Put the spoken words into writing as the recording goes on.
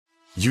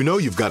You know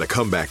you've got a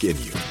comeback in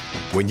you.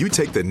 When you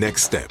take the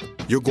next step,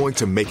 you're going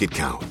to make it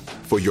count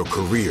for your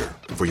career,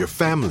 for your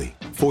family,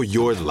 for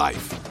your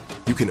life.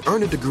 You can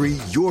earn a degree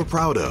you're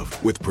proud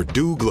of with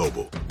Purdue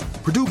Global.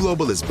 Purdue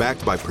Global is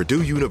backed by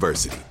Purdue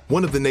University,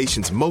 one of the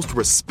nation's most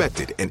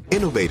respected and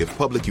innovative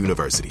public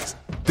universities.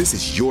 This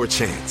is your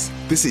chance.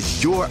 This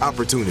is your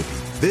opportunity.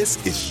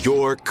 This is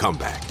your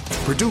comeback.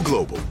 Purdue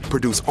Global,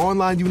 Purdue's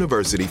online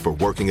university for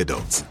working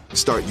adults.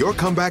 Start your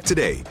comeback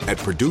today at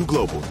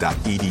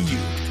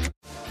purdueglobal.edu.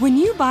 When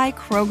you buy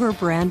Kroger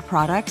brand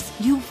products,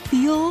 you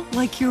feel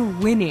like you're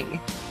winning.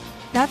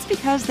 That's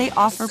because they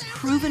offer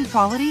proven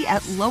quality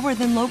at lower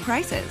than low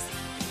prices.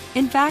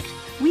 In fact,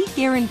 we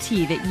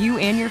guarantee that you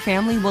and your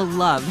family will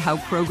love how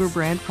Kroger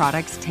brand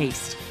products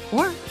taste,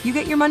 or you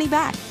get your money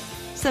back.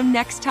 So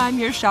next time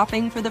you're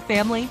shopping for the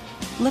family,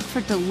 look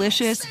for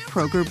delicious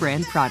Kroger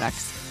brand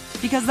products,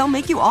 because they'll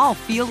make you all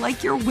feel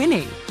like you're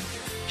winning.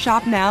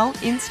 Shop now,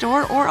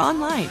 in-store, or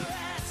online.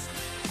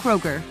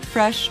 Kroger,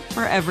 fresh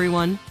for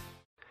everyone.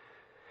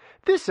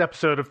 This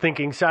episode of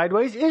Thinking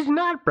Sideways is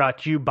not brought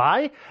to you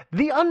by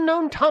the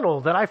unknown tunnel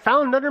that I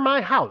found under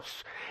my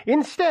house.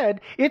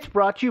 Instead, it's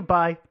brought to you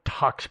by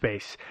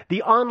Talkspace,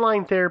 the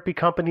online therapy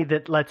company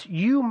that lets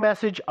you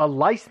message a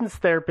licensed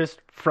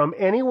therapist from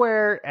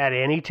anywhere at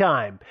any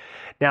time.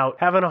 Now,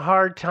 having a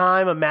hard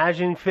time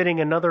imagining fitting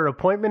another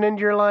appointment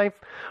into your life?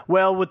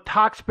 Well, with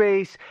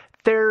Talkspace,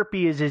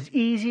 therapy is as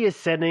easy as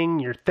sending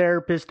your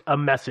therapist a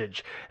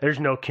message. There's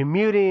no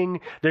commuting,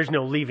 there's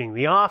no leaving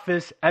the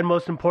office, and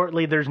most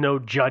importantly, there's no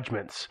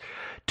judgments.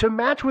 To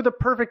match with a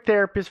perfect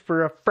therapist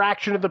for a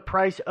fraction of the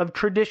price of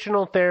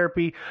traditional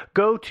therapy,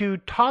 go to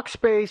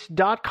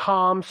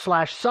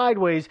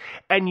Talkspace.com/sideways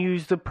and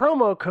use the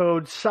promo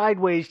code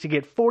SIDEWAYS to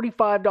get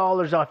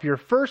 $45 off your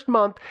first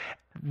month.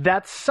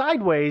 That's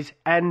Sideways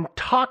and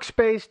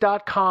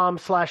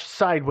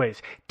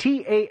Talkspace.com/sideways.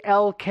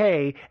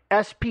 TALKSPACE.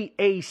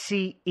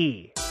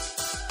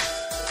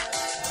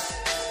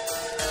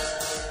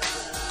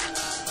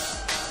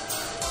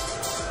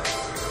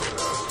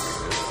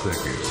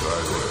 Thinking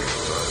Sideways.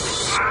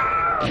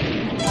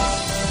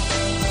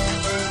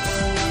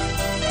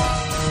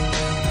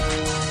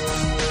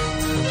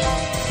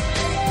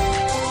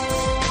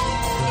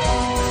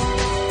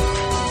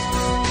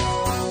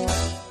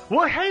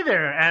 Well, hey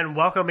there, and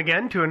welcome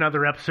again to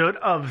another episode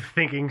of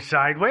Thinking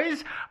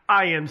Sideways.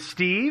 I am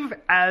Steve,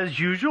 as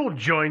usual,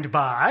 joined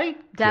by...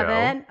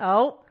 Devin.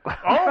 Oh!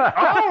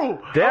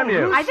 Damn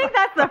you. I think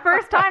that's the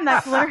first time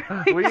that's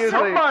literally...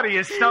 Somebody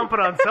is stomping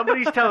on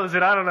somebody's toes,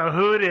 and I don't know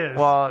who it is.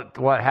 Well,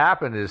 what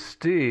happened is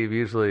Steve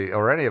usually,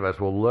 or any of us,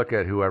 will look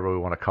at whoever we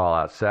want to call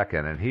out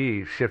second, and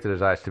he shifted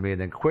his eyes to me and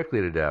then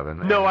quickly to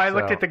Devin. No, I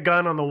looked at the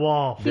gun on the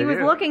wall. He was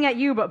looking at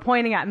you but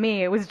pointing at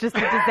me. It was just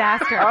a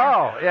disaster.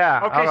 Oh,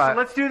 yeah. Okay, so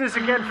let's do this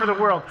again for the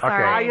world. Okay.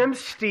 I am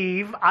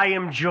Steve. I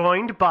am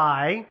joined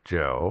by...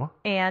 Joe.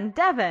 And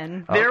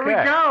Devin. There we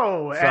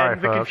go. Sorry,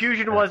 and the folks.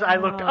 confusion was I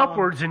looked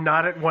upwards and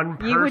not at one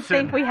person. You would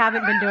think we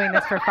haven't been doing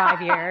this for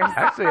 5 years.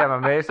 Actually, I'm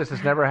amazed this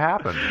has never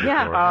happened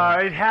Yeah.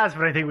 before. It has,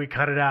 but I think we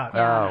cut it out.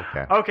 Oh,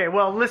 okay. Okay,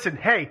 well, listen,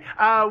 hey,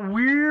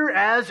 we're,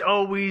 as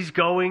always,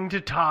 going to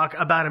talk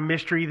about a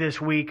mystery this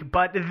week,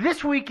 but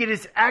this week it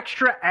is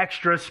extra,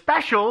 extra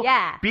special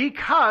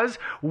because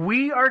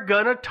we are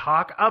going to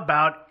talk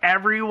about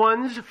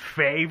everyone's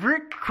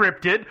favorite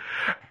cryptid,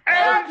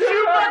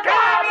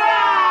 Chupacabra!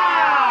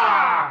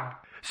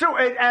 So,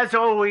 as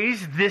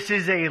always, this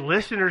is a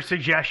listener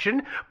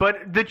suggestion,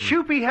 but the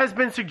Chupi has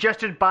been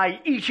suggested by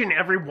each and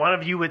every one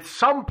of you at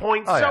some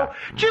point,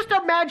 just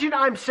imagine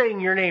I'm saying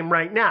your name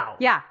right now.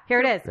 Yeah, here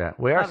it is. Yeah,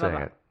 we are saying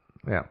it.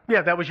 Yeah.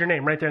 Yeah, that was your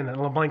name right there in that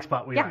little blank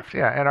spot we left.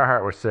 Yeah, in our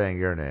heart, we're saying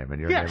your name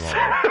and your name only.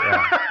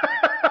 Yeah.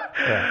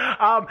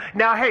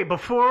 Now, hey,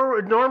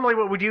 normally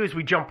what we do is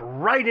we jump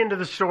right into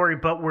the story,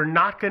 but we're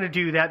not going to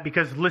do that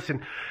because,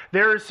 listen,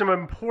 there is some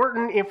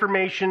important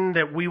information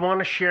that we want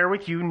to share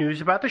with you,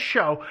 news about the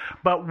show,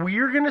 but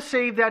we're going to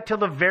save that till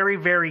the very,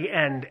 very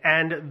end.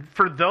 And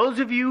for those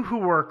of you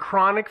who are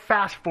chronic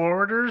fast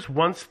forwarders,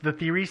 once the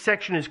theory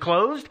section is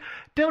closed,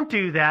 don't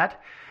do that.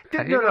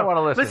 You don't want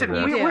to listen to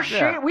this.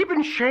 We've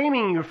been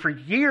shaming you for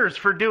years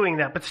for doing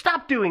that, but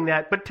stop doing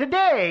that. But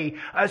today,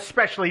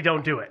 especially,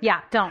 don't do it.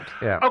 Yeah, don't.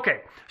 Yeah.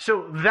 Okay,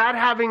 so that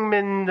having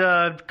been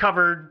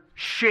covered,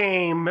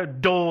 shame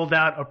doled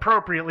out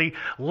appropriately,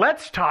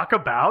 let's talk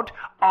about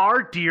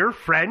our dear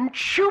friend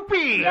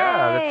Chupi.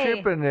 Yeah,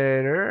 the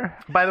Chupinator.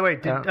 By the way,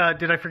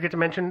 did I forget to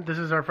mention this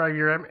is our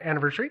 5-year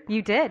anniversry?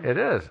 You did. It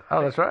is.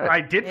 Oh, that's right.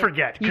 I did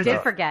forget. You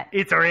did forget.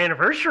 It's our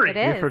anniversary. It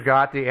is. You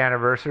forgot the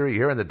anniversary?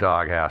 You're in the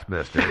doghouse,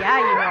 mister. Yeah,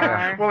 you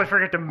are. Well, I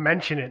forgot to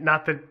mention it.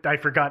 Not that I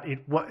forgot it.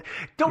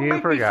 Don't You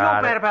make me feel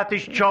forgot bad it. about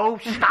this, Joe.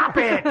 Stop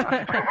it.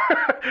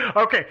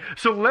 Okay,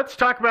 so let's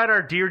talk about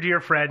our dear, dear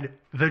friend,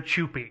 the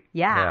Chupi.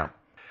 Yeah.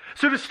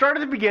 So to start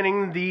at the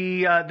beginning,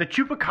 the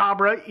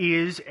Chupacabra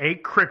is a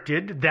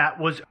cryptid that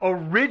was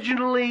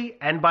originally,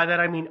 and by that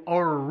I mean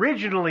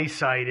originally,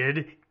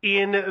 sighted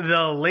in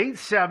the late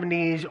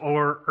 70s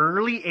or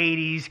early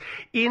 80s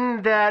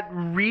in that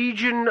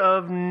region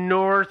of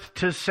North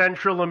to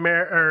Central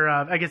America, or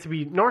I guess it'd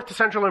be North to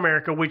Central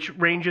America, which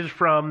ranges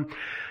from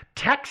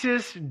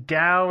Texas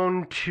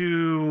down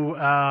to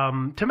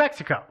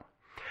Mexico.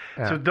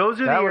 Yeah. So those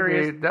are the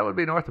areas. That would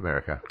be North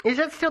America. Is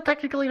that still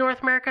technically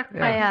North America?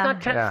 Yeah.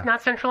 It's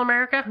not Central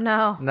America?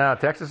 No. No,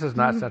 Texas is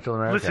not Central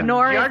America. Listen,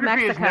 Nor is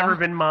geography has Mexico. never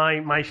been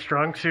my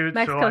strong suit,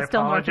 Mexico's so I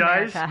still North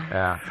apologize.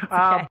 America.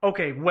 Yeah.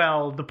 Okay,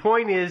 well, the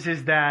point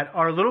is that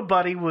our little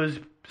buddy was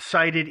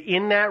sighted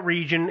in that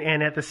region,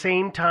 and at the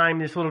same time,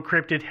 this little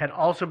cryptid had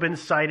also been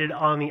sighted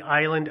on the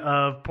island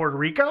of Puerto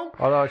Rico.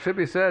 Although it should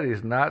be said,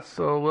 he's not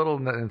so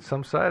little in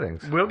some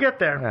sightings. We'll get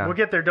there. Yeah. We'll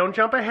get there. Don't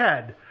jump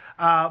ahead.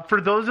 For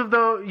those of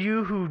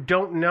you who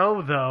don't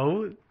know,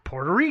 though,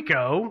 Puerto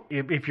Rico,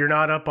 if you're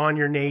not up on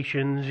your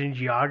nations and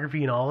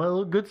geography and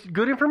all that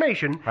good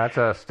information. That's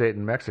a state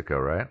in Mexico,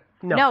 right?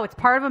 No, it's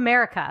part of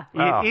America.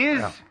 It is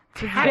yeah.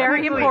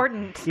 Very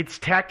important. It's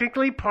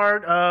technically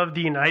part of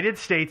the United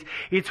States.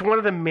 It's one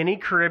of the many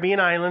Caribbean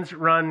islands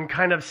run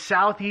kind of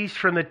southeast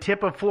from the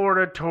tip of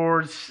Florida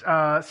towards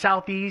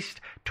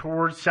southeast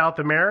towards South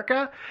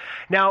America.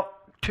 Now,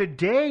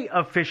 today,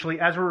 officially,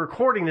 as we're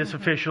recording this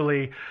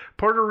officially,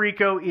 Puerto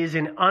Rico is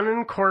an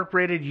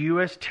unincorporated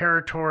U.S.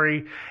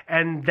 territory,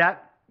 and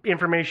that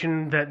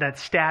information, that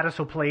status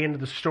will play into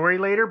the story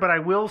later. But I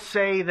will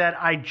say that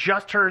I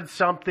just heard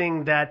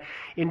something that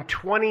in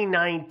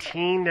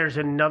 2019, there's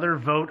another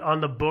vote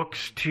on the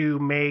books to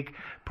make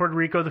Puerto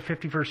Rico the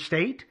 51st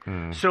state.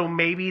 So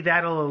maybe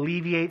that'll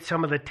alleviate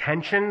some of the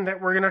tension that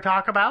we're going to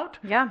talk about.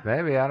 Yeah.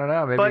 Maybe, I don't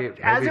know. Maybe, But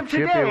maybe as of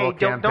Chippy today, will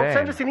don't campaign.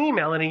 send us an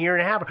email in a year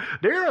and a half.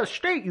 They're a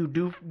state, you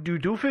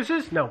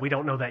doofuses. No, we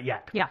don't know that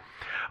yet. Yeah.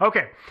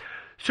 Okay.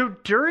 So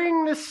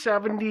during the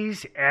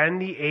 70s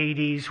and the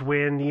 80s,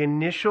 when the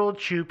initial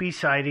Chuppy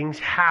sightings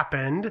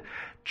happened,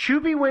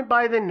 Chuppy went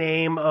by the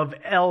name of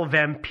El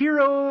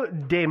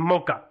Vampiro de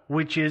Mocha,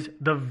 which is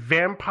the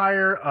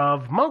vampire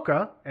of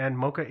Mocha, and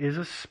Mocha is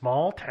a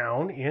small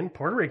town in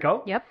Puerto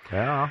Rico. Yep.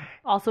 Yeah.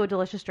 Also a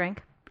delicious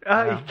drink.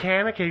 It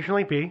can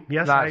occasionally be.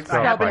 Yes, Not I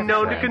spelled have like been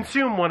known the to same.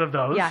 consume one of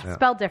those. Yeah,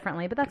 spelled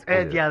differently, but that's good.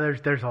 And yeah,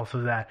 there's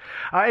also that.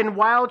 And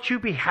while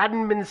Chuppy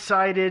hadn't been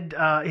sighted,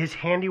 his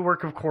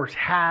handiwork, of course,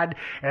 had,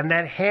 and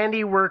that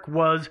handiwork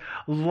was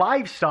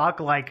livestock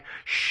like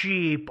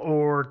sheep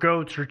or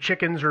goats or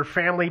chickens or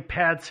family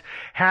pets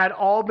had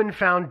all been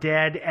found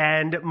dead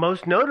and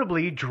most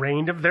notably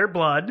drained of their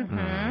blood.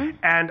 Mm-hmm.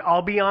 And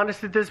I'll be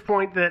honest at this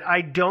point that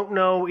I don't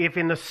know if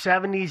in the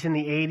 70s and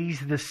the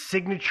 80s the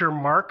signature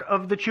mark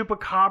of the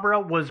chupacabra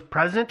was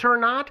present or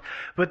not,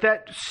 but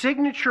that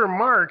signature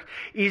mark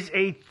is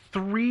a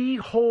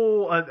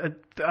three-hole,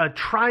 a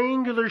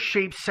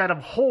triangular-shaped set of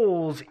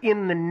holes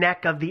in the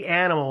neck of the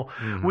animal,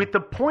 with the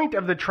point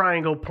of the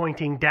triangle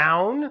pointing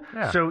down.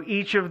 Yeah. So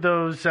each of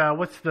those,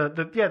 what's the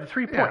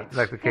 3 points?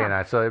 Like the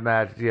canine. So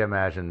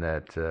imagine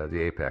that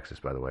the apex is,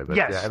 by the way. But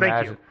Yes, yeah, thank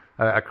imagine you.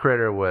 A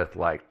critter with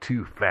like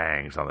two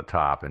fangs on the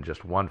top and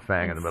just one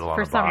fang in the middle on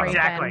For the some bottom. reason,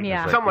 Exactly.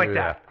 yeah. Something like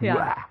that.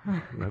 Yeah.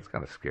 That's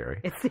kind of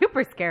scary. It's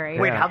super scary.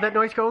 Wait, how'd that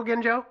noise go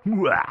again, Joe?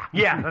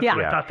 Yeah, that's Yeah.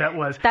 what I thought that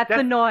was. That's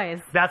the noise.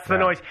 That's the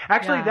noise.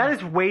 Actually, Yeah. that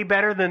is way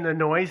better than the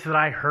noise that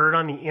I heard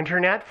on the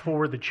internet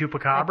for the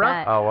chupacabra.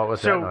 I bet. Oh, what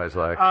was that noise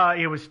like?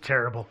 It was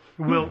terrible.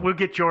 We'll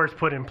get yours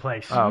put in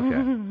place. Oh,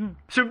 okay.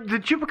 So the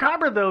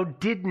chupacabra, though,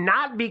 did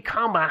not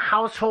become a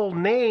household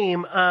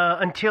name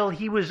until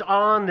he was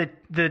on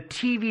the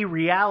TV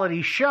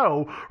reality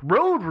show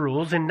Road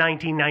Rules in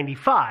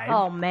 1995.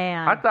 Oh,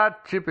 man. I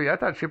thought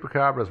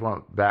chupacabras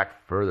went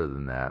back further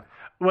than that.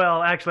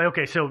 Well, actually,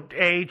 okay, so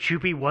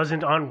Chuppy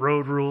wasn't on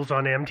Road Rules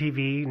on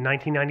MTV.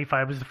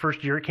 1995 was the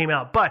first year it came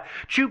out. But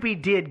Chuppy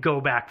did go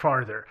back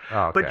farther.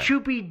 Oh, okay. But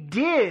Chuppy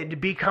did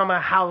become a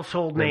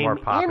household They name more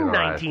in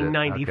popularized it.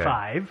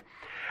 1995.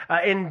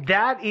 And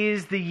that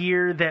is the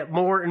year that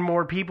more and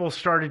more people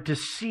started to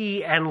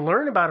see and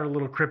learn about our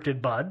little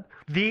cryptid bud.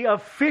 The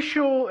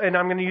official, and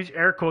I'm going to use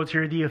air quotes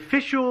here, the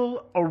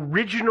official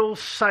original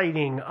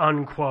sighting,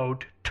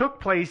 unquote, took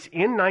place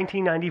in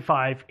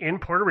 1995 in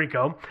Puerto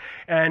Rico.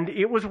 And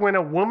it was when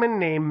a woman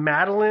named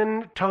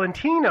Madeline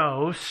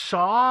Tolentino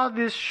saw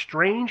this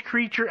strange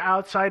creature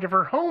outside of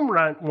her home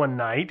one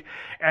night,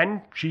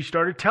 and she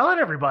started telling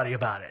everybody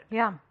about it.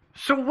 Yeah.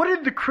 So what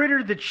did the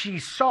critter that she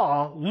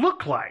saw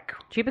look like?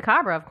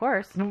 Chupacabra, of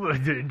course.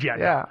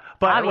 Yeah.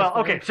 But, well,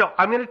 Obviously. okay, so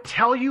I'm going to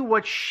tell you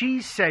what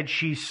she said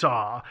she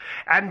saw,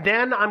 and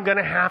then I'm going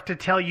to have to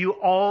tell you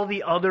all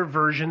the other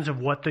versions of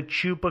what the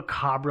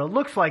chupacabra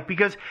looks like,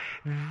 because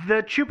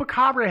the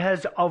chupacabra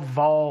has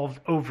evolved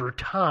over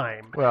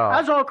time. Well,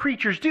 as all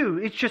creatures do,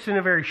 it's just in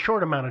a very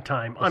short amount of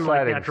time,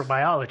 unlike sightings- natural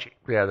biology.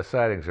 Yeah, the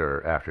sightings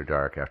are after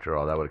dark, after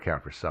all. That would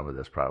account for some of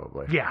this,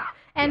 probably. Yeah.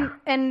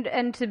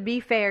 And to be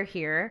fair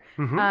here,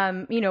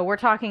 we're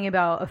talking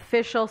about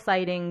official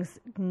sightings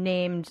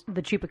named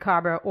the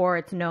chupacabra or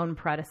its known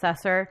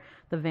predecessor.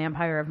 the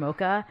vampire of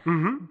Mocha.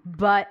 Mm-hmm.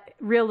 But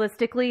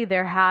realistically,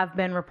 there have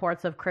been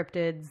reports of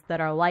cryptids that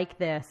are like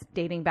this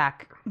dating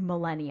back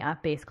millennia,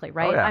 basically,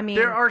 right? Oh, yeah. I mean,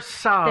 There are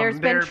some. There's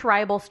been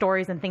tribal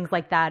stories and things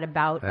like that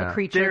about a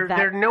creature that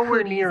they're nowhere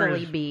could near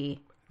easily as- be.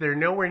 They're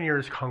nowhere near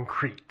as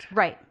concrete.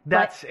 Right.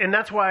 That's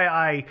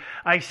why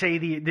I say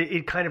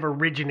it kind of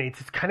originates.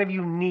 It's kind of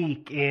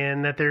unique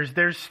in that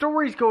there's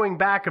stories going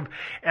back of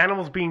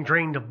animals being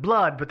drained of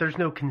blood, but there's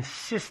no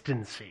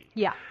consistency.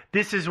 Yeah.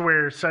 This is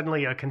where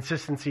suddenly a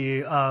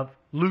consistency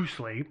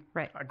loosely,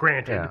 Right.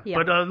 Granted, Yeah.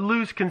 but a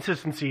loose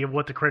consistency of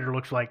what the critter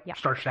looks like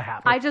starts to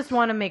happen. I just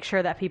want to make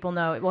sure that people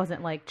know it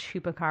wasn't like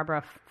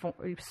Chupacabra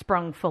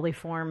sprung fully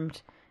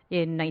formed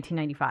in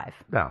 1995.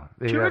 No.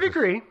 to a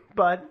degree,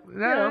 but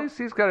No,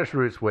 he's got his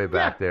roots way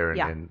back there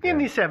in In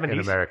the 70s. in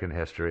American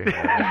history, in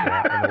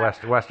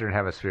the Western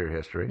Hemisphere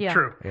history. Yeah.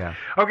 True. Yeah.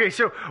 Okay,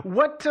 so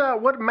what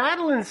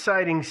Madeline's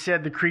sighting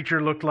said the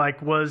creature looked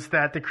like was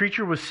that the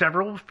creature was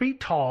several feet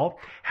tall,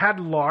 had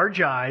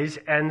large eyes,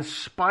 and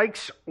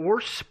spikes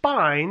or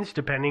spines,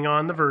 depending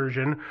on the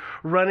version,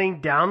 running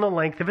down the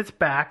length of its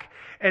back.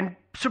 And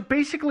so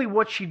basically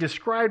what she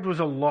described was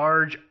a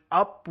large,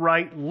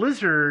 upright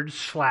lizard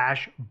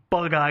 /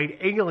 bug-eyed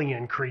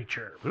alien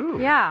creature.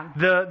 Yeah.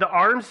 The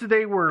arms,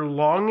 they were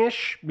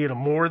longish,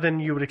 more than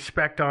you would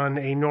expect on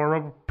a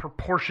normal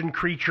proportioned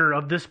creature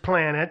of this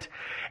planet,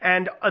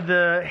 and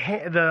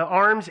the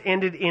arms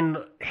ended in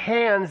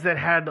hands that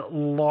had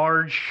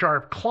large,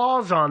 sharp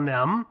claws on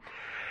them.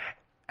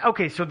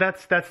 Okay, so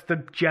that's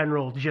the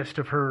general gist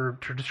of her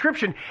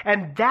description,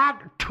 and that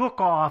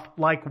took off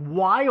like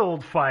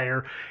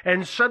wildfire,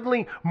 and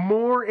suddenly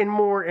more and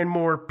more and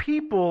more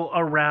people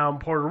around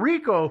Puerto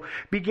Rico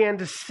began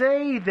to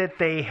say that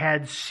they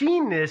had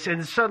seen this,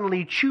 and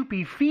suddenly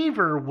Chupi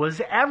fever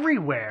was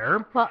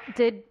everywhere. Well,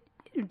 did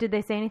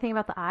they say anything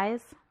about the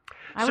eyes?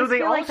 I So always they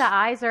feel like also- the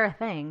eyes are a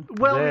thing.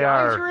 Well, They the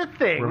eyes are are a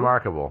thing.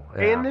 remarkable.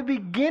 Yeah. In the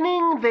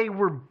beginning, they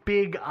were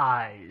big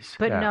eyes.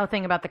 But Yeah.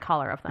 nothing about the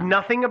color of them.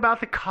 Nothing about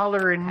the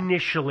color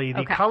initially. The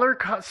Okay. color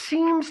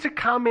seems to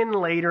come in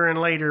later and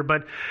later,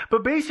 but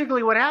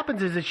basically what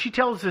happens is that she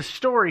tells this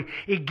story,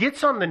 it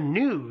gets on the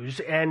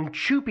news, and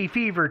Chupi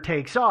fever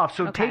takes off.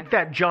 So Okay. take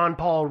that, John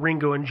Paul,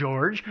 Ringo, and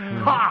George.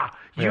 Ha!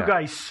 You Yeah.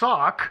 guys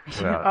suck.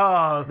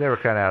 Well, they were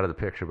kind of out of the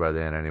picture by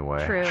then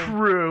anyway.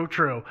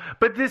 True.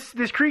 But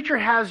this creature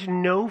has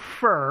no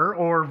fur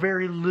or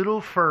very little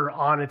fur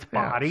on its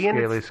body. Yeah, and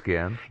scaly it's,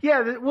 skin.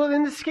 Yeah,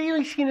 then the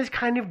scaly skin is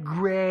kind of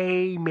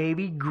gray,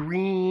 maybe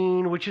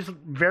green, which is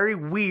very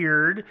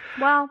weird.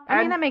 Well, I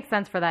mean, And- that makes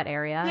sense for that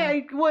area. Yeah,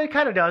 it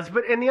kind of does.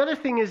 And the other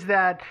thing is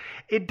that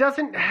it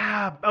doesn't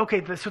have...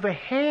 Okay, so the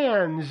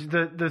hands,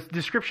 the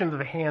description of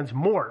the hands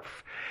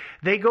morph.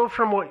 They go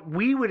from what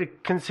we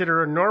would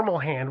consider a normal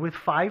hand with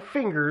 5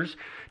 fingers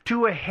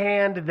to a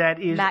hand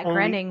that is Matt only...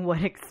 Groening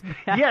would expect.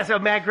 Yes, a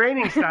Matt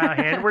Groening style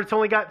hand where it's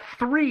only got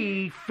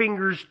 3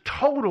 fingers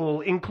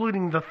total,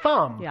 including the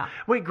thumb. Yeah.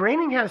 Wait,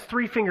 Groening has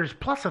 3 fingers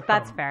plus a thumb.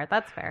 That's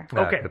fair. Yeah,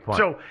 Okay, good point.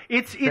 so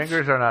it's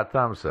Fingers are not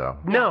thumbs, though.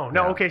 no.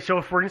 Yeah. Okay, so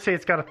if we're gonna say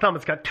it's got a thumb,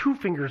 it's got 2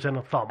 fingers and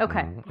a thumb.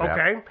 Okay. Yeah.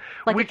 Okay,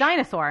 Like Which a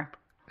dinosaur.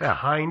 Yeah.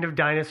 kind of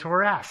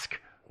dinosaur-esque.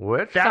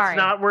 Which? That's Sorry.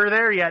 not where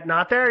there yet.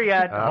 Not there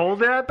yet. Hold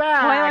that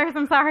back. Spoilers,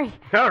 I'm sorry.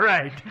 All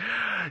right.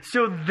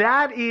 So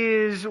that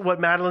is what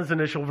Madeline's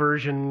initial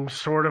version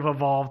sort of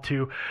evolved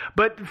to.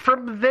 But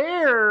from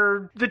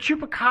there, the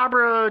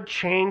Chupacabra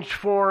changed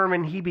form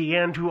and he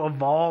began to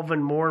evolve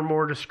in more and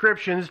more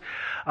descriptions.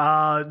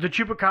 The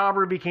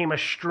Chupacabra became a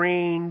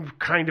strange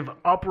kind of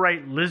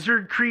upright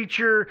lizard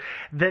creature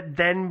that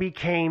then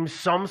became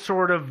some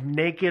sort of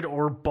naked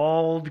or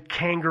bald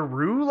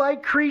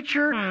kangaroo-like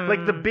creature,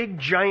 like the big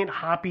giant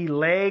hoppy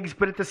legs,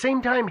 but at the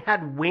same time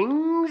had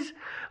wings,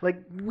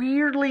 like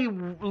weirdly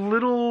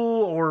little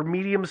or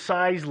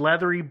medium-sized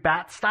leathery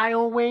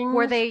bat-style wings.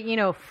 Were they,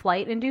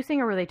 flight-inducing,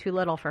 or were they too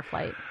little for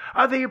flight?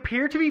 They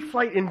appear to be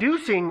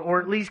flight-inducing, or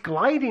at least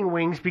gliding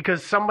wings,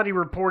 because somebody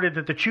reported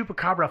that the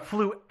Chupacabra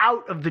flew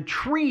out of the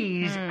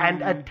trees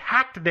and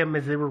attacked them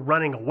as they were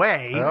running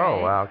away. Oh,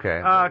 wow,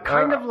 okay.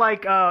 Kind of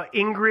like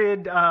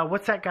Ingrid,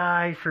 what's that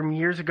guy from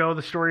years ago,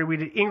 the story we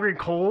did, Ingrid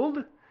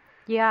Cold?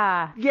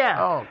 Yeah.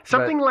 Yeah, Oh,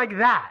 something like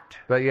that.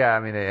 But yeah, I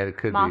mean, it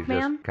could be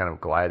Mothman? just kind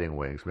of gliding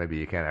wings. Maybe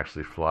you can't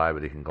actually fly,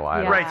 but you can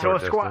glide. Yeah. Right, so short a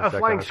distance, that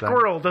flying kind of thing.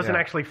 squirrel doesn't Yeah.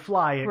 actually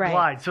fly, it Right.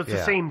 glides. So it's the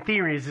Yeah. same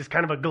theory as this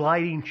kind of a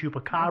gliding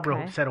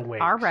Chupacabra Okay. set of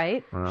wings. All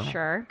right.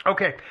 Sure.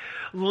 Okay,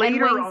 And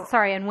later wings,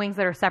 and wings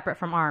that are separate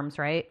from arms,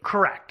 right?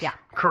 correct. Yeah.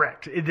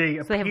 Correct. They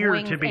So they have appear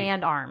wings to be.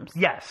 and arms.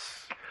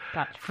 Yes.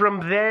 Gotcha.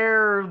 From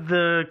there,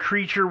 the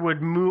creature would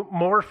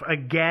morph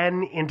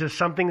again into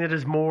something that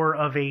is more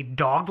of a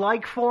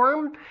dog-like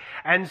form.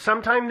 And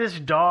sometimes this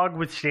dog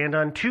would stand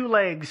on 2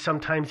 legs.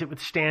 Sometimes it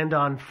would stand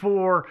on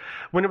 4.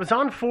 When it was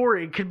on 4,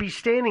 it could be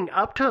standing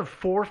up to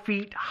 4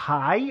 feet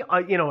high.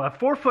 A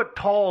 4-foot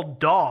tall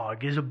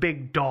dog is a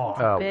big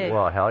dog. Oh, Big.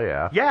 well, hell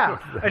yeah. Yeah.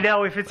 And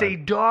now, if it's a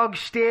dog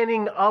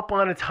standing up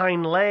on its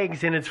hind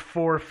legs and it's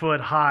 4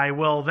 foot high,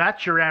 well,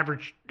 that's your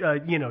average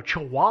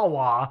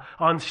Chihuahua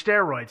on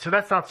steroids. So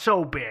that's not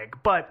so big,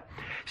 but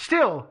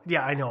still,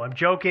 yeah, I know I'm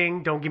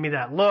joking. Don't give me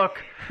that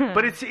look.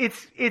 But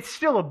it's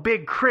still a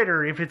big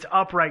critter if it's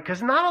upright,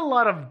 because not a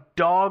lot of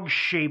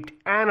dog-shaped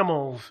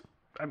animals,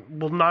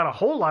 well, not a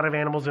whole lot of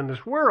animals in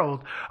this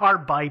world are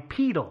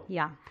bipedal.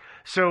 Yeah.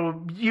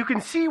 So you can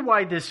see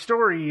why this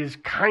story is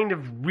kind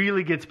of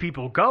really gets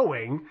people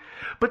going,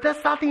 but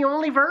that's not the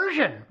only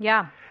version.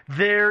 Yeah.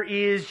 There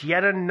is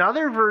yet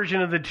another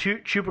version of the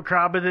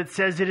chupacabra that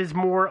says it is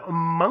more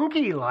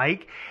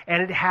monkey-like,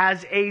 and it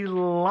has a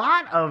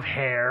lot of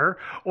hair,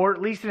 or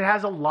at least it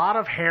has a lot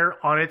of hair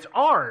on its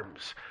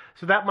arms.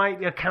 So that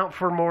might account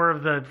for more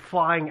of the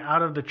flying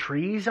out of the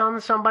trees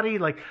on somebody,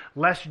 like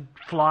less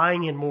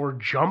flying and more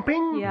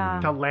jumping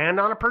to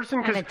land on a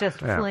person. And it just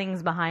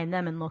flings behind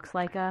them and looks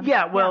like a...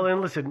 Yeah, well,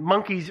 and listen,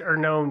 monkeys are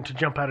known to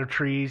jump out of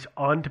trees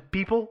onto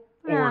people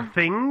or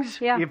things.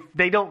 Yeah. If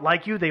they don't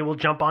like you, they will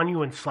jump on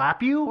you and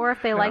slap you. Or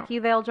if they like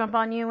you, they'll jump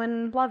on you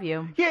and love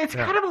you. Yeah, it's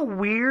kind of a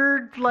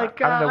weird,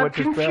 like, I'm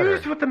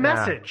confused with the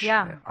message.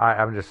 Yeah.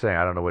 I'm just saying,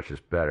 I don't know which is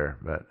better,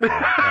 but...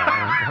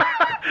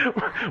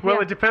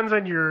 Well, it depends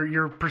on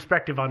your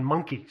perspective on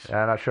monkeys.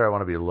 I'm not sure I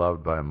want to be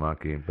loved by a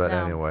monkey, but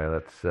anyway,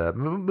 let's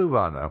move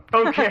on, though.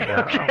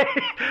 Okay.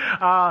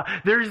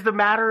 There's the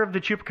matter of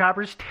the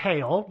chupacabra's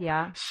tail.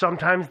 Yeah.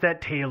 Sometimes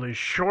that tail is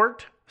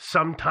short.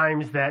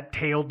 Sometimes that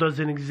tail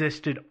doesn't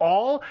exist at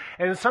all,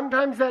 and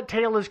sometimes that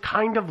tail is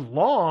kind of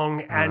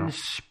long and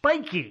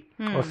spiky.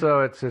 Well, so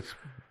it's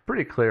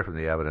pretty clear from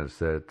the evidence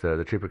that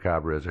the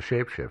chupacabra is a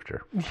shapeshifter.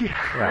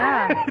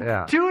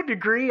 Yeah. To a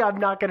degree, I'm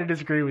not going to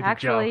disagree with you,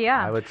 Joe. Actually,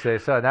 yeah. I would say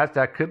so. And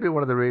that could be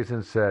one of the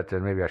reasons that,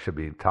 and maybe I should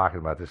be talking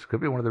about this, could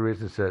be one of the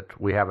reasons that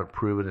we haven't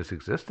proven its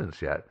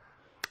existence yet.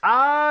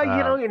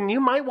 And you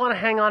might want to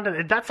hang on to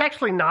that. That's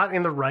actually not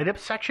in the write-up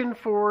section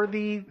for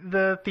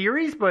the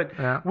theories, but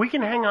we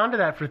can hang on to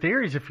that for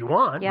theories if you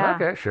want. Yeah.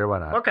 Okay, sure, why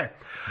not? Okay.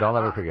 Don't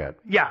let me forget.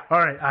 Yeah, all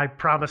right. I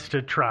promise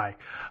to try.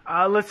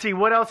 Let's see.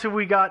 What else have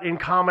we got in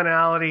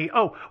commonality?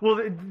 Oh, well,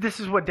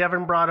 this is what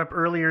Devin brought up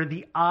earlier,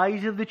 the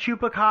eyes of the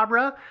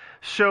chupacabra.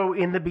 So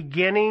in the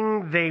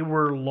beginning, they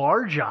were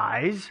large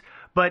eyes,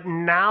 but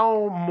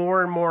now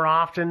more and more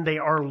often they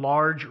are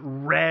large,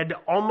 red,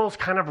 almost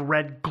kind of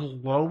red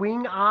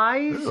glowing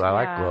eyes. Ooh, I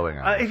like glowing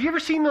eyes. Have you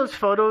ever seen those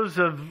photos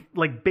of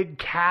like big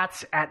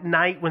cats at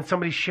night when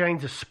somebody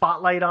shines a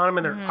spotlight on them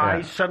and their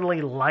eyes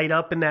suddenly light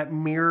up in that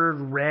mirrored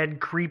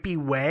red, creepy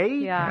way?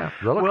 Yeah.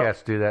 Little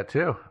cats do that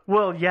too.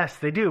 Well, yes,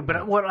 they do.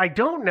 But what I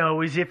don't know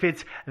is if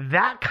it's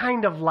that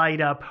kind of light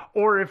up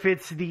or if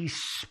it's the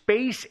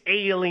space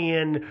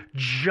alien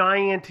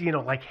giant,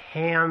 like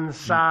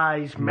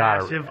hand-sized,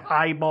 massive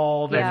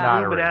eyeball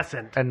that's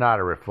luminescent. And not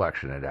a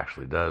reflection. It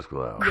actually does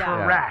glow. Yeah.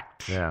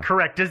 Correct. Yeah.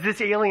 Correct. Does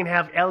this alien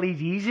have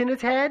LEDs in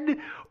its head?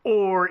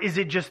 Or is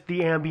it just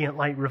the ambient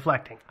light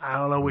reflecting? I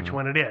don't know which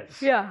one it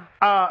is. Yeah.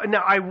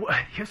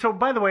 So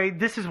by the way,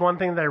 this is one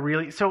thing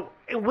that so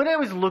when I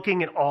was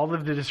looking at all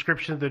of the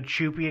description of the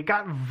Chupi, it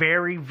got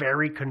very,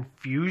 very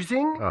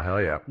confusing. Oh,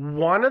 hell yeah.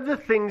 One of the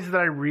things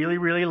that I really,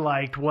 really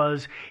liked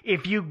was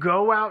if you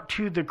go out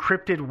to the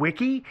Cryptid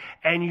Wiki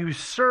and you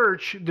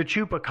search the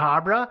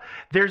Chupacabra,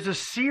 there's a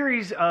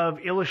series of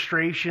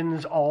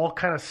illustrations all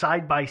kind of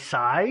side by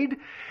side.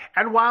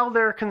 And while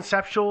they're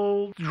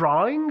conceptual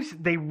drawings,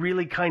 they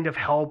really kind of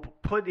help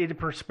put into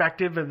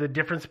perspective of the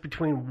difference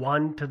between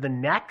one to the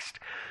next.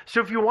 So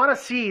if you want to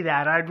see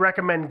that, I'd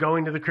recommend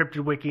going to the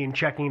Cryptid Wiki and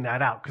checking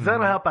that out, because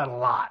that'll help out a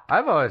lot.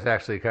 I've always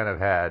actually kind of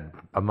had,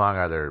 among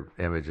other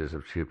images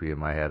of Chupi in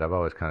my head, I've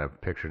always kind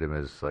of pictured him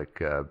as like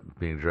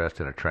being dressed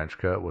in a trench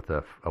coat with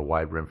a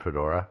wide-brimmed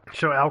fedora.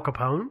 So Al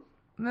Capone?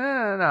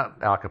 No,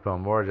 not Al Capone.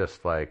 More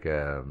just like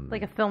a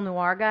film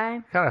noir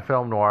guy. Kind of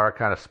film noir,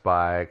 kind of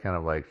spy, kind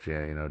of like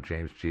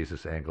James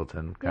Jesus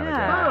Angleton kind of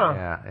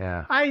guy.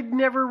 Yeah. I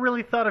never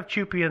really thought of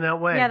Chupi in that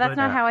way. Yeah, that's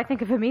not how I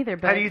think of him either.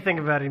 But how do you think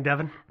about him,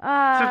 Devin?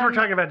 Since we're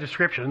talking about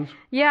descriptions.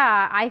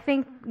 Yeah, I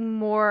think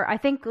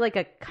like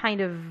a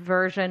kind of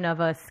version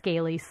of a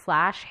scaly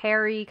 /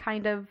 hairy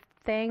kind of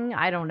thing.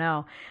 I don't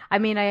know. I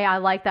mean, I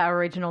like that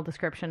original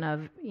description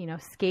of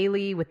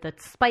scaly with the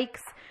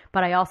spikes,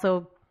 but I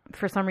also,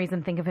 for some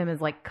reason, think of him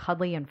as like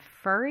cuddly and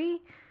furry.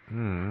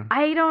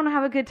 I don't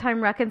have a good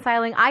time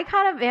reconciling. I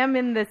kind of am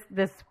in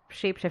this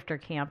shapeshifter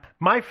camp.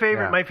 My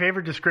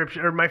favorite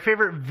description, or my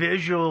favorite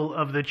visual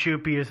of the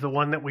Chupi is the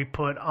one that we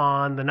put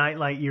on the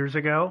Nightlight years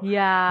ago.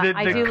 Yeah,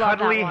 I do love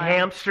that one. The cuddly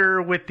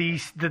hamster with the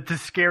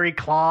scary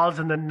claws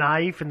and the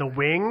knife and the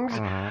wings.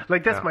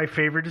 Like, that's my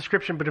favorite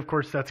description, but of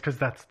course that's because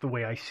that's the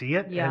way I see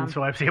it, and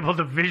so I was able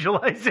to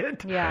visualize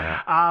it.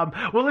 Yeah.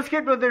 Well, let's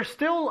get, but there's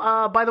still,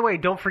 by the way,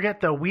 don't forget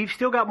though, we've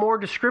still got more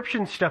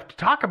description stuff to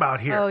talk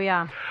about here. Oh,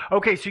 yeah.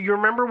 Okay, so you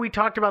remember we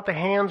talked about the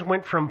hands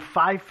went from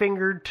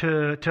 5-fingered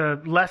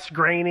to less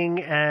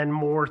graining and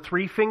more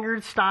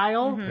 3-fingered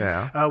style.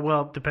 Yeah.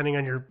 Well, depending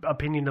on your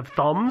opinion of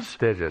thumbs.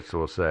 Digits,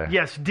 we'll say.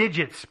 Yes,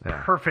 digits.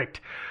 Yeah. Perfect.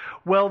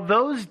 Well,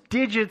 those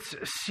digits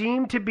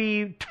seem to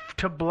be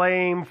to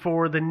blame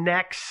for the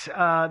necks,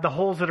 the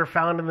holes that are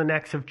found in the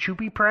necks of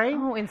Chupi prey.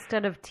 Oh,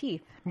 instead of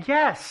teeth.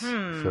 Yes.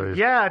 So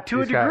Yeah,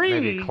 to a he's got degree.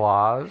 maybe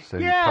claws.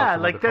 And he Yeah, pokes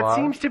them with like the that claws?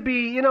 seems to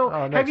be, you know, Oh,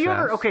 it have makes you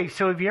ever, sense. okay,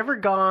 so have you ever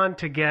gone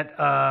to get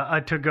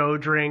a to-go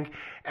drink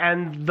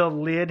and the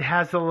lid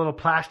has the little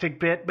plastic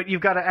bit, but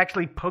you've got to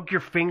actually poke your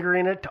finger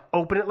in it to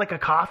open it like a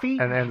coffee?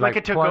 And then like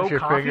a to-go plunge your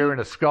coffee? finger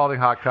into scalding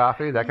hot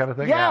coffee, that kind of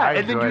thing? Yeah, I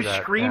and then enjoy you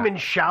that. scream Yeah. and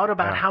shout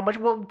about Yeah. how much.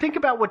 Well, think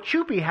about what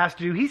Chupi has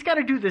to do. He's got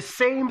to do the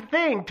same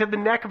thing to the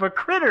neck of a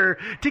critter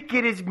to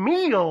get his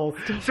meal.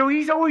 So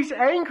he's always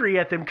angry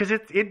at them because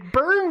it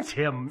burns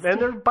him, and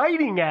they're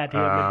biting at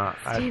him.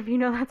 Steve, you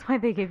know that's why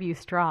they give you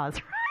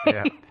straws, right?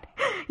 Yeah.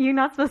 You're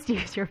not supposed to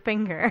use your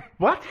finger.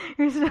 What?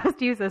 You're supposed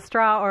to use a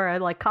straw or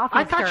a coffee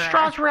I thought stirrer.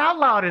 straws were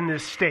outlawed in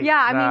this state. Yeah,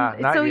 I Nah,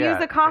 mean, not so yet.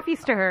 use a coffee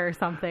stirrer or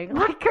something.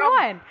 Like, come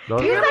on.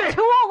 Those Use are- a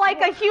tool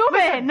like a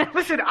human.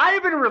 Listen, I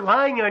have been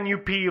relying on you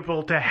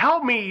people to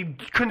help me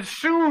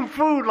consume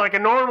food like a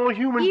normal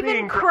human being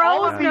Even for all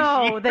crows of these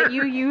know years. that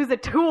you use a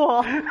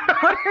tool.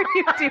 What are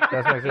you doing?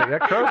 That's my yeah,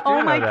 crows do Oh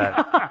know my that.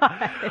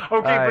 god.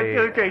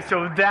 Okay,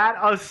 so that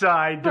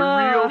aside, the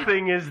real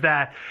thing is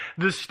that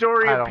the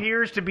story I don't-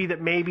 appears to be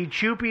that maybe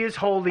Chupi is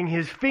holding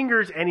his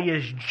fingers and he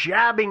is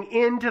jabbing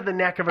into the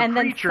neck of a And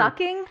then creature.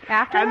 sucking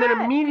after and that?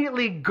 then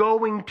immediately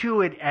going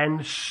to it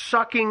and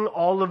sucking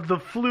all of the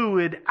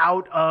fluid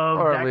out of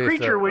Or that at least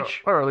creature, a,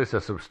 which or at least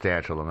a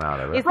substantial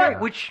amount of it. Is there-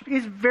 which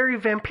is very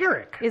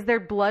vampiric. Is there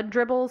blood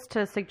dribbles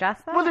to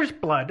suggest that? Well, there's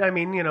blood. I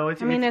mean, you know,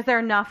 it's. I mean, is there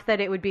enough that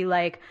it would be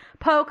like,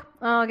 poke,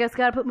 oh, I guess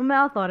gotta put my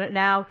mouth on it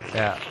now.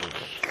 Yeah.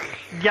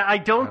 Yeah, I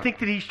don't think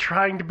that he's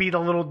trying to be the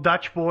little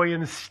Dutch boy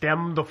and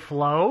stem the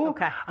flow.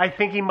 Okay. I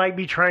think he might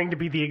be trying to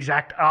be the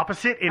exact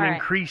opposite and All right.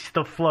 increase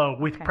the flow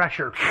with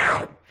pressure.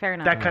 Fair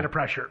enough. That kind of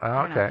pressure. Oh,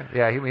 okay.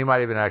 Yeah, he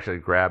might even actually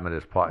grab him in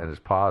his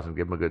paws and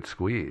give him a good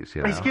squeeze.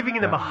 You know? He's giving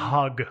them a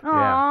hug.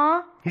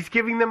 Aww. He's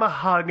giving them a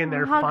hug in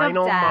their Hug of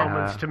final death.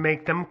 moments to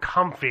make them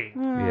comfy.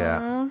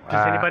 Yeah.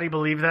 Does anybody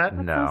believe that?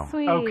 No. So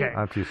sweet. Okay.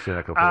 I'm too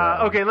cynical for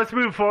that. Okay, let's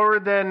move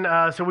forward then.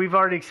 So we've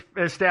already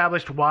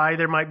established why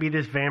there might be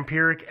this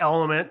vampiric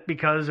element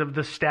because of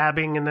the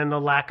stabbing and then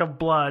the lack of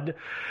blood.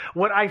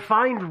 What I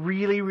find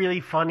really, really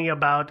funny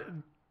about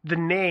the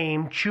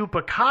name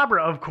Chupacabra,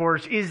 of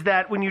course, is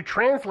that when you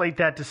translate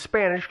that to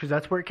Spanish, because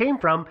that's where it came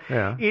from,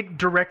 Yeah. it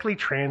directly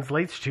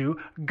translates to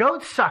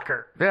goat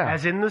sucker, Yeah.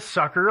 as in the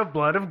sucker of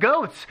blood of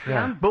goats.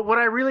 Yeah. But what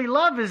I really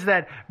love is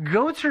that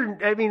goats are,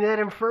 I mean, that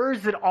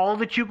infers that all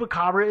the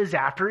Chupacabra is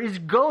after is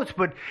goats,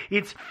 but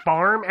it's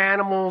farm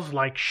animals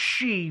like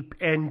sheep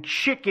and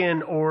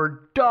chicken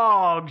or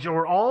dogs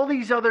or all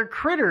these other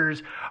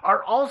critters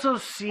are also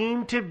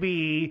seen to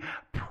be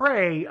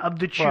prey of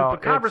the Well,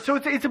 Chupacabra. it's- So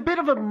it's a bit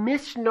of a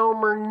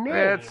misnomer name.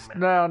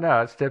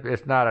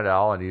 It's not at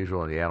all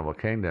unusual in the animal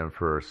kingdom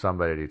for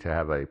somebody to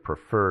have a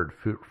preferred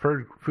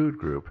food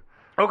group.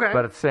 Okay.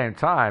 But at the same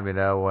time, you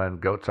know, when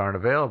goats aren't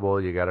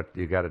available, you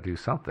gotta do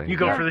something. You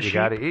go for the You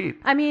gotta sheep?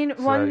 eat. I mean,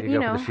 So one, you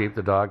go for the sheep,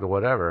 the dog, the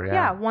whatever.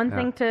 Yeah, one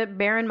thing to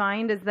bear in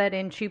mind is that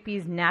in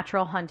Chupi's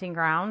natural hunting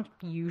ground,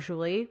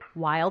 usually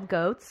wild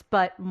goats,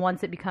 but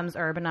once it becomes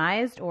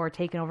urbanized or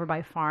taken over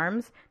by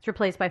farms, it's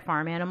replaced by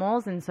farm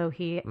animals, and so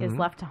he is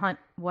left to hunt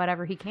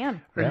whatever he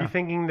can. Are Yeah. you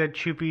thinking that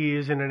Chupi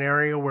is in an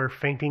area where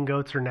fainting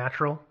goats are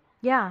natural?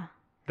 Yeah.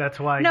 That's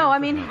why. No, I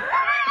mean,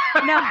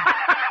 no.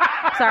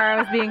 Sorry, I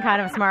was being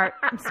kind of smart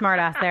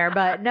ass there,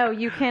 but no,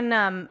 you can.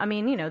 I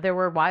mean, you know, there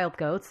were wild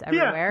goats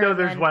everywhere. no, and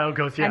there's then- wild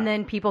goats, yeah. And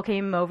then people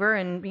came over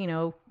and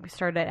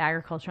started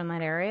agriculture in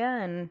that area,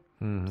 and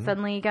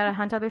suddenly you got to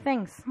hunt other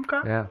things.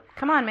 Okay. Yeah.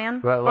 Come on, man.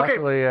 But Okay.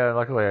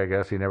 luckily, I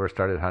guess he never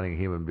started hunting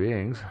human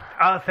beings.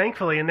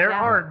 Thankfully, and there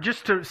Yeah. are,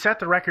 just to set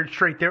the record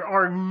straight, there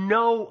are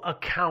no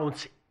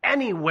accounts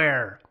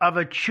anywhere of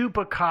a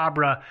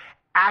Chupacabra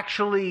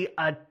actually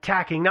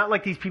attacking. Not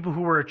like these people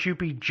who were a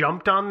Chupi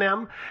jumped on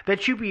them. That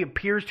Chupi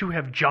appears to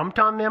have jumped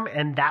on them,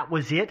 and that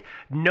was it.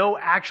 No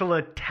actual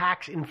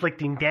attacks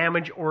inflicting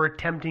damage or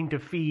attempting to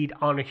feed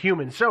on a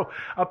human. So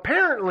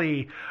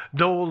apparently,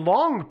 the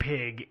long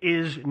pig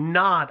is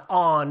not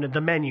on the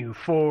menu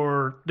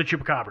for the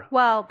Chupacabra.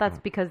 Well, that's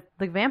because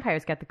the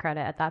vampires get the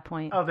credit at that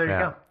point. Oh, there you Yeah.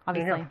 go. There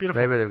you Obviously. go.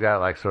 Beautiful. Maybe they've got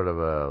like sort of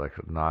a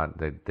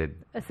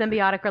A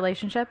symbiotic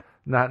relationship.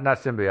 not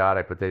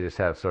symbiotic, but they just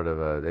have sort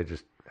of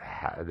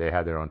they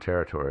have their own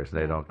territories.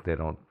 They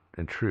don't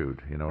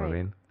intrude. You know what I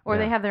mean? Or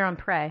Yeah. they have their own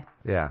prey.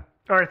 Yeah.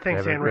 All right, They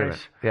thanks, have an Anne agreement.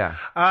 Race. Yeah.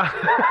 All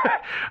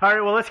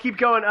right, well, let's keep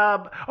going.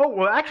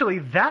 Actually,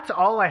 that's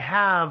all I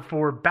have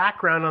for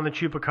background on the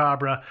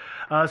Chupacabra.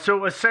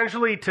 So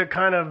essentially,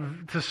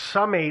 to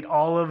summate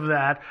all of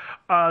that,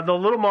 the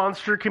little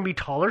monster can be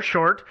tall or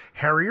short,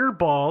 hairy or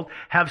bald,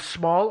 have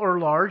small or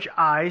large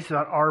eyes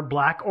that are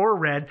black or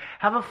red,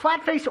 have a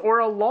flat face or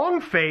a long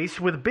face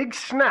with a big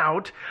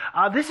snout.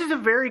 This is a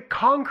very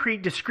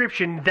concrete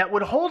description that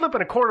would hold up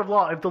in a court of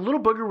law if the little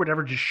booger would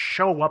ever just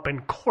show up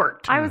in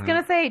court. I was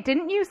gonna say,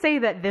 didn't you say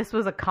that this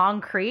was a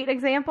concrete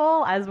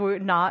example, as we're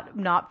not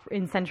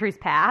in centuries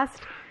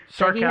past?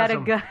 That he had a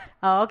Sarcasm. good.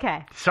 Oh,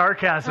 okay.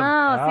 Sarcasm.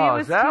 Oh, see, Oh, it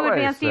was is that too what he's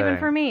advanced even saying?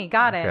 for me.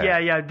 Got it.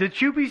 Okay. Yeah. The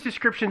Chupy's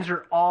descriptions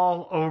are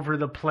all over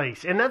the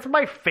place. And that's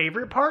my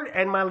favorite part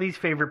and my least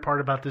favorite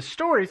part about this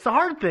story. It's the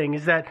hard thing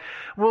is that,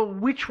 well,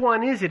 which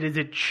one is it? Is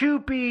it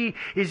Chupy?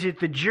 Is it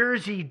the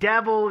Jersey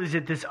Devil? Is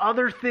it this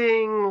other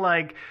thing?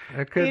 Like,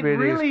 It could be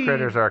these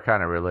critters are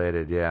kind of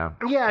related, yeah.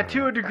 Yeah,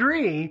 to a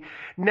degree.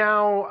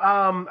 Now,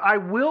 I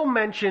will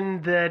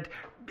mention that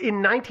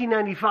in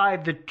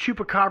 1995, the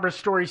Chupacabra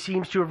story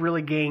seems to have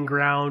really gained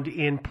ground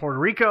in Puerto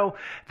Rico,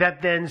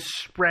 that then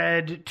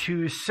spread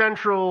to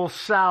Central,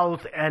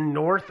 South, and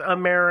North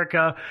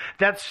America.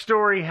 That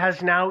story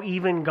has now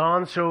even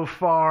gone so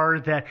far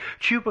that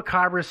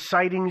Chupacabra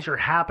sightings are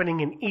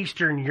happening in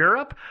Eastern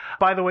Europe.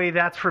 By the way,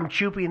 that's from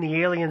Chupy and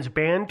the Aliens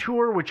band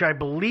tour, which I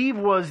believe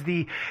was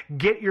the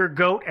Get Your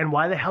Goat and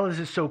Why the Hell Is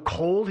It So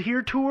Cold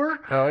Here tour.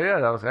 Oh, yeah,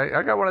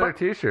 I got one of their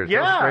T-shirts.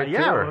 That was a great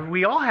tour.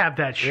 We all have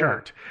that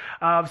shirt.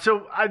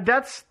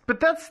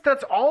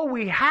 That's all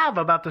we have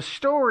about the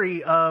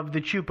story of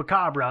the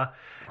Chupacabra.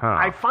 Huh.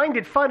 I find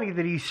it funny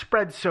that he's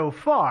spread so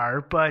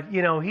far, but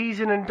he's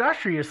an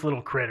industrious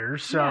little critter.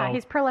 So Yeah,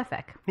 he's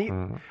prolific.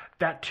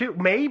 that too.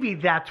 Maybe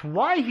that's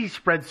why he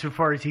spread so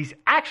far. Is he's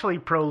actually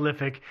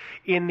prolific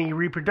in the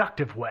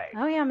reproductive way.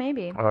 Oh, yeah,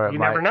 maybe. Or it You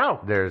might- never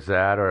know. There's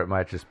that, or it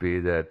might just be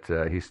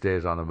that he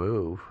stays on the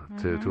move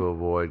to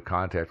avoid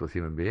contact with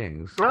human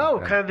beings.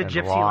 Oh, kind of the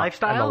gypsy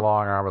lifestyle? And the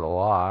long arm of the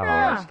law and all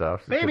Yeah, that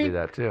stuff. It maybe. could be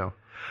that, too.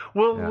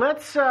 Well,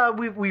 let's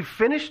we've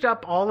finished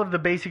up all of the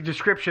basic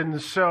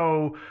descriptions,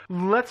 so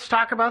let's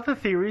talk about the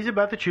theories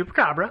about the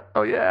Chupacabra.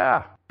 Oh,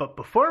 yeah. But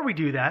before we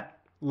do that,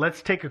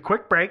 let's take a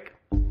quick break.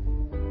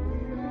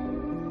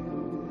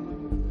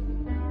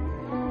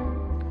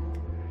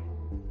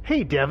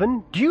 Hey,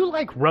 Devin, do you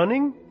like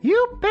running?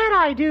 You bet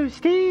I do,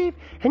 Steve.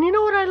 And you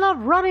know what I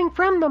love running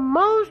from the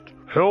most?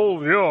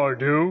 Hell yeah, I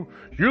do.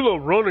 You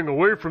love running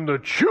away from the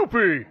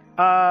Chupy.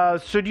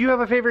 So do you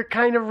have a favorite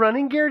kind of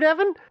running gear,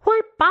 Devin?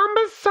 Why,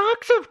 Bombas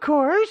socks, of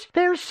course.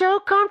 They're so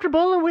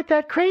comfortable, and with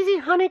that crazy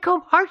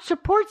honeycomb arch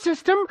support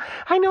system,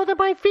 I know that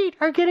my feet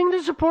are getting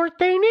the support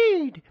they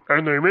need.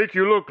 And they make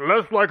you look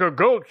less like a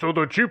goat so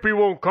the Chupy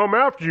won't come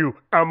after you.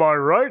 Am I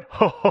right?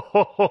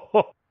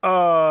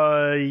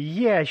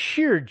 Yeah,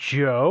 sure,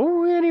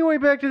 Joe. Anyway,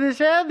 back to this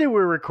ad that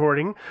we're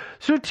recording.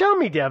 So tell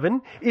me,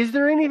 Devin, is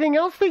there anything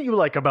else that you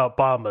like about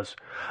Bombas?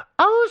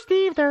 Oh,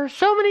 Steve, there are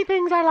so many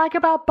things I like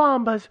about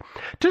Bombas.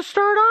 To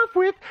start off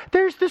with,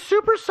 there's the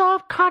super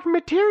soft cotton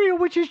material,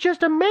 which is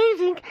just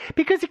amazing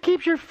because it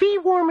keeps your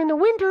feet warm in the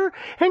winter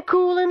and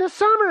cool in the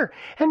summer.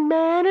 And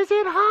man, is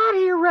it hot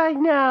here right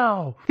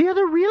now. The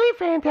other really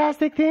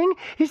fantastic thing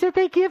is that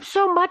they give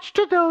so much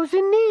to those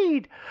in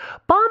need.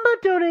 Bomba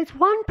donates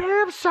one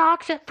pair of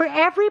socks for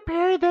every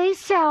pair they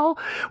sell,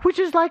 which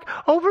is like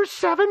over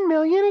 7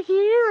 million a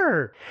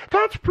year.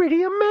 That's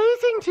pretty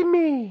amazing to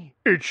me.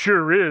 It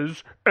sure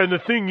is. And the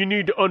thing you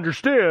need to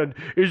understand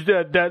is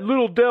that that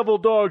little devil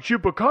dog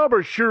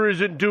Chupacabra sure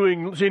isn't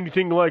doing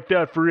anything like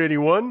that for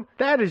anyone.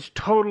 That is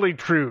totally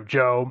true,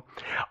 Joe.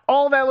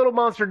 All that little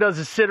monster does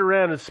is sit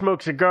around and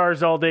smoke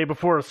cigars all day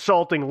before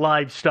assaulting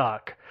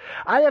livestock.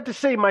 I have to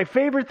say, my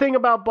favorite thing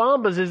about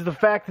Bombas is the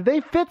fact that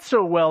they fit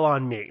so well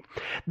on me.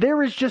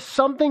 There is just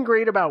something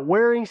great about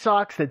wearing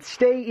socks that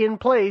stay in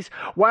place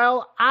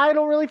while I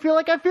don't really feel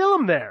like I feel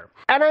them there.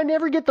 And I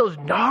never get those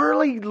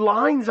gnarly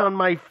lines on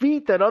my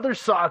feet that other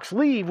socks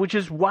leave, which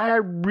is why I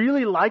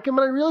really like them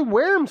and I really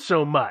wear them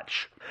so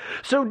much.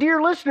 So,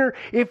 dear listener,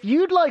 if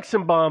you'd like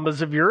some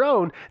Bombas of your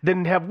own,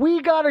 then have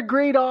we got a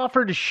great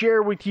offer to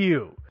share with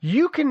you.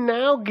 You can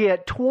now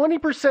get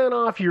 20%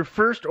 off your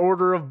first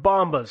order of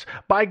Bombas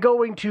by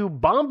going to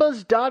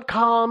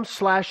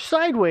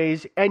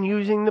bombas.com/sideways and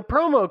using the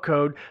promo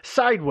code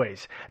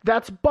sideways.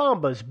 That's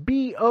Bombas,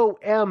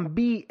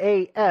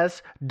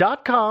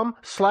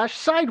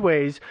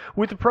 BOMBAS.com/sideways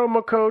with the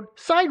promo code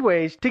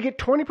sideways to get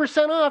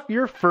 20% off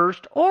your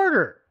first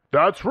order.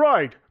 That's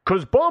right,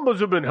 'cause Bombas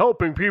have been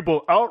helping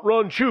people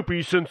outrun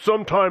Chupy since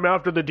sometime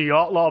after the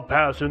Dyatlov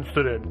Pass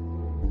incident.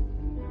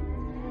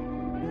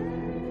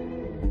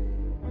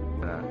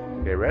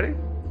 Okay, ready?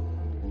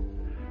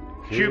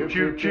 Choop,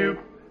 choop, choop.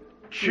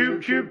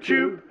 Choop, choop,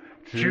 choop.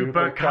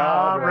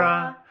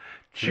 Chupacabra.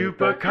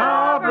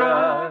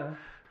 Chupacabra.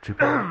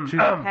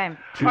 Okay.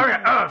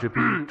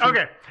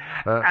 Okay.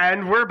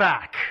 And we're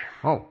back.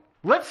 Oh.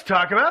 Let's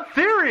talk about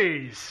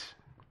theories.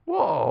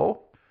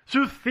 Whoa.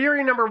 So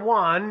theory number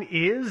one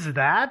is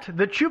that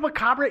the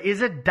Chupacabra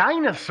is a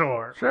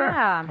dinosaur. Sure.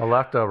 Yeah. A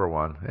leftover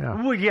one, yeah.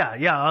 Well,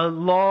 yeah, a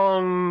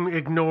long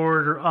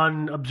ignored or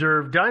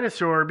unobserved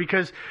dinosaur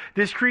because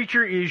this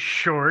creature is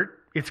short.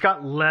 It's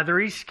got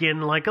leathery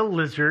skin like a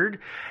lizard,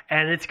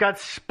 and it's got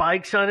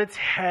spikes on its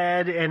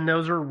head, and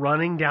those are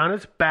running down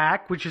its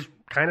back, which is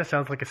kind of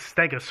sounds like a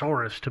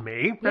stegosaurus to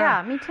me.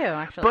 Yeah, me too,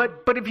 actually.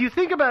 But if you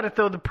think about it,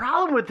 though, the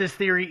problem with this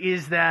theory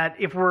is that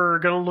if we're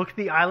going to look at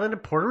the island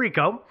of Puerto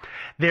Rico,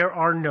 there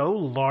are no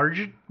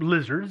large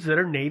lizards that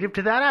are native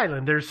to that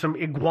island. There's some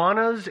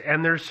iguanas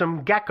and there's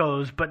some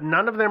geckos, but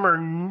none of them are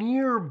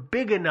near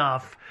big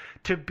enough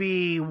to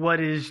be what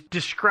is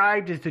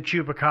described as the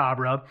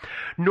chupacabra,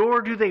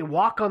 nor do they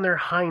walk on their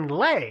hind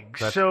legs.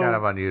 That's kind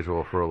of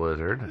unusual for a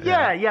lizard.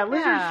 Yeah,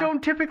 lizards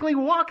don't typically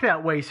walk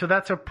that way, so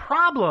that's a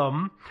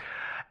problem.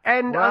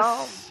 And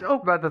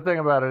but the thing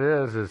about it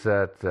is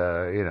that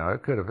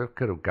it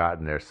could have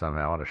gotten there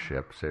somehow on a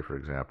ship, say for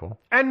example.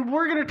 And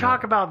we're going to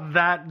talk about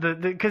that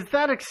because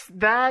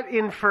that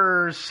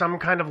infers some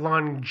kind of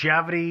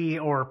longevity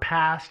or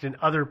past in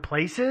other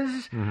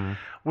places,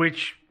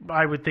 which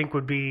I would think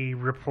would be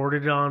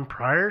reported on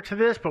prior to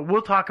this. But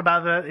we'll talk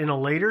about that in a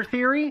later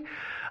theory.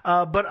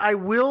 But I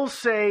will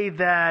say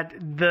that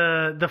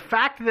the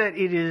fact that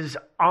it is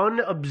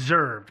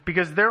unobserved,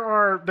 because there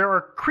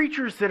are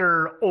creatures that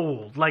are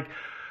old, like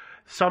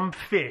some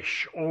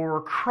fish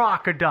or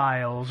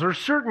crocodiles or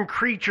certain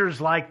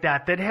creatures like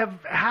that have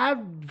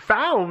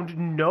found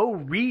no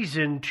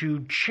reason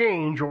to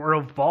change or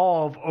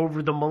evolve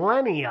over the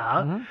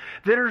millennia,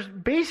 that are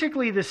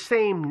basically the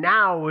same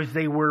now as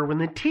they were when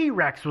the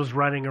T-Rex was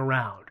running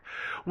around.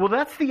 Well,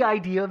 that's the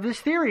idea of this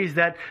theory, is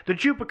that the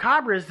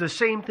chupacabra is the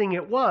same thing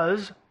it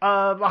was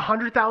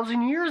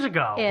 100,000 years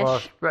ago.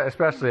 Ish. Well,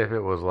 especially if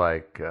it was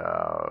like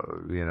a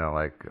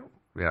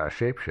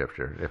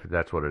shapeshifter, if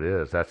that's what it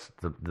is. That's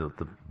the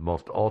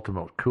most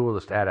ultimate,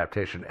 coolest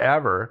adaptation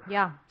ever.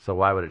 Yeah. So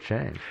why would it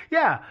change?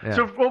 Yeah.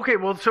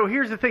 So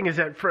here's the thing, is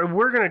that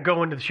we're going to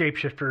go into the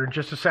shapeshifter in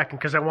just a second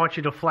because I want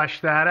you to flesh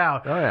that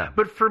out. Oh, yeah.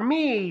 But for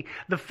me,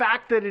 the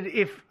fact that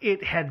if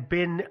it had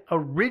been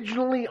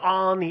originally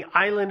on the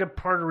island of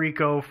Puerto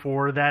Rico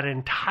for that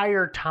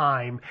entire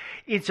time,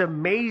 it's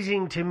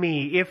amazing to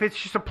me, if it's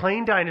just a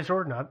plain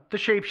dinosaur, not the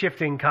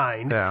shapeshifting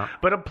kind,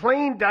 but a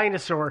plain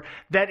dinosaur,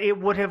 that it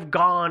would have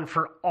gone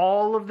for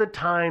all of the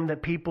time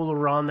that people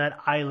were on that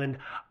island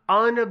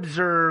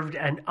unobserved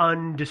and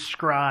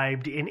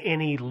undescribed in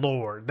any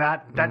lore.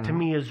 That to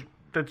me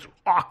that's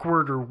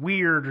awkward or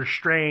weird or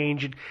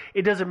strange.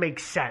 It doesn't make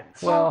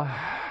sense. Well,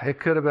 it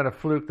could have been a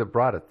fluke that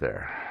brought it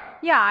there.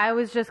 Yeah, I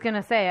was just going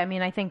to say, I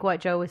mean, I think what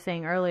Joe was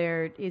saying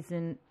earlier is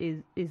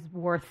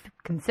worth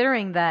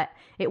considering, that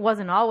it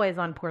wasn't always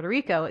on Puerto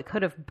Rico. It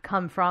could have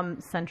come from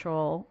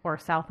Central or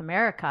South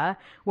America,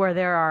 where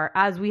there are,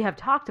 as we have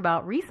talked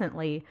about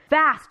recently,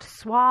 vast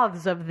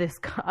swaths of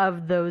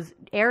those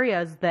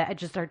areas that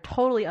just are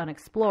totally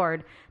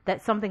unexplored,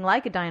 that something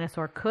like a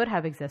dinosaur could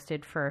have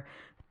existed for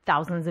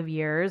thousands of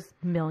years,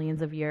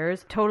 millions of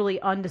years, totally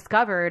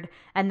undiscovered,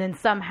 and then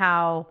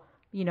somehow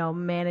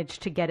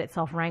managed to get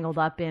itself wrangled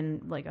up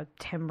in like a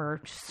timber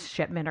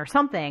shipment or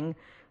something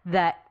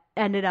that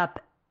ended up,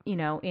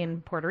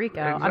 in Puerto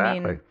Rico. Exactly. I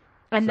mean,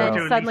 and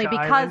then suddenly,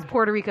 because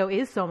Puerto Rico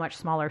is so much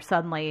smaller,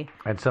 suddenly...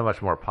 And so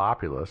much more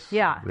populous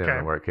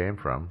than where it came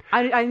from.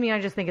 I mean,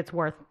 I just think it's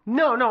worth...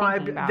 No,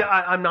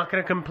 I'm not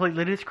going to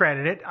completely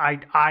discredit it.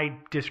 I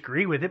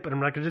disagree with it, but I'm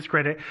not going to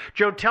discredit it.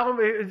 Joe,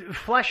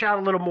 flesh out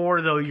a little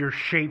more, though, your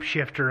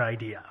shapeshifter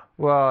idea.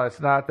 Well, it's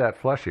not that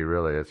fleshy,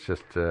 really. It's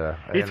just...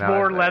 it's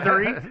more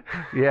leathery?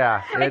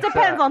 Yeah. It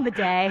depends on the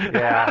day.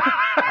 Yeah.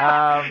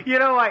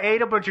 I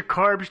ate a bunch of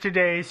carbs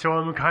today, so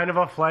I'm kind of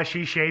a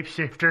fleshy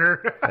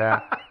shapeshifter.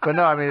 Yeah. But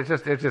no, I mean, it's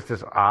just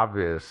as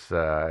obvious,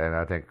 and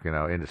I think,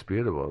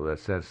 indisputable, that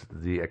since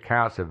the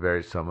accounts have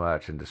varied so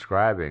much in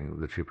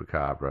describing the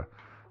chupacabra,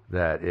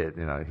 that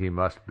he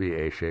must be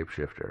a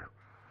shapeshifter.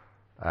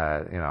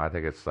 I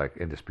think it's like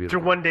indisputable.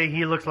 So one day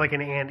he looks like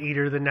an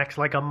anteater, the next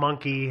like a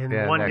monkey, and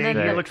one day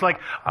he looks like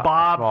a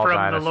Bob from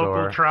dinosaur. The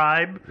local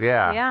tribe.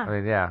 Yeah. Yeah. I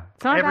mean, yeah.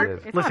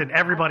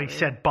 Everybody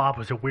said Bob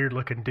was a weird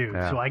looking dude,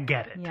 so I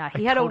get it. Yeah,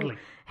 he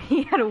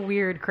had a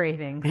weird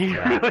craving. He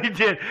really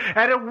did.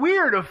 And a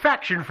weird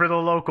affection for the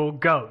local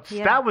goats.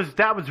 Yeah.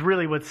 That was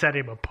really what set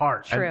him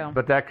apart. True.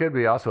 But that could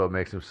be also what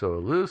makes him so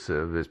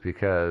elusive, is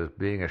because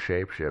being a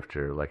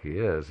shapeshifter like he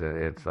is,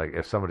 it's like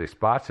if somebody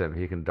spots him,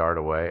 he can dart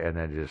away and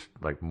then just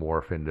like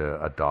morph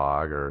into a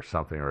dog or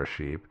something, or a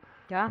sheep.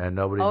 Yeah. And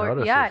nobody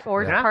notices. Yeah,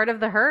 or part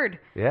of the herd.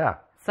 Yeah.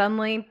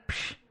 Suddenly,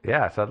 psh.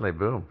 Yeah, suddenly,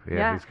 boom.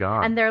 Yeah, he's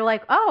gone. And they're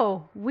like,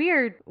 "Oh,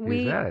 weird.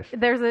 He's vanished.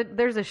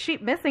 There's a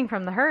sheep missing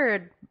from the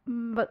herd,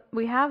 but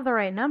we have the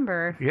right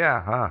number."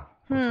 Yeah, huh?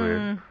 That's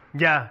weird.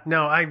 Yeah,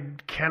 no, I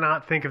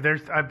cannot think of.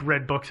 I've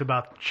read books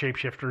about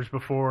shapeshifters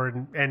before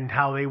and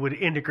how they would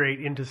integrate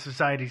into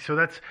society. So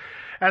that's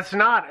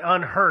not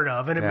unheard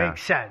of, and it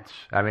makes sense.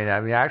 I mean,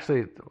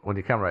 actually, when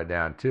you come right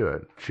down to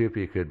it,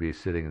 Chupi could be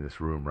sitting in this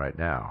room right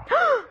now.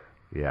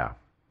 Yeah.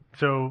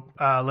 So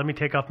let me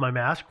take off my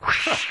mask.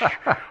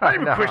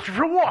 I'm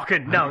Christopher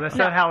Walken. No, that's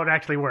not how it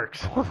actually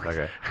works.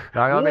 Okay.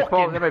 Now,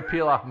 let me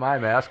peel off my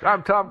mask.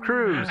 I'm Tom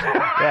Cruise.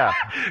 Yeah.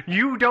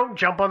 You don't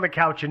jump on the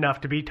couch enough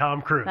to be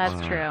Tom Cruise.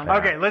 That's true.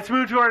 Okay, let's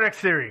move to our next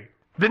theory.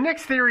 The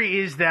next theory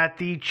is that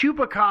the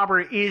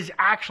chupacabra is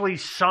actually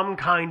some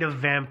kind of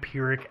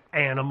vampiric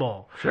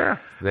animal.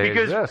 Sure, they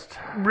exist.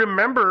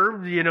 Remember,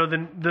 the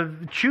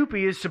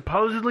chupi is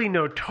supposedly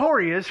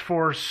notorious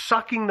for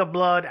sucking the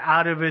blood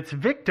out of its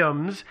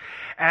victims,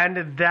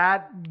 and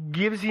that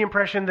gives the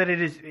impression that it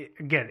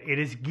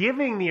is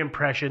giving the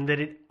impression that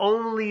it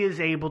only is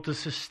able to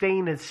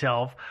sustain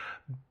itself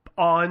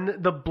on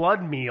the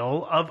blood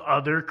meal of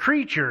other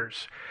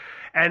creatures.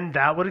 And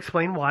that would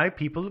explain why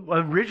people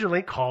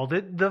originally called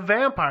it the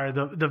vampire,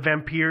 the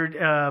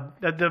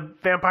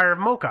vampire of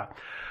Mocha.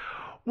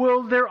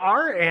 Well, there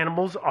are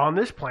animals on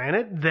this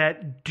planet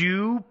that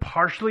do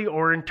partially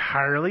or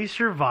entirely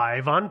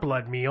survive on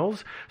blood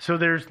meals. So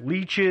there's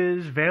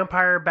leeches,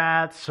 vampire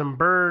bats, some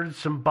birds,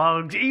 some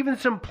bugs, even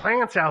some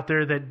plants out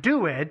there that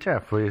do it. Yeah,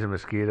 fleas and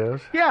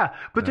mosquitoes. Yeah,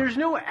 but there's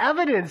no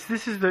evidence.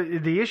 This is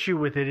the issue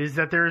with it, is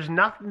that there's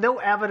no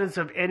evidence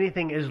of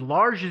anything as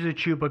large as a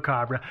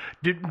chupacabra,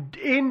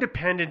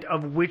 independent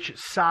of which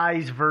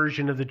size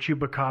version of the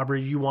chupacabra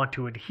you want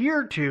to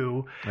adhere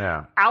to,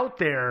 out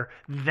there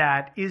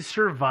that is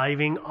surviving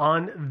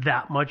on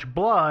that much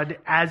blood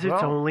as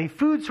its only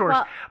food source.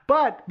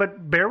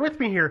 But bear with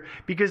me here,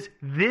 because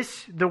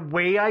the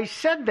way I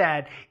said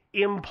that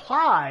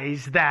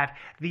implies that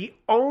the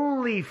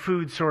only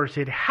food source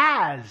it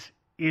has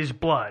is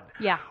blood.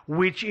 Yeah.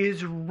 Which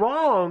is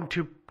wrong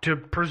to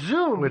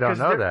presume. We don't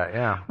know that,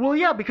 yeah. Well,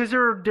 yeah, because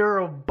there are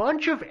a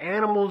bunch of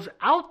animals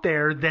out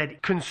there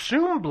that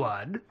consume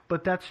blood,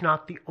 but that's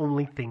not the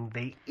only thing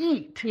they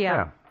eat.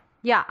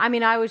 Yeah, I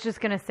mean, I was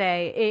just going to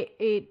say,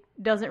 it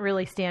doesn't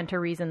really stand to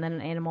reason that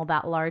an animal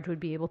that large would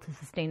be able to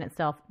sustain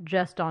itself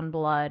just on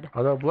blood.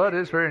 Although blood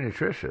is very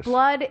nutritious.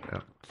 Blood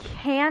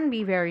can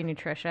be very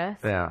nutritious,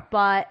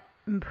 but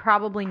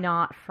probably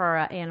not for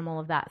an animal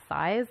of that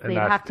size. They'd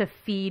have to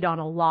feed on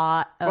a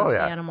lot of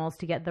animals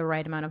to get the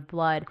right amount of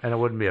blood. And it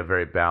wouldn't be a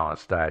very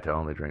balanced diet to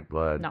only drink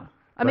blood. No.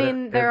 I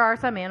mean, there are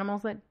some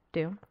animals that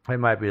do. It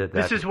might be that.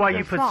 This is why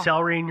you put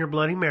celery in your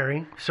Bloody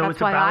Mary, so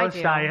it's a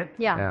balanced diet.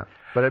 Yeah.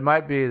 But it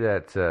might be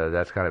that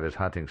that's kind of his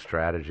hunting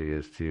strategy,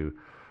 is to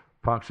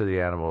puncture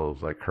the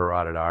animal's like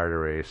carotid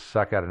artery,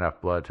 suck out enough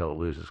blood till it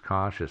loses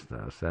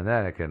consciousness, and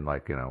then it can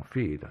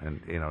feed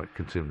and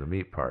consume the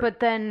meat part.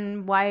 But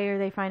then why are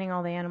they finding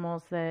all the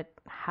animals that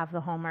have the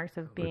hallmarks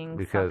of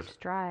being sucked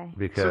dry?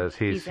 Because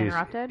he's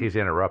interrupted. He's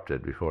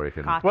interrupted before he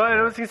can. Well,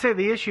 I was going to say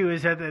the issue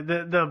is that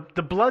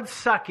the blood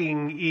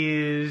sucking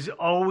is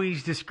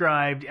always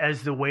described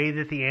as the way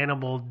that the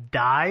animal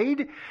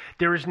died.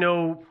 There is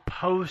no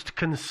post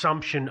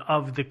consumption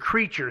of the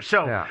creature.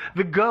 So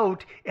the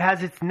goat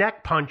has its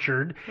neck punctured.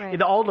 Right.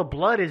 All the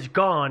blood is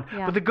gone,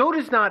 but the goat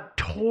is not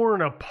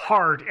torn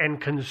apart and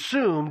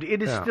consumed.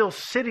 It is still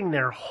sitting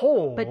there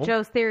whole. But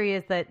Joe's theory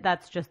is that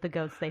that's just the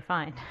goats they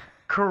find.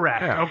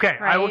 Correct. Yeah. Okay,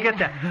 right? I will get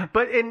that.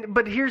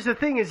 But here's the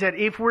thing, is that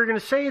if we're going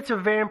to say it's a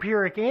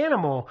vampiric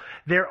animal,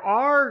 there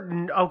are...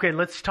 Okay,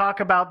 let's talk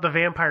about the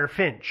vampire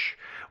finch,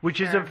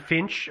 which is a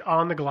finch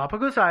on the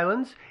Galapagos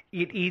Islands.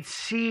 It eats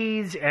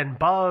seeds and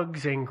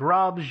bugs and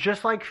grubs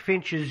just like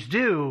finches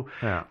do.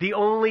 Yeah. The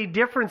only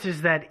difference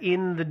is that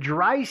in the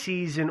dry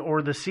season,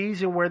 or the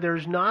season where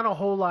there's not a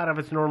whole lot of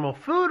its normal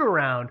food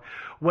around,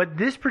 what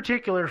this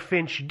particular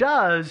finch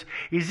does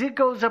is it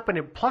goes up and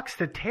it plucks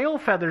the tail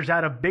feathers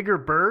out of bigger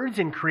birds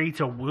and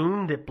creates a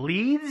wound that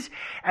bleeds,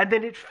 and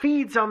then it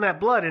feeds on that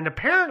blood. And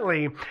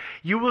apparently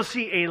you will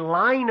see a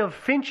line of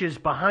finches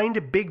behind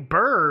a big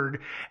bird,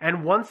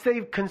 and once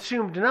they've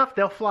consumed enough,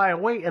 they'll fly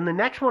away, and the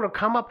next one will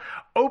come up,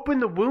 open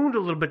the wound a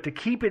little bit to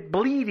keep it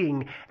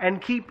bleeding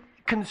and keep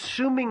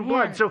consuming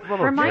blood. So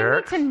remind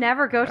me to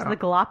never go to the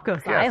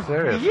Galapagos Islands.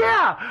 Seriously.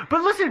 Yeah,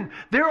 but listen,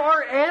 there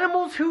are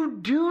animals who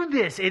do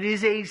this. It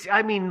is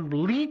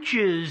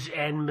leeches,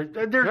 and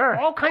there's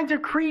all kinds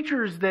of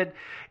creatures that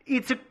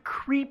it's a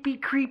creepy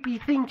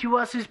thing to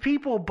us as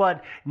people,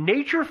 but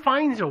nature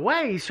finds a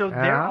way. So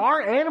there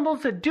are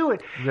animals that do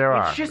it.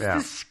 It's just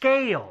the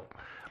scale.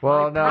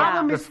 Well, the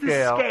problem is the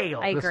scale.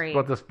 I agree.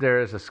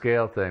 There is a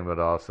scale thing, but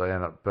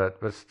also,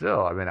 but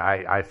still, I mean,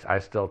 I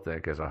still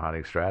think as a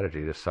hunting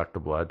strategy to suck the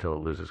blood till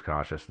it loses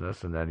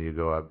consciousness, and then you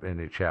go up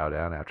and you chow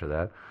down after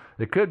that.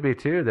 It could be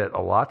too that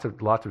lots of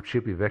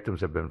chupi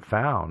victims have been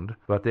found,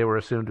 but they were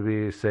assumed to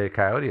be, say,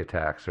 coyote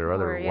attacks or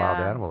other wild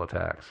animal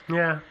attacks.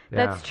 Yeah,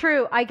 that's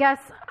true. I guess.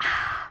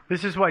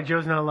 This is why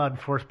Joe's not allowed in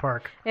Forest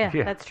Park. Yeah,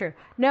 that's true.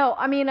 No,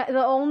 I mean,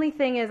 the only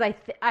thing is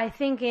I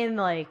think in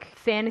like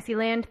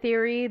Fantasyland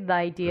theory, the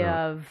idea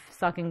of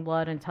sucking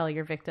blood until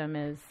your victim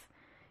is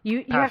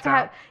you have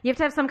to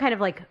have some kind of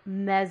like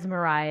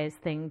mesmerized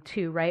thing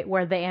too, right?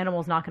 Where the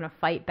animal's not going to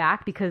fight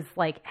back, because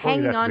like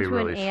hanging on to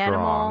an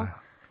animal.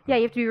 Yeah,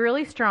 you have to be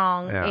really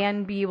strong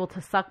and be able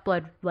to suck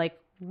blood like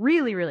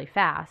really, really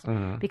fast.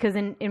 Mm-hmm. Because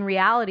in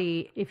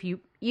reality,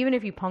 even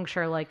if you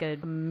puncture like a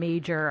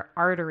major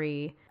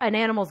artery, an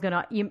animal's going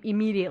to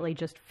immediately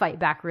just fight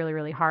back really,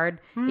 really hard.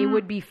 Mm. It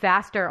would be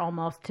faster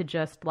almost to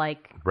just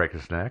like... break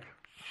its neck?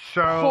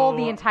 pull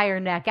the entire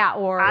neck out,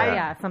 or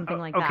something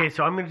like that. Okay,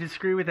 so I'm going to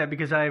disagree with that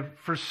because I've,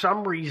 for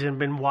some reason,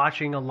 been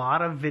watching a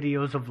lot of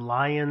videos of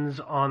lions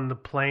on the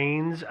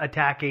plains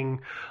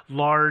attacking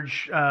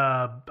large.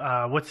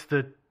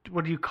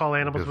 What do you call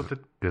animals with the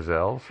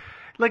gazelles?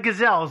 Like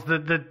gazelles,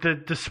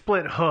 the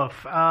split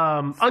hoof,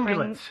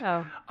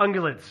 ungulates,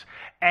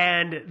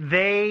 and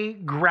they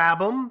grab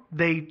them.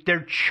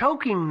 They're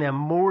choking them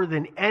more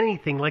than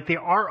anything. Like they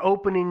are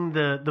opening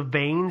the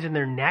veins in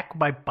their neck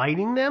by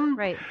biting them.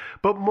 Right.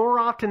 But more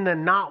often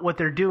than not, what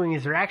they're doing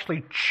is they're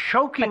actually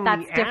choking the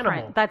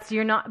animal.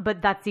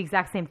 But that's the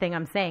exact same thing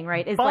I'm saying,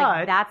 right?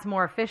 Like that's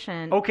more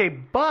efficient. Okay,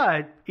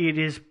 but it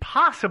is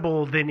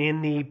possible that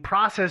in the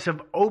process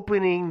of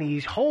opening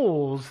these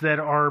holes that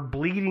are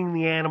bleeding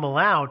the animal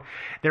out,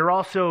 they're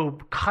also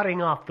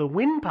cutting off the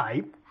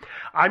windpipe.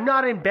 I'm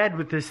not in bed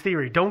with this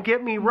theory. Don't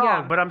get me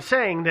wrong, but I'm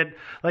saying that,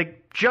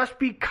 like, just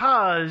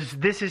because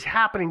this is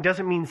happening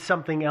doesn't mean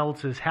something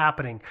else is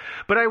happening.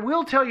 But I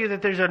will tell you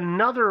that there's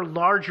another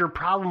larger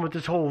problem with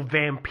this whole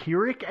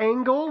vampiric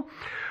angle,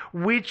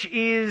 which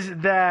is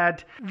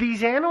that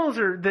these animals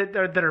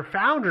that are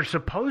found or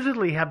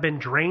supposedly have been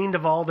drained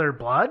of all their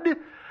blood.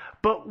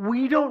 But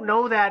we don't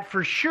know that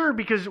for sure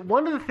because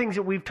one of the things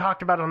that we've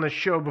talked about on the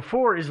show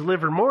before is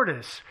livor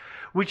mortis,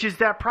 which is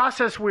that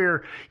process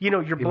where,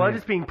 your blood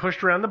is being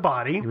pushed around the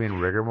body. You mean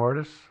rigor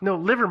mortis? No,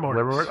 livor mortis.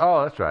 Liver mortis?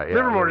 Oh, that's right. Yeah,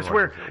 livor mortis,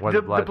 where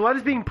the blood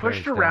is being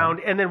pushed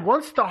around, and then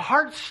once the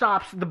heart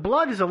stops, the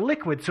blood is a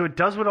liquid, so it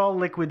does what all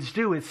liquids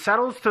do. It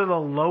settles to the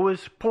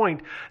lowest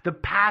point, the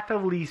path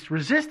of least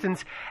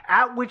resistance,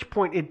 at which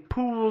point it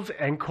pools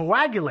and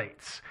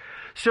coagulates.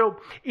 So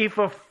if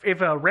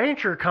a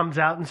rancher comes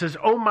out and says,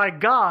 "Oh my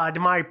God,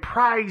 my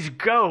prize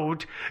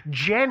goat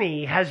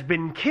Jenny has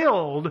been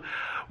killed,"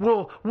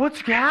 well, what's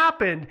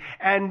happened?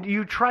 And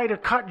you try to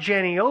cut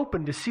Jenny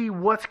open to see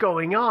what's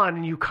going on,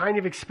 and you kind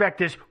of expect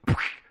this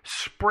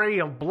spray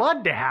of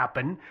blood to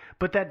happen,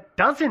 but that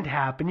doesn't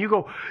happen. You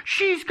go,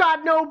 "She's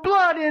got no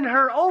blood in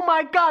her. Oh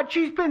my God,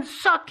 she's been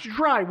sucked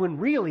dry." When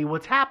really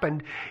what's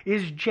happened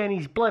is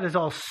Jenny's blood is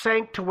all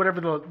sank to whatever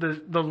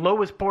the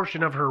lowest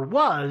portion of her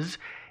was,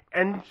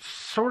 and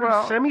sort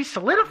of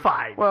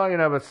semi-solidified. Well,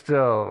 but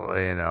still,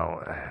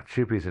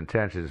 Chupi's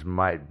intentions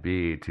might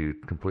be to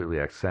completely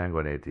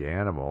exsanguinate the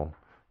animal.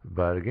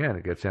 But again,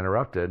 it gets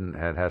interrupted and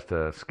it has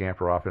to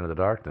scamper off into the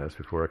darkness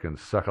before it can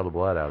suck all the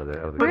blood out of the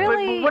But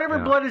whatever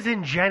blood is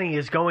in Jenny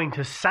is going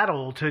to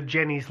settle to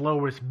Jenny's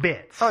lowest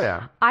bits. Oh,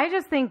 yeah. I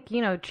just think,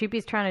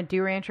 Chupi's trying to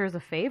do ranchers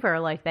a favor.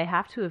 Like, they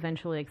have to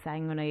eventually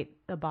exsanguinate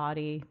a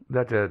body. They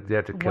have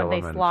to kill when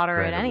him they slaughter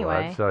it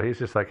anyway. Blood. So he's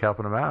just like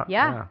helping them out.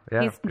 Yeah.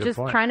 He's just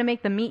trying to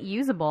make the meat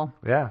usable.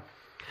 Yeah.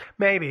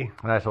 Maybe.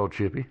 Nice old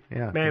Chupi.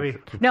 Yeah. Maybe.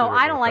 No,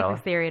 I don't like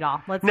this theory at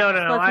all. Let's move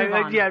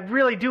on.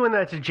 Really doing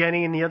that to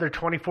Jenny and the other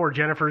 24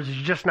 Jennifers is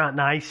just not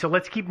nice. So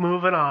let's keep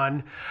moving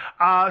on.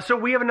 So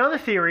we have another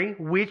theory,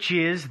 which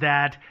is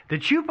that the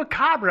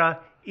Chupacabra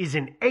is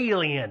an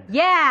alien.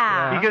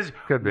 Yeah. Because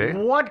could be.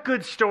 What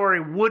good story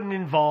wouldn't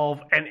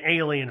involve an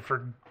alien,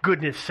 for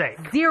goodness sake?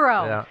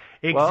 Zero. Yeah.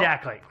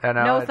 Exactly. Well,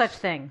 no such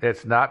thing.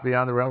 It's not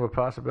beyond the realm of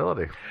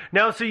possibility.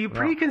 No, so you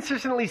pretty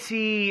consistently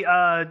see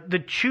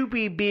the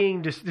Chupi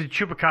being the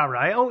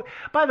Chupacabra.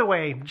 By the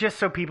way, just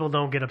so people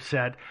don't get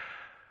upset,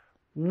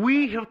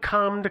 we have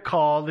come to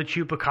call the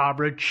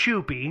Chupacabra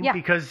Chupi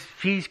because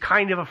he's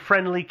kind of a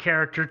friendly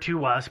character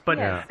to us. But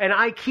and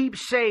I keep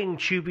saying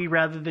Chupi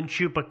rather than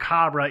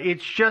Chupacabra.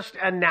 It's just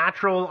a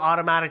natural,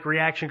 automatic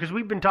reaction because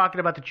we've been talking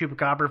about the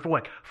Chupacabra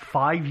for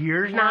 5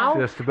 years now?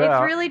 Just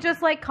about. It's really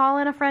just like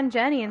calling a friend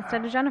Jenny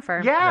instead of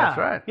Jennifer. Yeah. That's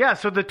right. Yeah,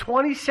 so the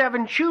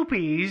 27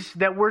 Chupis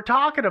that we're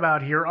talking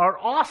about here are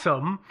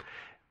awesome.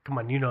 Come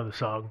on, you know the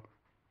song.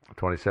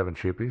 27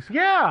 Chupis?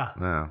 Yeah.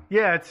 No.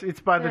 Yeah, it's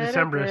by the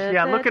Decemberists.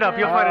 Yeah, look it up.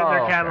 You'll find it in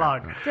their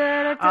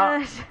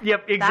catalog.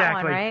 Yep, exactly. That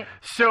one, right?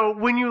 So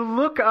when you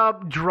look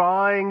up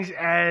drawings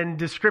and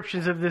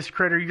descriptions of this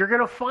critter, you're going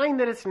to find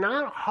that it's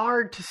not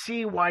hard to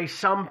see why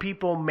some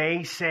people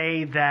may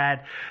say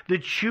that the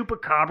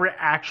Chupacabra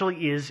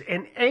actually is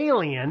an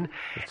alien.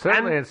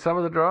 Certainly, in some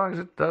of the drawings,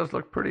 it does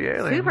look pretty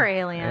alien. Super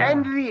alien.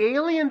 And the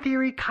alien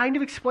theory kind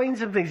of explains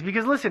some things.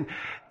 Because, listen,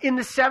 in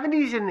the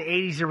 70s and the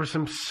 80s, there were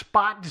some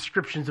spot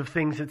descriptions of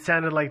things that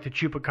sounded like the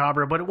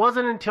Chupacabra, but it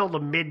wasn't until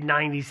the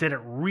mid-90s that it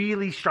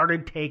really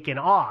started taking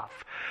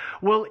off.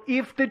 Well,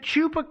 if the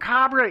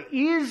Chupacabra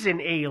is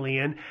an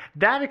alien,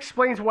 that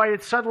explains why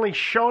it suddenly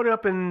showed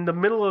up in the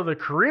middle of the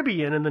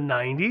Caribbean in the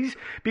 90s,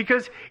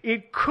 because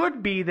it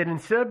could be that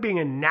instead of being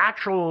a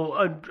natural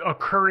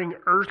occurring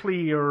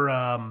earthly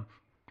or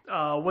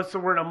what's the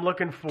word I'm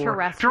looking for?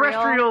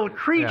 Terrestrial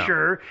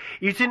creature.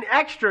 Yeah. It's an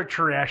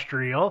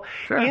extraterrestrial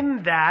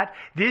in that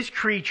this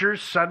creature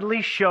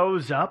suddenly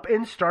shows up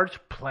and starts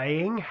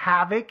playing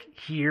havoc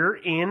here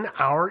in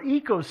our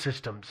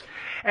ecosystems.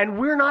 And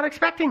we're not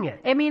expecting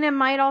it. I mean, it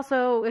might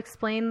also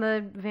explain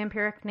the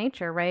vampiric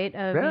nature, right?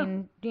 I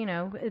mean,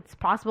 it's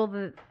possible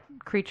that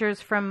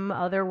creatures from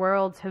other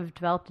worlds have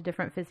developed a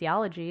different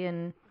physiology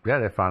and... Yeah,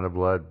 they find the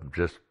blood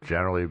just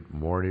generally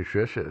more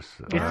nutritious.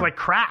 It's like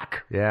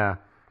crack. Yeah.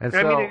 And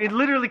I so, mean, it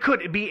literally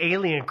could be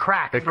alien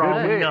crack. it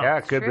thrown could be. nuts. Yeah,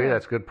 it could be. True.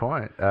 That's a good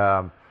point.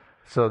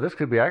 So this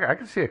could be. I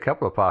can see a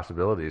couple of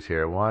possibilities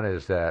here. One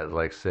is that,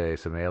 like, say,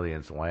 some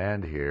aliens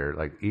land here,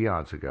 like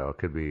eons ago. It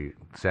could be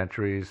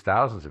centuries,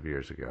 thousands of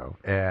years ago,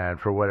 and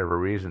for whatever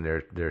reason,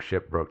 their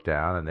ship broke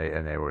down,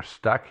 and they were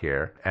stuck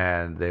here,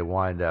 and they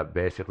wind up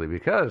basically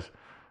because.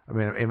 I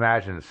mean,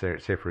 imagine,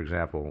 say for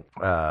example,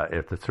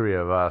 if the three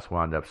of us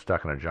wound up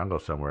stuck in a jungle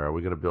somewhere, are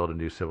we going to build a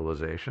new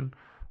civilization,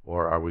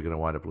 or are we going to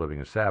wind up living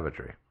in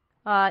savagery?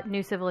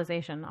 New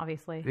civilization,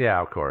 obviously.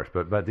 Yeah, of course,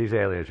 but these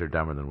aliens are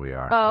dumber than we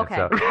are. Oh,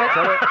 And okay.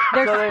 so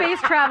They're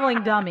space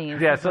traveling dummies.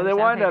 yeah, is so what they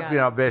I'm wind saying.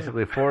 up,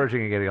 basically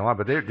foraging and getting along.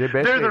 But they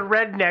basically They're the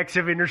rednecks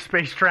of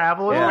interspace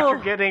travel. Is Yeah. what you're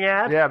getting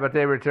at? yeah, but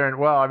they return.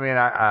 Well, I mean,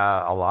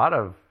 a lot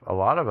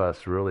of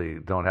us really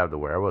don't have the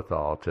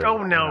wherewithal to.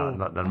 Oh no,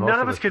 most none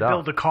of us could don't.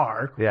 build a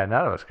car. Yeah,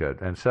 none of us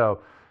could, and so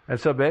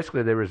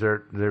basically they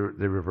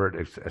revert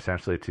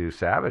essentially to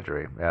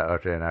savagery.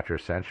 And after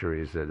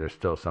centuries, there's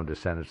still some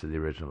descendants of the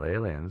original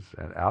aliens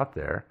out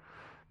there,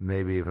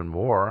 maybe even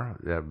more,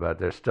 but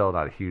they're still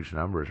not huge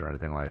numbers or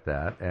anything like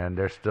that, and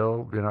they're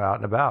still out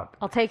and about.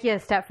 I'll take you a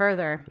step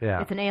further.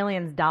 Yeah. It's an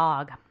alien's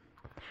dog.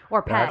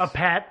 Or pet. A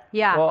pet.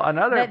 Yeah. Well,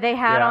 another- that they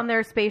had yeah. on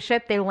their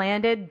spaceship. They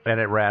landed. And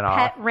it ran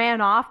Pet off.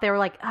 ran off. They were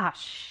like,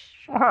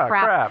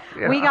 crap.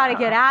 Yeah. We got to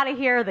get out of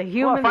here. The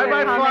humans Bye, are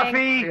bye, coming.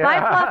 Fluffy. Bye,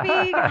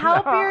 Fluffy.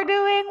 Hope you're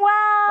doing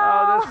well.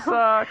 Oh, this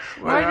sucks.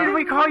 Why did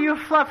we call you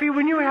Fluffy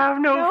when you have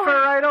no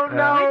fur? I don't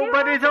know,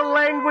 but it's a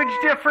language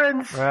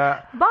difference.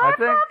 Bye, I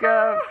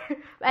think.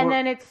 And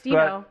then it's,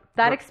 but-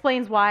 that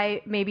explains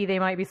why maybe they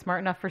might be smart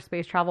enough for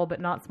space travel,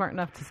 but not smart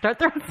enough to start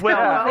their own Well,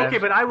 Yeah, okay,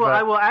 but I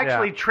will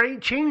actually yeah.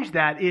 change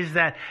that. Is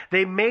that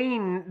they may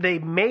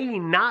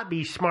not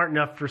be smart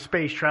enough for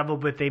space travel,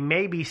 but they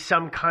may be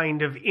some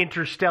kind of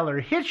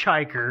interstellar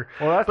hitchhiker.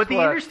 Well, that's but the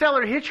what-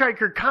 interstellar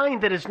hitchhiker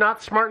kind that is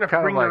not smart enough to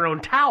Kind of bring their like-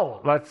 own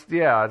towel. That's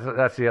the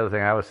other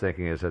thing I was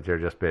thinking is that they're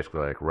just basically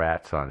like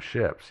rats on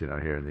ships,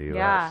 here in the U.S.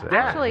 Yeah,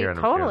 actually, here in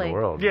the totally.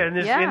 world. Yeah, in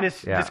this Yeah. in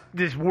this Yeah.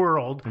 this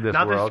world,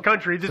 not world. this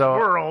country, this So,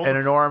 world. An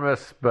enormous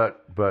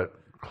but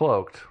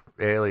cloaked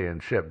alien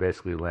ship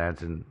basically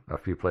lands in a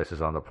few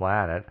places on the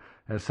planet,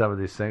 and some of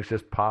these things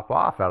just pop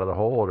off out of the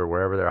hold or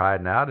wherever they're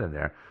hiding out in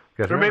there.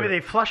 Or maybe they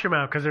flush them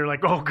out because they're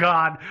like, oh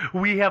God,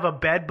 we have a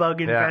bed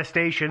bug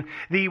infestation.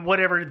 The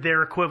whatever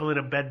their equivalent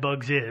of bed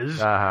bugs is,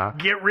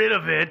 get rid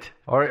of it.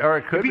 or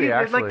it could be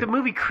actually like the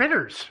movie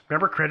Critters.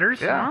 Remember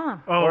Critters? Yeah.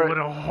 Oh, Or- what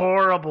a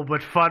horrible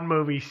but fun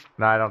movie.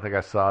 No, I don't think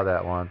I saw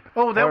that one.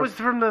 Oh, that Or- was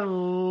from the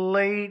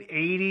late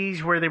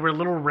 80s where they were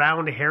little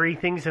round hairy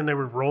things and they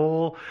would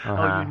roll.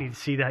 Oh, you need to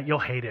see that. You'll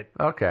hate it.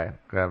 Okay.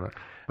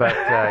 But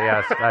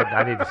yes,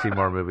 I need to see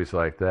more movies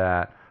like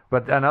that.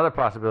 But another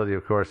possibility,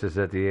 of course, is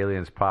that the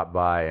aliens popped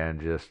by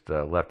and just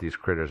left these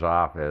critters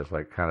off as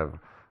like kind of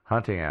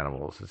hunting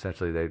animals.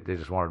 Essentially, they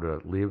just wanted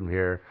to leave them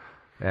here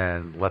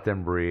and let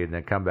them breed and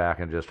then come back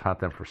and just hunt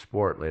them for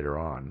sport later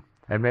on.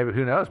 And maybe,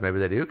 who knows, maybe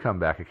they do come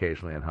back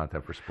occasionally and hunt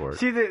them for sport.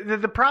 See,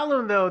 the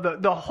problem, though,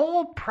 the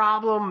whole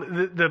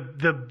problem,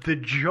 the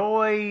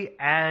joy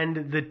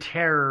and the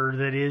terror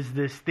that is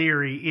this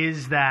theory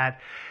is that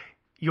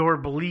your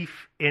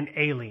belief in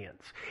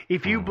aliens.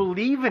 If you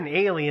believe in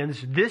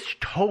aliens, this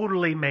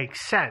totally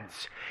makes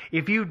sense.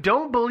 If you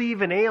don't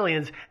believe in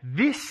aliens,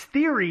 this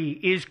theory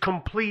is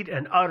complete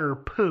and utter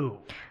poo.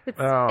 It's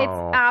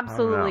Oh,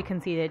 absolutely no.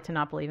 conceited to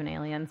not believe in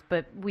aliens,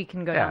 but we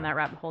can go Yeah. down that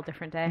rabbit hole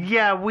different day.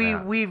 Yeah,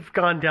 we've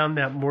gone down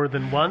that more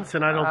than once,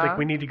 and I don't think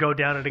we need to go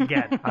down it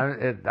again.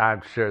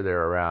 I'm sure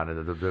they're around.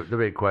 And the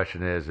big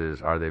question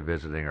is are they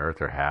visiting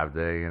Earth or have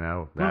they?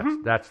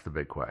 That's the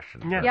big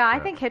question. Yeah. I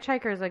think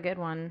Hitchhiker's a good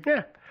one.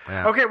 Yeah.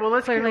 Yeah. Okay,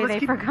 well, Clearly let's they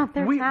keep, forgot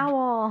their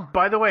towel.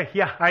 By the way,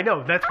 yeah, I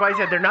know. That's why I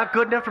said they're not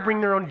good enough to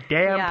bring their own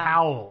damn Yeah.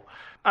 towel.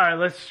 All right,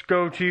 let's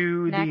go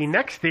to the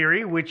next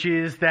theory, which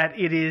is that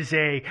it is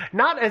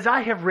not as I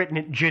have written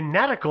it,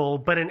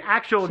 genetical, but an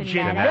actual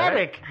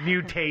genetic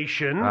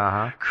mutation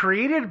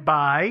created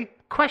by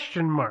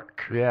question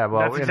mark. Yeah,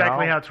 well, that's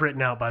exactly how it's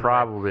written out, by the way.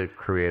 Probably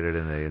created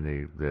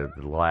in the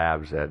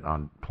labs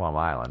on Plum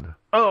Island.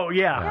 Oh,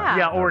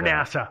 yeah, or no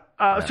doubt.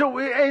 NASA. So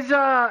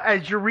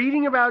as you're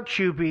reading about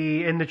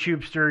Choopy and the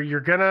Choopster,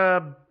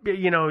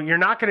 you're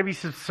not going to be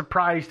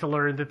surprised to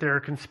learn that there are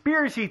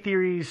conspiracy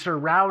theories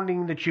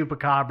surrounding the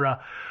Chupacabra.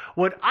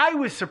 What I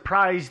was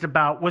surprised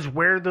about was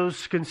where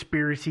those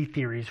conspiracy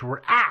theories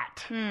were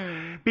at.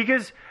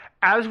 Because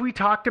as we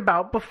talked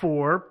about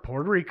before,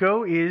 Puerto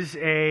Rico is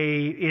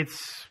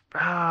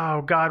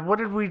oh God, what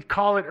did we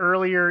call it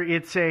earlier?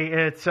 It's an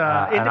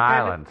independent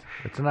island.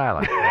 It's an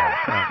island.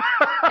 Yeah.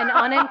 An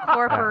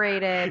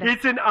unincorporated.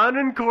 It's an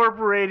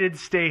unincorporated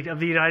state of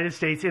the United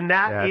States, and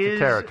that It's a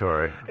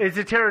territory. It's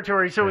a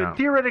territory, so Yeah.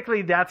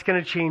 theoretically that's going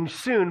to change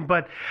soon.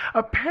 But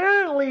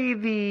apparently,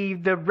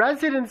 the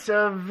residents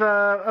of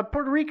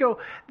Puerto Rico,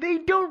 they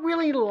don't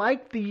really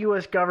like the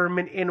U.S.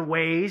 government in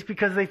ways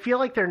because they feel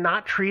like they're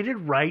not treated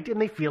right,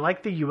 and they feel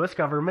like the U.S.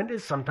 government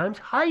is sometimes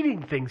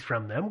hiding things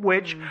from them,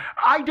 which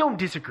I don't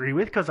disagree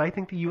with, because I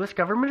think the U.S.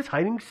 government is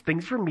hiding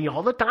things from me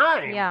all the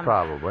time. Yeah.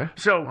 Probably.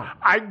 So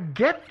I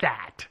get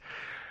that.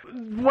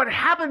 What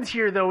happens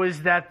here, though,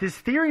 is that this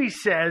theory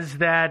says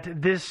that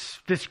this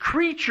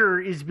creature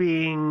is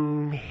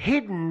being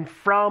hidden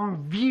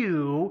from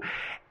view,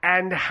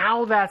 and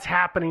how that's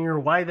happening or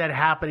why that's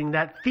happening,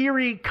 that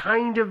theory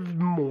kind of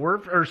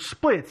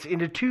splits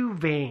into two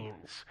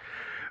veins.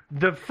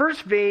 The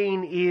first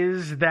vein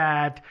is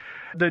that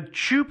the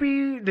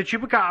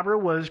chupacabra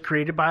was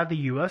created by the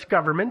U.S.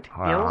 government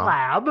in a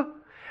lab.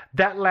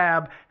 That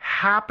lab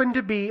happened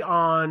to be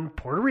on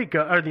Puerto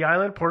Rico, or the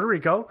island of Puerto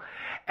Rico,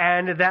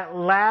 and that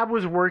lab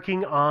was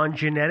working on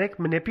genetic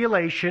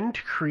manipulation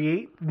to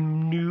create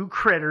new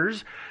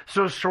critters.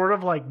 So sort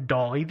of like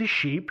Dolly the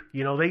sheep,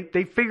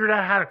 they figured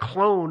out how to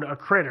clone a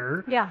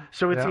critter. Yeah.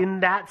 So it's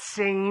in that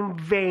same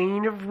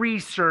vein of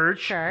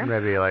research. Sure.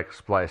 Maybe like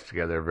splice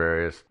together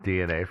various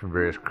DNA from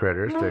various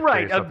critters to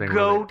Right, create a something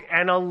goat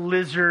and a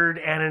lizard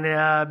and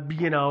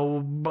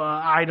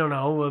I don't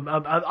know,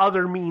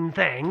 other mean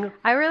thing.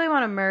 I really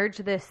want to merge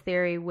this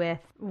theory with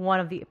one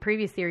of the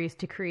previous theories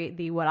to create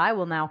what I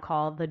will now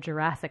call the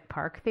Jurassic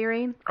Park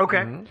theory. Okay.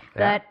 Mm-hmm.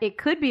 That it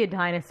could be a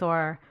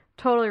dinosaur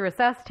totally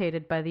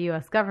resuscitated by the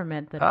U.S.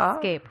 government that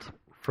escaped.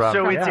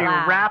 So it's a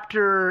lab.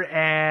 raptor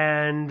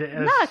and...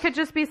 No, it could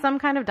just be some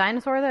kind of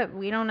dinosaur that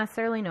we don't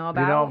necessarily know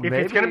about. If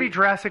it's going to be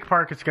Jurassic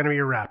Park, it's going to be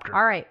a raptor.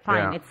 All right,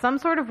 fine. Yeah. It's some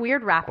sort of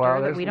weird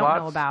raptor that we don't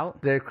know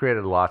about. They've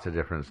created lots of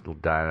different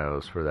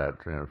dinos for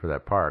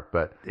that park,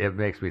 but it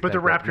makes me But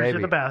think the that raptors maybe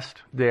are the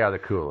best. They are the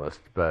coolest,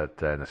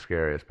 and the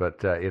scariest.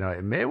 But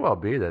it may well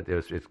be that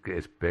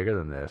it's bigger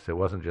than this. It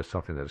wasn't just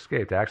something that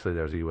escaped. Actually,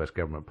 there was a U.S.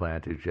 government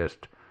plan to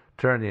just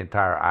turn the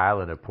entire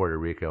island of Puerto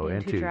Rico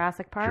into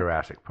Jurassic Park?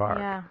 Jurassic Park.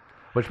 Yeah.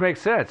 Which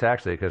makes sense,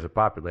 actually, because the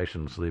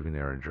population's leaving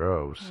there in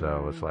droves.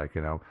 So it's like,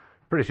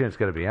 pretty soon it's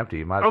going to be empty.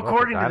 You might as well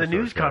According put to the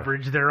dinosaurs news there.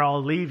 coverage, they're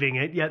all leaving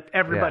it, yet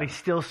everybody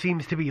still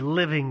seems to be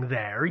living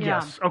there. Yeah.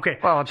 Yes. Okay.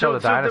 Well, until the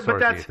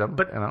dinosaurs eat them.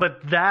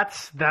 But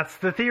that's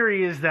the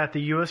theory, is that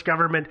the U.S.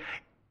 government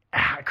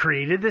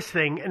created this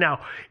thing. Now,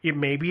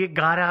 maybe it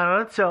got out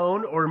on its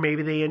own, or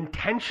maybe they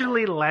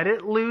intentionally let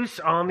it loose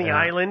on the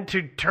island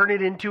to turn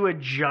it into a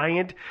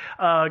giant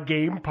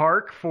game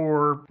park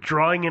for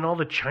drawing in all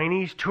the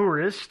Chinese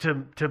tourists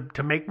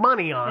to make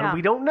money on. Yeah.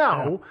 We don't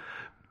know.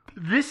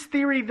 This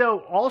theory, though,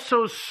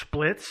 also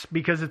splits,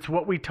 because it's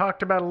what we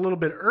talked about a little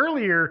bit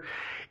earlier,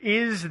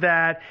 is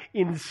that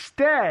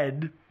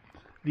instead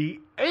the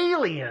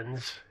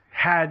aliens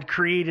had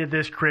created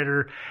this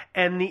critter,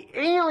 and the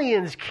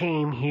aliens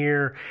came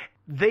here.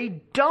 They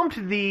dumped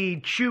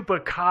the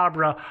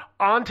chupacabra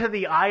onto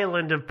the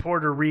island of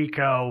Puerto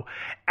Rico,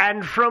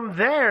 and from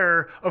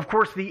there, of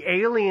course, the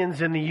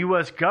aliens and the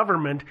U.S.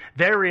 government,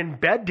 they're in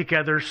bed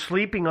together,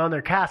 sleeping on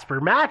their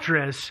Casper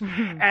mattress,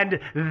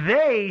 and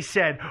they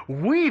said,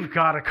 we've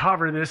got to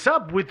cover this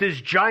up with this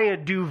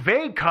giant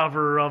duvet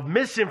cover of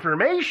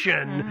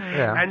misinformation,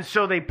 and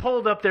so they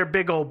pulled up their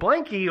big old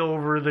blankie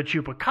over the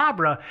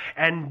chupacabra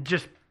and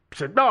just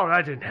said, no,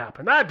 that didn't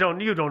happen.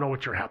 You don't know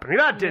what you're happening.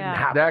 That didn't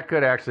happen. That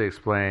could actually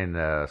explain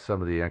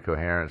some of the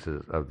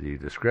incoherences of the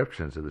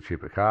descriptions of the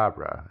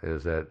chupacabra.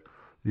 Is that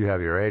you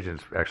have your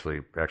agents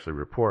actually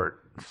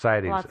report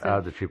sightings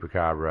of the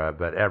chupacabra,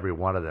 but every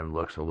one of them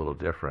looks a little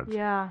different.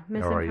 Yeah, or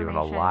misinformation. even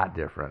a lot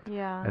different.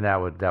 Yeah, and that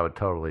would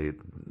totally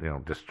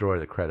destroy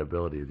the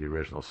credibility of the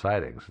original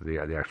sightings, the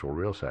actual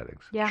real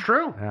sightings. Yeah,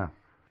 True. Yeah.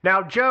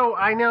 Now, Joe,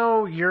 I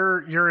know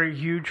you're a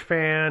huge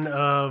fan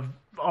of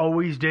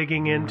always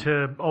digging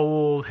into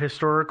old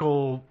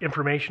historical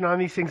information on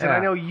these things, and I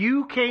know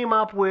you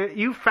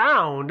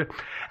found,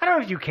 I don't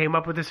know if you came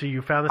up with this or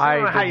you found this, I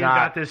don't know how you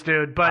got this,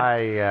 dude, but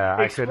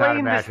I could not explain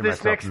imagine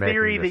this next myself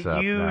theory making this that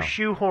up, you no.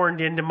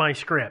 shoehorned into my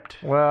script.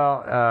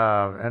 Well,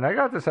 and I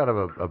got this out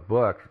of a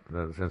book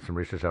and some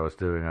research I was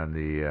doing on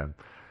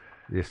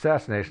the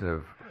assassination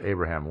of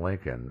Abraham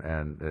Lincoln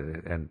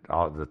and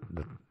all the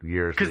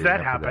years. Because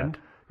that happened.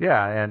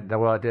 Yeah, and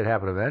well, it did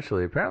happen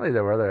eventually. Apparently,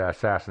 there were other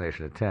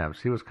assassination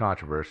attempts. He was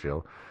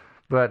controversial,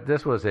 but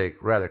this was a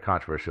rather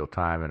controversial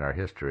time in our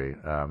history.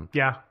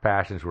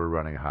 Passions were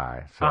running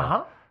high.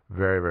 So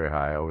very, very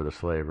high over the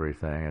slavery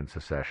thing and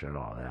secession and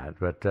all that.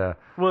 But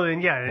well, then,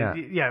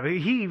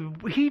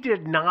 he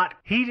did not.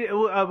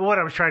 What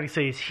I was trying to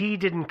say is he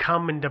didn't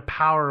come into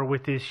power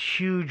with this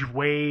huge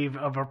wave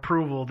of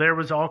approval. There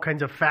was all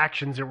kinds of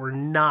factions that were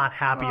not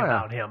happy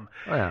about him,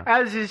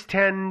 as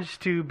tends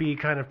to be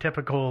kind of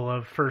typical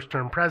of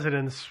first-term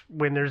presidents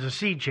when there's a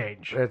sea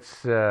change.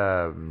 It's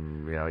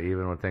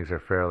even when things are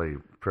fairly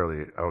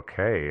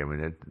okay. I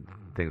mean,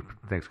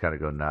 things kind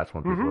of go nuts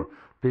when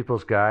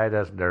people's guy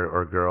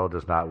or girl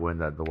does not win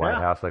the White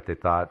House like they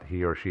thought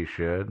he or she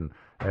should, and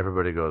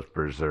everybody goes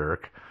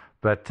berserk.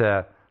 But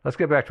let's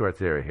get back to our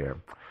theory here.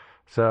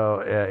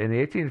 So in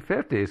the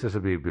 1850s, this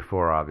would be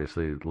before,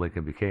 obviously,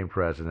 Lincoln became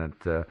president,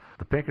 the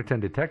Pinkerton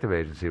Detective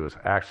Agency was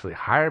actually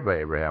hired by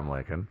Abraham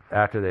Lincoln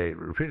after they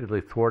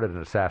repeatedly thwarted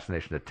an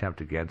assassination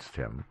attempt against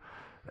him.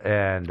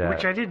 And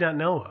Which I did not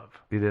know of.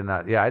 You did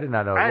not? Yeah, I did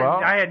not know.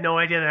 I had no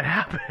idea that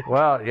happened.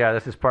 Well, yeah,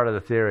 this is part of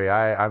the theory.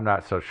 I'm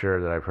not so sure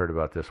that I've heard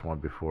about this one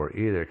before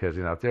either, because,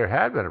 if there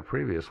had been a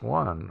previous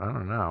one, I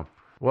don't know.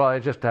 Well,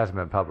 it just hasn't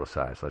been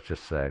publicized, let's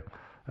just say.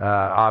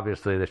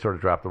 Obviously, they sort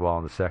of dropped the ball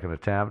on the second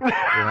attempt.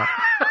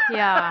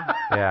 Yeah.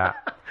 Yeah.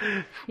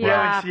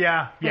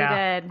 Yeah.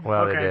 They did.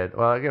 Well, they did.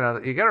 Well, you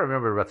got to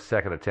remember about the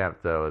second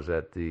attempt, though, is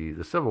that the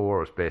Civil War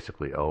was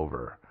basically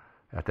over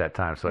at that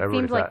time. So it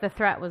seems like the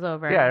threat was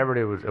over. Yeah,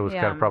 everybody was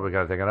probably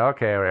kind of thinking,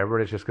 okay,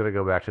 everybody's just going to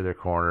go back to their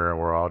corner, and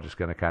we're all just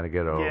going to kind of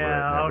get over it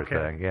and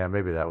everything. Okay. Yeah,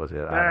 maybe that was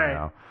it. I don't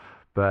know.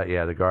 But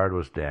yeah, the guard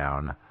was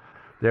down.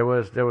 There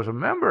was a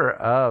member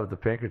of the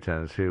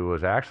Pinkertons who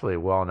was actually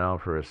well known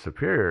for his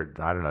superior,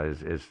 I don't know,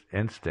 his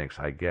instincts,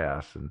 I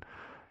guess, and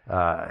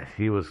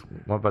he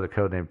went by the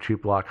code name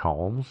Chuplock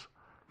Holmes.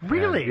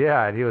 Really?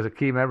 And he was a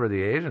key member of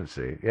the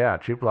agency. Yeah,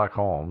 Chuplock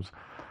Holmes.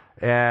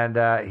 And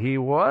he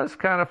was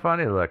kind of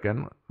funny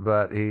looking,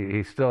 but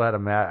he still had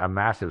a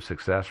massive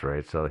success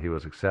rate, so he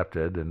was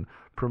accepted and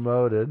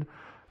promoted.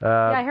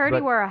 I heard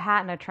he wore a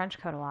hat and a trench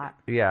coat a lot.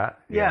 Yeah,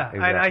 exactly.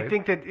 And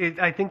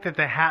I think that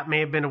the hat may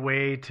have been a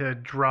way to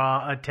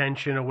draw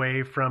attention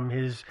away from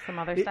his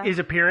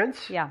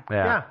appearance. Yeah.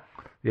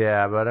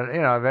 Yeah, but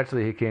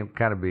eventually he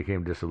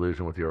became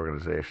disillusioned with the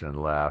organization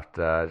and left.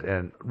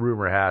 And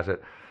rumor has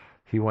it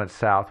he went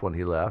south when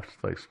he left,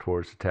 like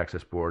towards the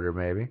Texas border,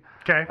 maybe.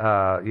 Okay.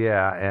 Other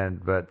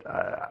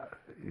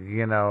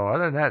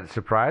than that,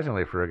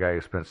 surprisingly, for a guy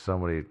who spent so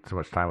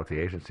much time with the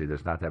agency,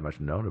 there's not that much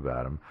known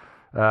about him.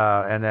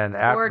 And then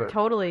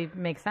totally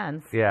makes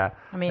sense. Yeah.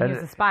 I mean,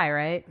 he's a spy,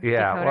 right?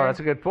 Yeah. Decoder. Well, that's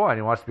a good point.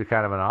 He wants to be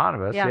kind of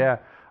anonymous. Yeah.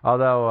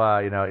 Although,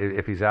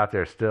 if he's out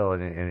there still,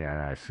 and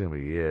I assume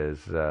he is,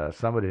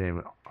 somebody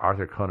named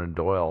Arthur Conan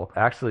Doyle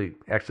actually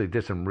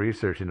did some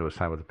research into his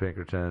time with the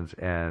Pinkertons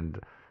and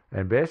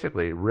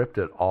basically ripped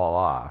it all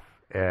off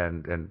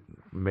and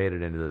made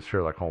it into the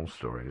Sherlock Holmes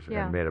stories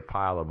and made a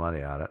pile of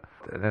money on it.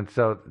 And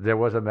so there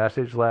was a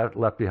message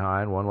left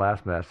behind, one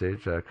last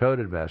message, a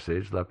coded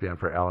message left behind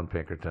for Alan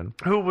Pinkerton.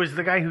 Who was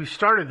the guy who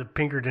started the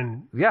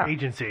Pinkerton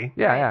agency.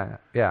 Yeah.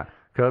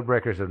 Code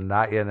breakers have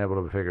not yet been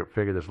able to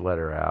figure this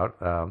letter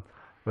out.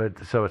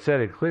 But so it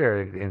said in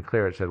clear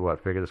it said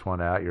what? Figure this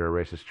one out. You're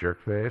a racist jerk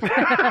face. Something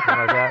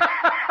like that.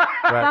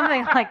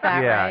 Something like that,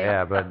 right?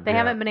 Yeah, but they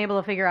haven't been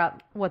able to figure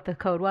out what the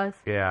code was.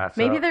 Yeah,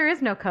 so maybe there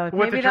is no code.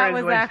 Maybe that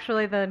was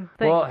actually the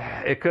thing. Well,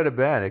 it could have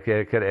been. It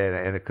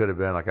could have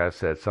been, like I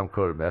said, some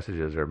coded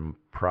messages are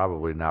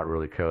probably not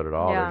really code at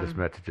all. They're just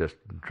meant to just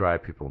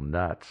drive people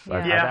nuts.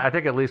 Yeah. I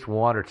think at least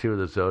one or two of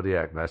the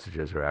Zodiac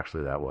messages are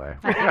actually that way.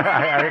 I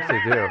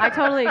actually do. I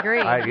totally agree.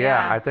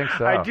 I think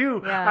so. I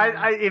do.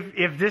 Yeah.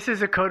 If this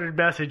is a coded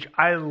message,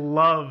 I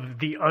love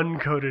the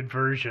uncoded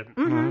version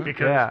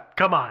because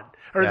come on,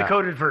 or the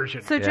coded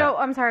version. So Joe,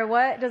 I'm sorry.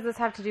 What does this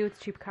have to do with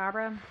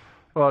Chupacabra?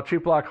 Well,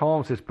 Chuplock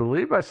Holmes, it's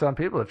believed by some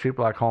people that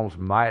Chuplock Holmes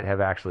might have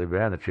actually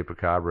been the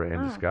Chupacabra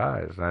in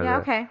disguise.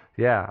 Okay.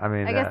 Yeah, I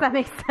mean... I guess that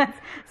makes sense.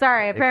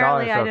 Sorry,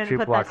 apparently I didn't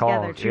put that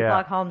together.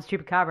 Chuplock Holmes,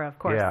 Chupacabra, of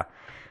course. Yeah.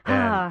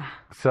 And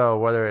so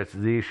whether it's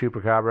the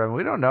Chupacabra,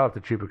 we don't know if the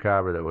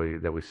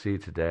Chupacabra that we see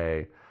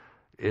today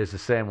is the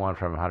same one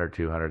from 100,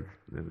 200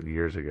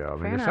 years ago.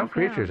 I mean, some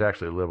creatures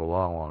actually live a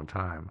long, long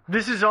time.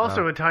 This is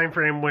also a time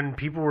frame when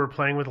people were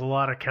playing with a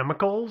lot of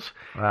chemicals,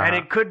 and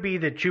it could be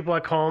that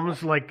Chuplock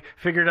Holmes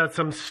figured out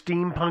some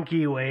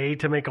steampunky way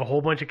to make a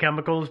whole bunch of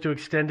chemicals to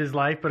extend his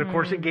life, but of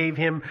course it gave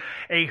him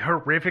a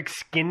horrific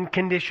skin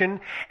condition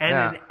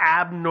and an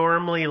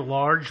abnormally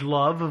large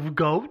love of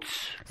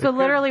goats. So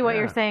literally what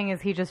you're saying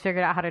is he just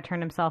figured out how to turn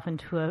himself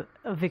into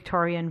a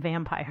Victorian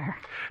vampire.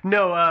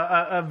 No,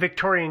 a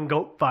Victorian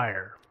goat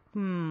fire.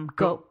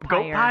 Goat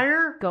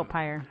pyre? Goat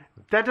pyre.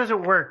 That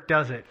doesn't work,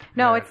 does it?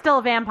 No, it's still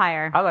a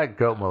vampire. I like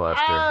goat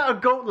molester. A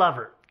goat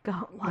lover.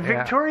 Goat lover.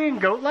 Victorian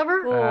goat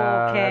lover?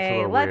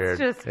 Okay, let's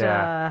just...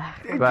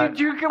 Did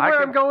you get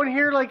where I'm going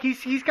here? Like,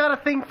 he's got a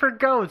thing for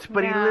goats,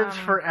 but he lives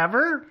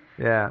forever?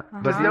 Yeah,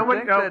 but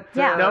nobody.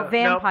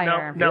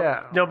 Vampire.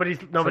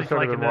 Nobody's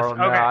liking this. Okay.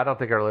 No, I don't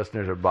think our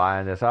listeners are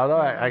buying this. Although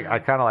I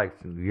kind of like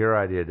your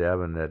idea,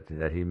 Devin,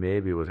 that he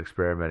maybe was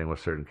experimenting with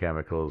certain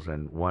chemicals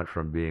and went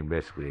from being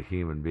basically a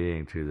human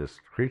being to this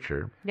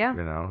creature. Yeah,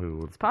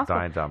 who possible.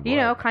 dines on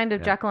blood. Kind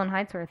of Jekyll and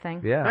Hyde sort of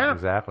thing. Yeah,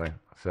 exactly.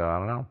 So I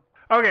don't know.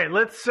 Okay,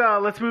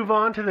 let's move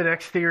on to the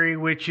next theory,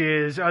 which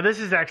is this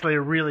is actually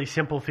a really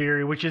simple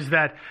theory, which is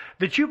that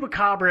the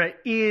Chupacabra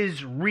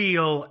is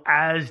real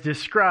as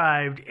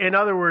described. In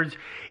other words,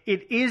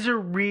 it is a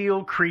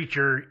real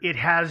creature. It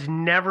has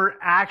never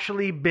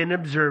actually been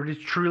observed.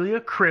 It's truly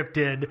a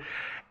cryptid.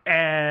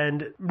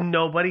 And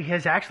nobody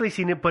has actually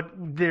seen it, but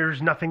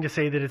there's nothing to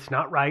say that it's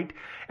not right.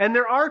 And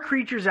there are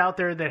creatures out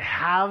there that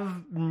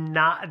have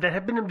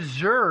been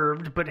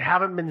observed, but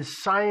haven't been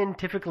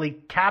scientifically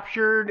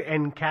captured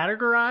and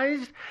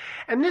categorized.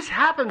 And this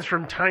happens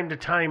from time to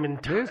time in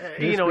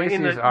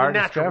the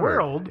natural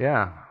world.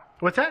 Yeah.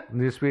 What's that?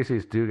 New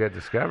species do get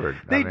discovered.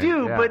 They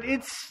do, yeah. but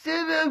it's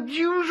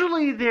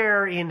usually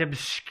they're in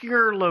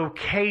obscure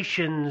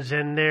locations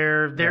and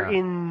they're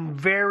in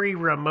very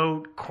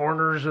remote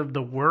corners of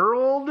the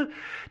world.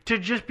 To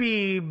just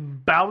be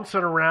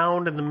bouncing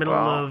around in the middle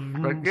of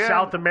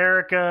South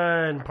America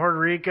and Puerto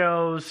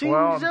Rico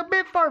seems a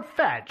bit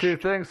far-fetched. Two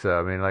things, though.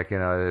 I mean, like,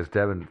 as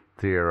Devin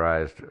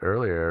theorized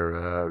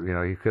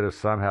earlier, he could have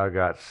somehow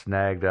got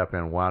snagged up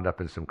and wound up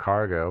in some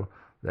cargo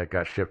that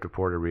got shipped to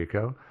Puerto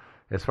Rico.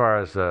 As far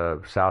as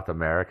South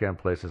America and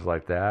places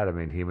like that, I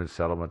mean, human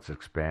settlements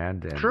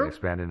expand and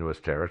expand into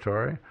its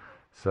territory.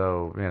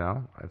 So,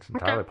 it's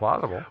entirely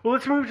plausible. Well,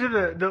 let's move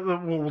to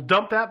we'll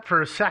dump that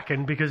for a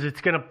second because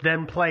it's going to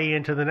then play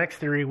into the next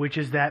theory, which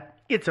is that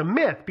it's a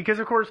myth. Because,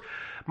 of course,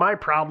 my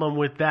problem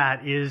with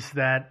that is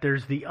that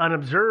there's the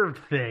unobserved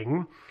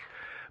thing.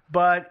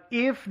 But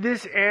if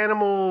this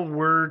animal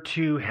were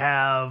to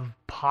have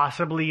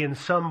possibly in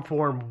some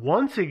form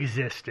once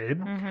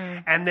existed,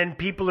 and then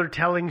people are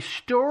telling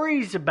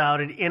stories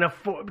about it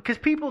because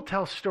people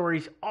tell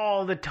stories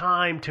all the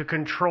time to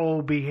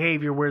control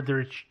behavior, whether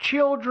it's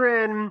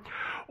children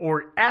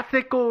or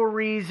ethical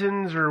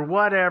reasons or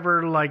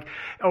whatever,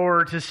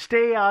 or to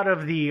stay out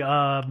of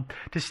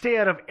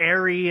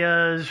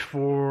areas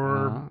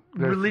for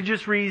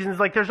religious reasons.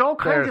 Like there's all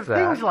kinds of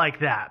things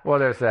like that. Well,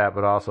 there's that,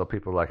 but also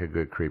people like a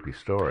good creepy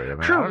story. I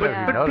mean, True,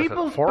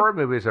 but horror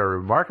movies are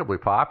remarkably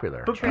popular.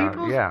 But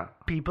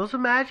people's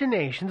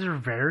imaginations are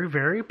very,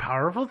 very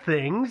powerful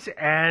things.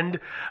 And,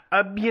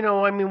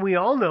 we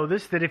all know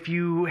this, that if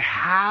you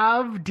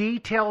have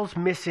details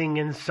missing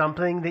in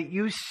something that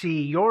you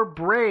see, your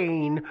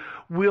brain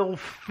will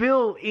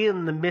fill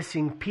in the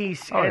missing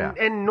piece.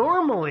 And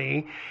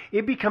normally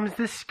it becomes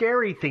the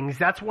scary things.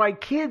 That's why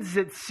kids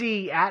that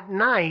see at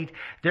night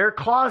their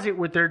closet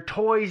with their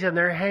toys and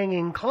their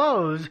hanging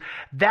clothes,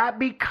 that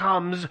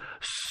becomes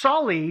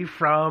Sully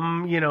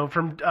from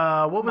Monsters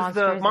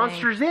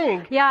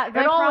Inc. Yeah,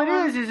 and all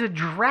it is a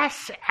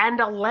dress and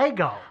a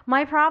Lego.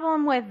 My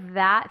problem with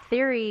that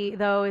theory,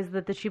 though, is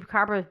that the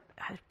chupacabra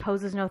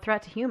poses no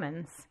threat to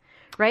humans,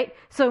 right?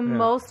 So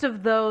most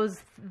of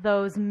those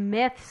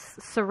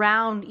myths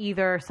surround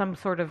either some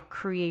sort of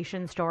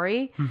creation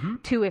story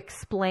to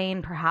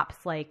explain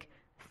perhaps like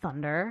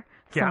thunder,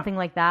 something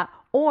like that,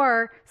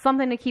 or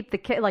something to keep the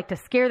kid, to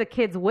scare the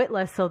kids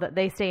witless so that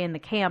they stay in the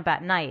camp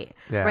at night,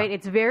 right?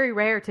 It's very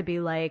rare to be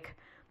like,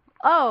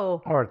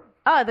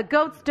 the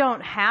goats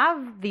don't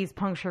have these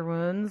puncture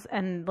wounds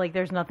and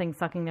there's nothing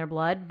sucking their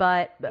blood,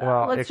 but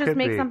let's just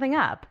make something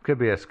up. Could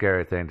be a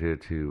scary thing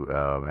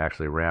to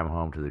actually ram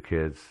home to the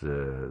kids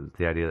the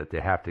idea that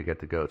they have to get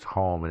the goats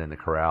home and in the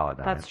corral at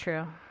night. That's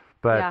true.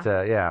 But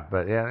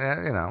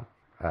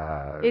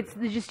it's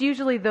just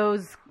usually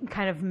those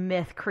kind of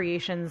myth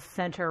creations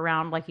center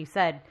around, like you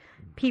said,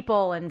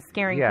 people and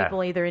scaring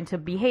people either into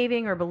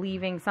behaving or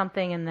believing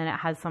something, and then it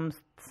has some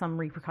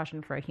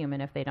repercussion for a human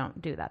if they don't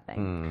do that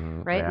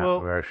thing, right? Yeah,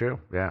 very true.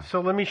 Yeah.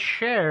 So let me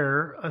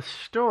share a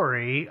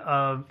story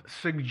of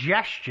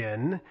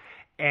suggestion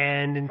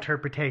and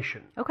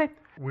interpretation. Okay.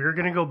 We're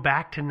going to go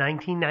back to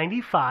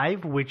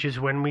 1995, which is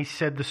when we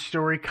said the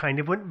story kind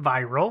of went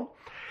viral.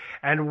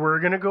 And we're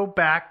going to go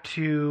back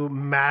to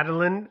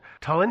Madeline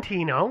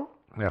Tolentino.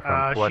 Yeah,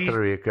 from Puerto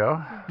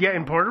Rico. Yeah,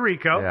 in Puerto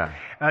Rico.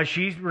 Yeah.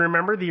 She's,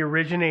 remember, the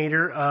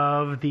originator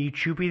of the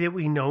Chuppy that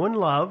we know and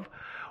love.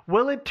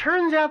 Well, it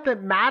turns out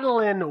that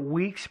Madeline,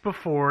 weeks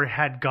before,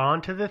 had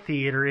gone to the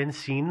theater and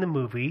seen the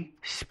movie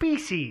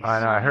Species. I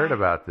know, I heard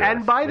about this.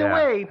 And by the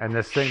way... And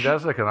this thing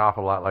does look an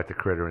awful lot like the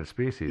critter in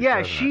Species.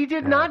 Yeah, she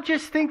did not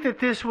just think that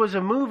this was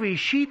a movie.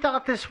 She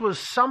thought this was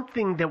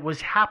something that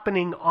was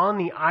happening on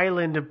the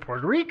island of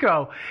Puerto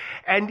Rico.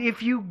 And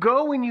if you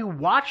go and you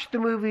watch the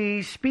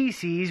movie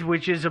Species,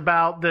 which is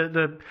about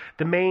the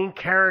main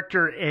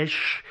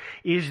character-ish,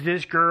 is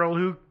this girl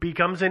who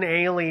becomes an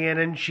alien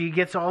and she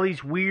gets all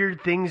these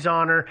weird things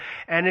on her.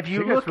 And if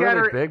you look at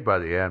her... She gets really big by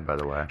the end, by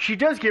the way. She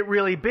does get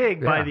really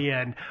big by the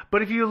end.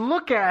 But if you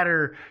look at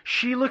her,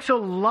 she looks a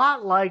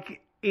lot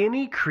like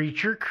any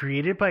creature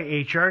created by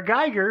H.R.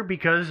 Geiger,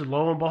 because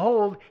lo and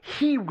behold,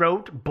 he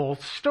wrote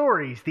both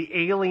stories, the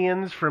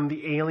aliens from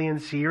the Alien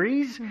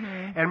series.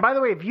 And by the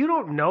way, if you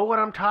don't know what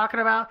I'm talking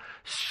about,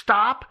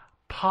 stop,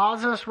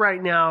 pause us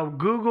right now,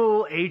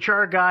 Google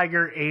H.R.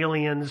 Geiger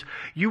aliens.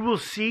 You will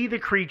see the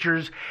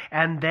creatures,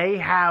 and they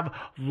have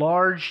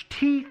large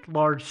teeth,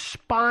 large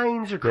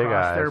spines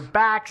across their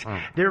backs.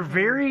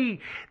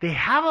 They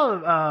have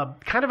a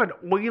kind of an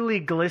oily,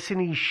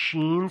 glistening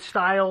sheen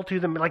style to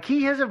them. Like,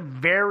 he has a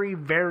very,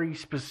 very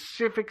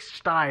specific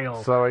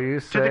style so are you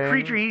saying, to the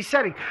creature he's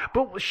setting.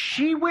 But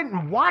she went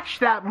and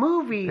watched that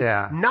movie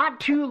not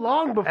too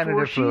long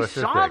before she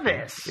saw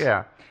this.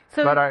 Yeah.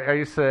 So, but are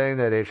you saying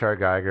that H.R.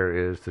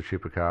 Geiger is the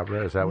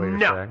chupacabra? Is that what you're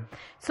saying?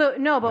 So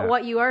no, but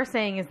what you are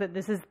saying is that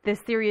this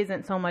theory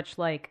isn't so much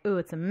like, ooh,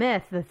 it's a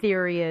myth. The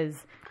theory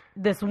is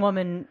this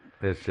woman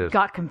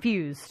got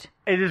confused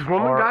This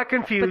woman got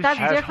confused. But that's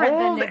She different than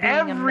told it being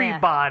a myth.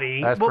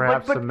 everybody. That's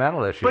perhaps some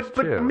mental issues, but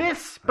too.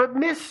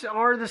 myths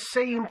are the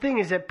same thing.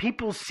 Is that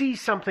people see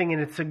something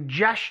and it's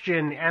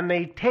suggestion, and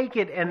they take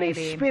it and they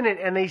spin it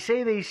and they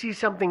say they see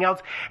something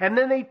else, and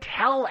then they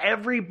tell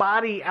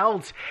everybody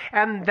else,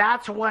 and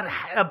that's what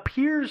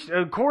appears,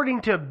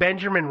 according to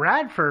Benjamin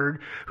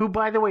Radford, who,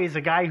 by the way, is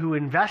a guy who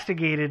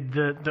investigated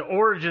the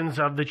origins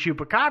of the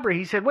chupacabra.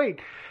 He said,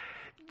 "Wait."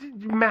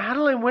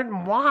 Madeline went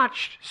and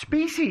watched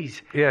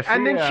Species. Yeah,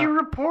 and then she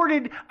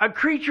reported a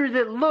creature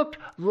that looked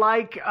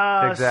like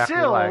Exactly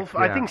Syl. like,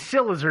 I think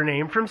Syl is her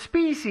name, from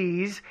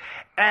Species.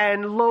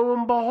 And lo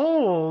and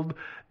behold,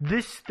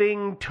 this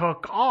thing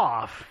took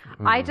off.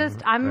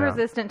 I'm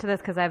resistant to this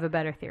because I have a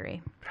better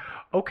theory.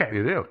 Okay.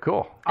 You do?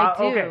 Cool. I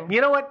do. Okay. You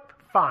know what?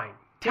 Fine.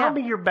 Tell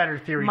me your better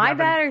theory. My Devin.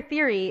 better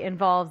theory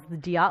involves the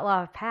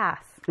Dyatlov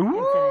Pass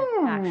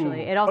incident,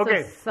 actually. It also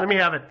Okay, let me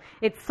have it.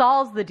 It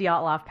solves the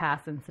Dyatlov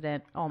Pass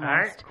incident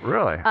almost.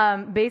 Really?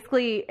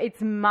 Basically,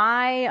 it's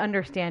my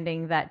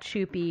understanding that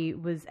Chupi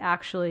was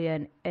actually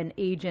an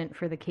agent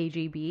for the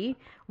KGB,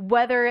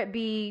 whether it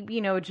be,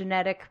 a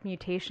genetic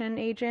mutation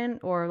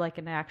agent or like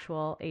an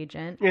actual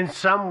agent. In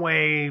some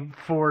way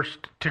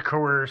forced to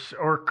coerce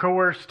or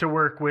coerced to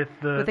work with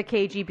the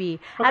KGB.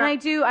 Okay.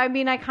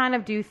 And I kind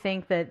of do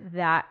think that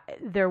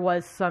there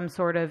was some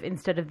sort of,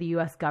 instead of the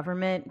U.S.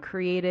 government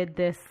created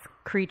this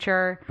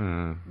creature,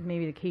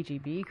 maybe the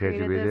KGB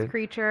created this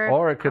creature.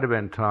 Or it could have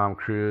been Tom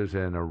Cruise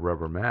in a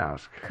rubber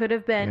mask. Could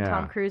have been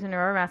Tom Cruise in a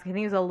rubber mask. I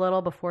think it was a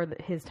little before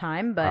his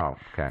time, but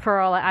okay. for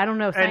all I don't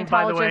know, And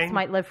by the way, Scientologists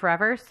might live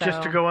forever. So.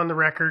 Just to go on the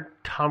record,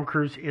 Tom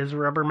Cruise is a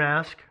rubber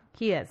mask.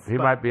 He is. He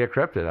might be a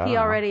cryptid. He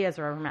already is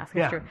a rubber mask.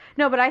 It's true.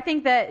 No, but I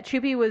think that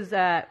Chupi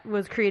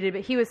was created,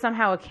 but he was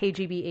somehow a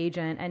KGB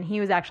agent, and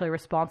he was actually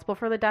responsible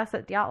for the deaths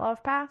at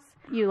Dyatlov Pass.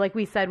 Like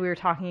we said, we were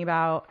talking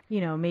about,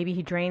 maybe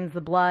he drains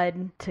the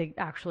blood to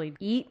actually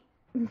eat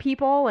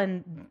people,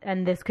 and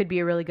this could be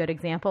a really good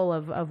example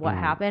of what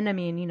happened. I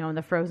mean, in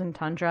the frozen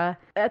tundra.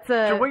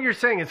 So what you're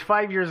saying is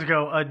 5 years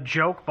ago, a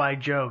joke by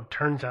Joe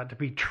turns out to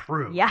be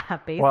true. Yeah,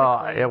 basically.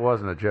 Well, it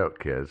wasn't a joke,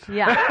 kids.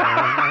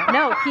 Yeah.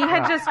 No, he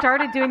had just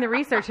started doing the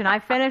research, and I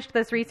finished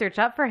this research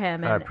up for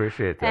him. And, I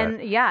appreciate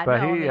that.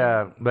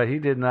 And but he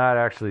did not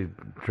actually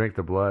drink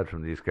the blood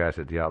from these guys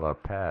at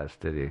Dyatlov Pass,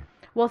 did he?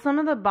 Well, some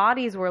of the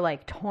bodies were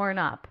like torn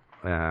up.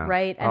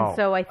 Right? And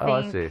so I think... Oh,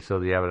 I see. So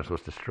the evidence was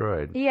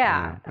destroyed.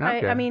 Yeah.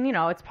 Okay. I mean,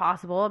 it's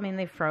possible. I mean,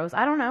 they froze.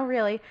 I don't know,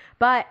 really.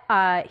 But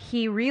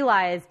he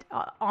realized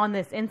on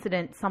this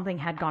incident something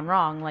had gone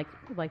wrong,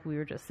 like we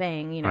were just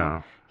saying.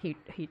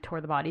 He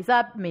tore the bodies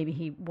up. Maybe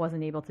he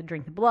wasn't able to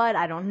drink the blood.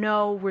 I don't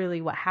know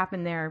really what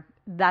happened there.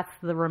 That's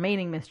the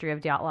remaining mystery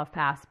of Dyatlov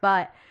Pass.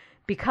 But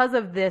because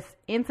of this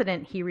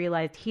incident, he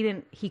realized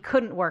he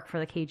couldn't work for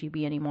the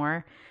KGB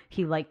anymore.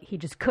 He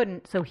just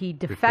couldn't, so he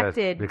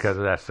defected because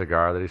of that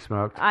cigar that he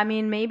smoked. I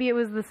mean, maybe it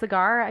was the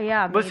cigar.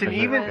 Yeah. Listen,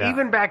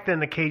 even back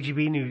then, the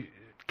KGB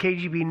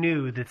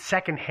knew that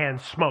secondhand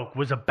smoke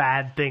was a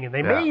bad thing, and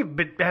they may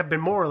have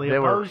been morally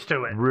opposed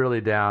to it. Really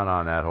down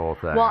on that whole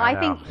thing. Well, I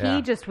think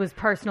he just was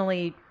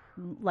personally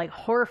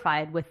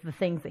horrified with the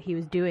things that he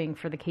was doing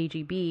for the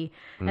KGB,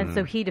 and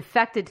so he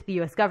defected to the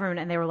U.S. government,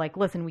 and they were like,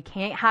 "Listen, we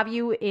can't have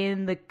you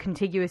in the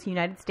contiguous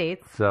United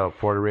States." So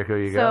Puerto Rico,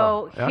 you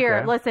go. So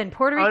here, listen,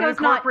 Puerto Rico's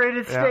not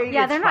unincorporated state.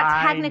 Yeah, they're not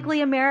fine.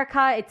 technically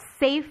America. It's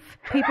safe.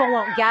 People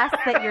won't guess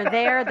that you're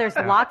there. There's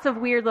lots of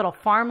weird little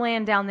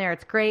farmland down there.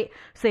 It's great.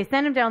 So they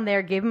sent him down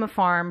there, gave him a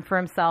farm for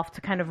himself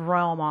to kind of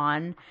roam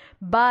on.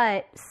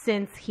 But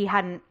since he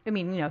hadn't,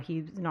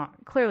 he's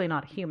clearly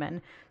not a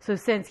human. So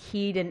since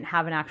he didn't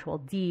have an actual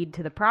deed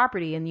to the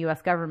property, and the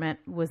U.S. government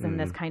was in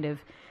this kind of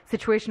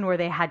situation where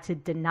they had to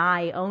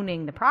deny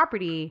owning the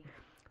property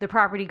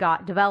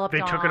got developed. They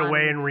took it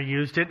away and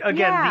reused it.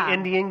 Again, the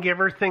Indian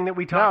giver thing that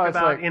we talked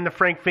about in the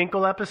Frank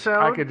Finkel episode.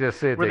 I could just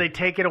see it. Where they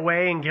take it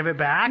away and give it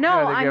back.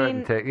 No,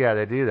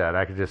 they do that.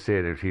 I could just see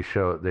it. If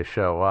they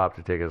show up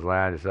to take his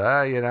land, they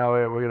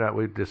say,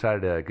 we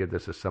decided to give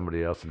this to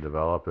somebody else and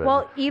develop it.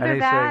 Well, either and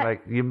he's that, saying,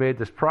 you made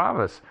this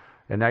promise.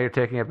 And now you're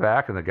taking it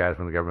back, and the guys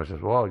from the government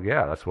says, well,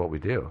 yeah, that's what we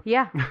do.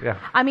 Yeah.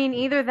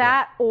 Either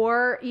that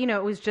or,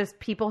 it was just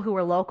people who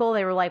were local.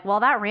 They were like,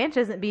 well, that ranch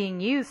isn't being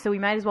used, so we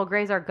might as well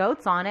graze our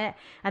goats on it.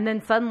 And then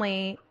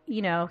suddenly,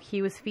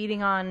 he was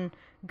feeding on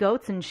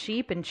goats and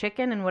sheep and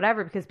chicken and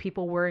whatever because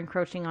people were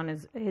encroaching on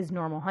his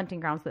normal hunting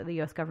grounds that the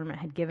U.S. government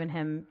had given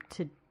him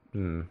to...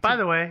 By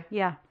the way,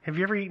 have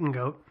you ever eaten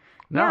goat?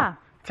 No. Yeah.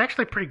 It's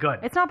actually pretty good.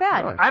 It's not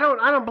bad. Really? I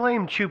don't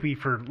blame Chupi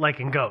for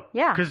liking goat.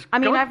 Yeah. Because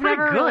I've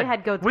never really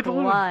had goat's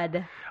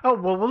blood.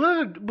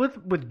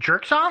 With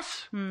jerk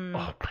sauce?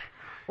 Oh.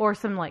 Or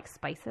some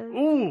spices.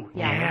 Ooh,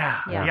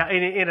 yeah.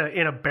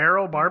 In a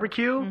barrel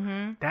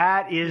barbecue,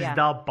 that is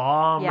the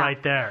bomb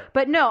right there.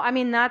 But no,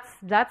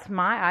 that's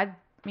my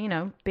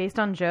based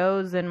on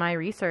Joe's and my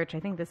research, I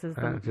think this is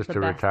the just the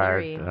a best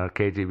retired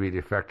theory.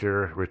 KGB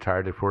defector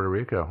retired to Puerto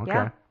Rico. Okay.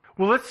 Yeah.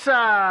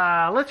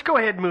 Well, let's go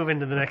ahead and move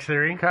into the next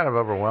theory. I'm kind of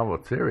overwhelmed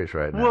with theories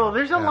right now. Well,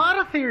 there's a lot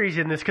of theories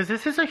in this because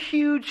this is a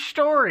huge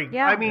story.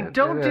 Yeah. I mean,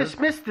 don't it is.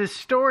 dismiss this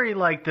story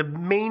like the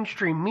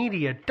mainstream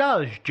media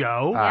does,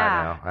 Joe.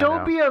 Yeah. I know.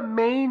 Don't be a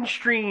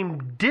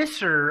mainstream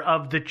disser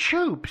of the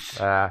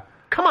Choops.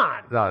 Come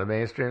on. No, the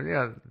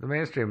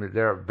mainstream,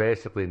 they're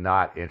basically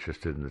not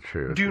interested in the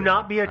truth. Do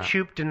not be a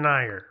Choop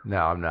denier. No,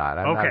 I'm not.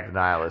 I'm not a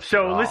denialist.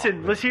 So at all.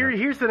 listen,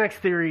 here's the next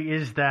theory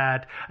is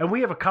that, and we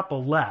have a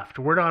couple left.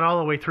 We're not all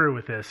the way through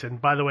with this. And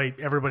by the way,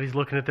 everybody's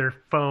looking at their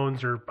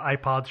phones or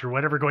iPods or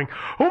whatever going,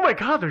 oh my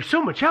God, there's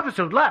so much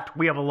episode left.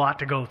 We have a lot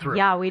to go through.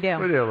 Yeah, we do.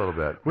 We do a little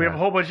bit. We have a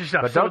whole bunch of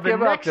stuff. But So don't the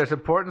give up. next- There's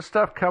important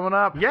stuff coming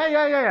up.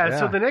 Yeah.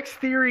 So the next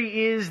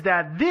theory is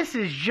that this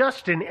is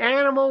just an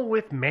animal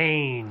with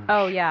mange.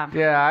 Oh, yeah.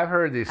 Yeah, I've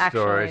heard these Actually.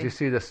 stories. You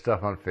see this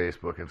stuff on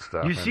Facebook and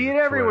stuff. You and see it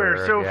everywhere.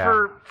 Twitter. So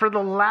Yeah. for the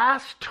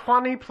last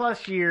 20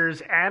 plus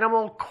years,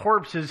 animal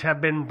corpses have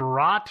been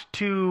brought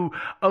to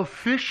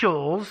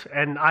officials,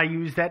 and I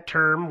use that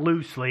term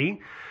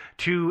loosely,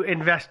 to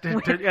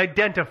to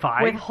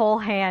identify. With whole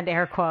hand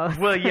air quotes.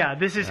 Well, yeah,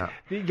 this is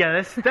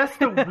that's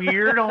the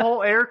weird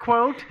whole air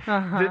quote.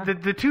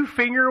 The two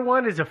finger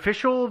one is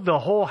official. The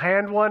whole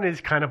hand one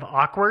is kind of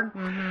awkward.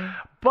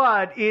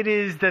 But it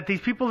is that these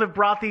people have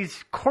brought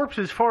these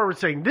corpses forward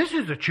saying, this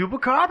is a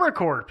chupacabra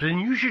corpse and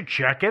you should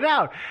check it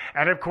out.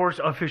 And of course,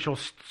 official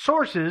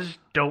sources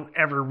don't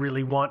ever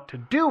really want to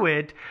do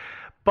it.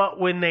 But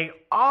when they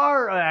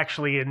are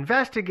actually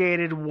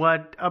investigated,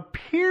 what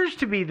appears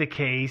to be the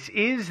case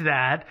is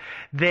that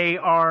they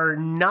are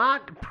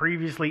not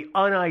previously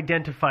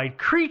unidentified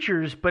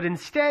creatures, but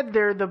instead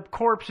they're the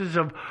corpses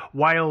of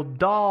wild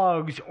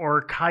dogs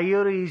or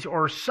coyotes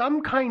or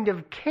some kind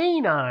of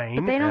canine.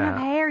 But they don't have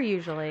hair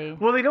usually.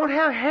 Well, they don't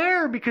have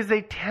hair because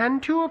they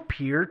tend to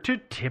appear to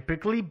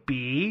typically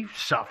be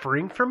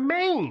suffering from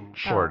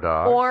mange. Poor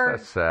dogs. Or-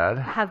 That's sad.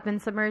 Have been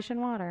submerged in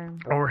water.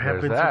 Or have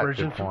There's been that. submerged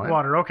Good into point.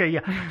 water. Okay,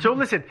 yeah. So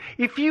listen,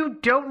 if you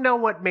don't know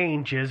what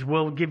mange is,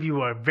 we'll give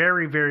you a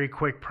very, very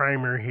quick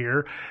primer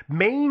here.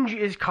 Mange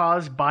is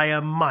caused by a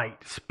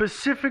mite,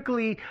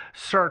 specifically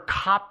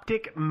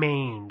sarcoptic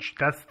mange.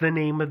 That's the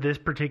name of this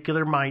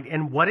particular mite.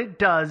 And what it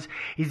does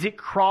is it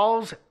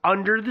crawls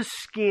under the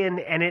skin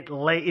and it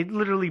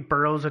literally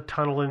burrows a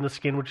tunnel in the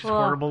skin, which is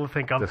horrible to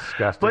think of.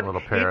 Disgusting But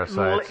little it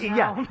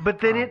parasites. but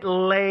then it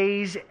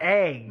lays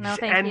eggs. No,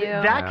 thank and you.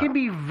 that can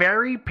be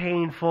very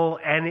painful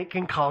and it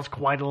can cause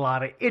quite a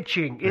lot of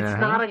itching. It's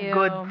not a Thank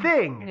good you.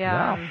 thing.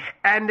 Yeah. No.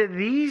 And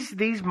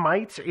these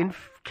mites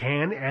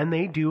can and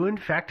they do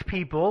infect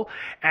people.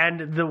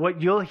 And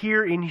what you'll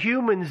hear in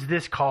humans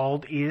this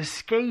called is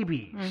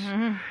scabies.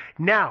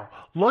 Now,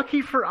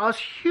 lucky for us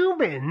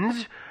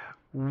humans,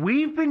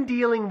 we've been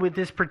dealing with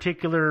this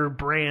particular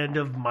brand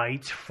of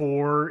mites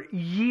for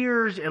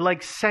years,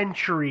 like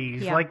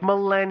centuries, Yeah. like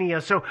millennia.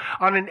 So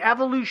on an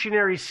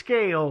evolutionary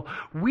scale,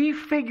 we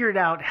figured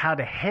out how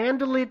to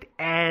handle it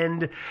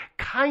and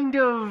kind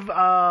of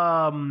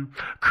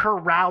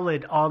corral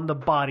it on the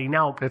body.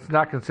 Now, It's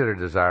not considered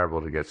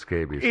desirable to get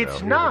scabies. it's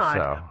though, not,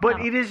 either, so. but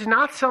it is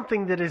not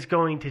something that is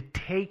going to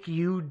take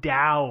you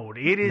down.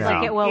 It is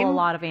Like it will a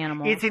lot of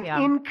animals, It's an yeah.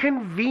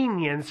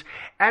 inconvenience,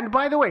 and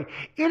by the way,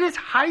 it is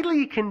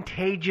highly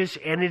contagious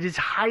and it is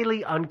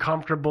highly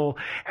uncomfortable.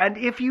 And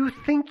if you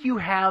think you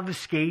have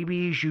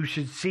scabies, you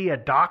should see a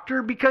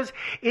doctor because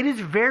it is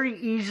very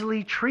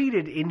easily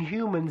treated in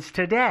humans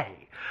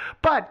today.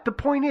 But the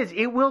point is,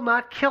 it will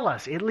not kill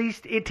us. At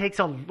least it takes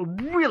a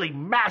really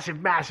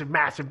massive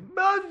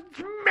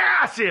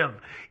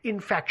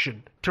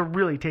infection to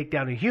really take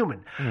down a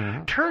human.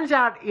 Turns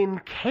out in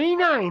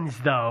canines,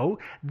 though,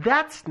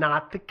 that's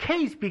not the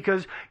case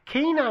because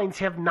canines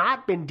have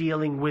not been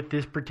dealing with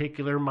this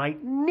particular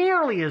mite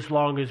nearly as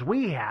long as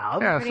we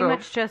have. Yeah, Pretty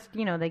much just,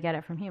 they get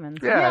it from humans.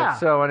 Yeah.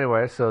 So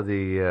anyway, so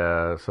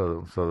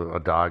so a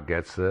dog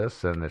gets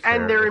this, and its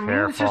And their its hair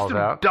immune falls system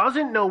out.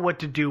 doesn't know what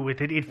to do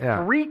with it. It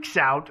freaks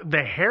out.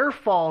 The hair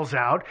falls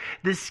out.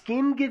 The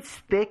skin gets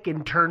thick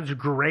and turns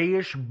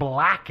grayish,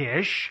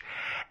 blackish.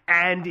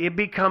 And it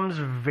becomes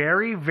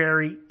very,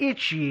 very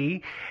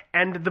itchy.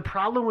 And the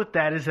problem with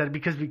that is that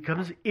because it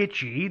becomes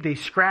itchy, they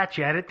scratch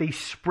at it, they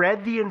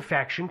spread the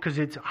infection because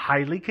it's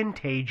highly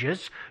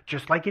contagious,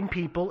 just like in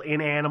people, in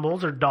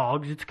animals or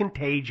dogs, it's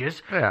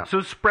contagious. Yeah.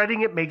 So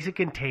spreading it makes it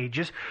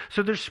contagious.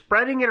 So they're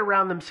spreading it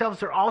around themselves.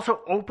 They're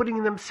also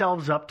opening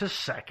themselves up to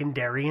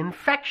secondary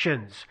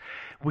infections.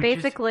 which is-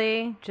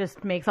 Basically,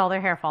 just makes all their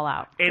hair fall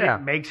out. and Yeah.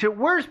 it makes it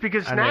worse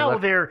because And they now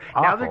look they're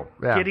awful.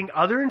 Yeah. getting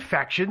other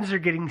infections. They're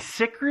getting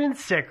sicker and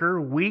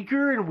sicker,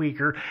 weaker and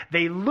weaker.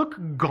 They look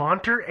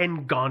gaunter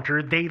and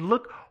gaunter. They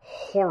look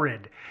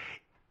horrid.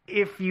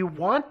 If you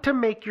want to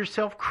make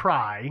yourself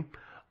cry,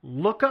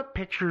 look up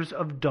pictures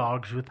of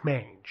dogs with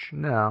mange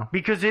No.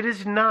 because it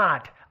is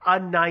not a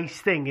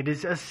nice thing. It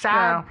is a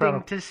sad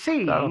thing to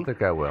see. I don't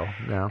think I will.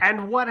 No.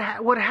 And what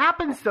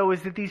happens though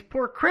is that these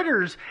poor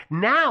critters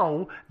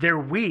now they're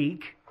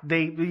weak.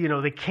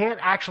 They can't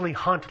actually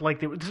hunt like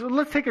they would. So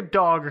let's take a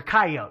dog or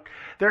coyote.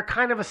 They're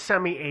kind of a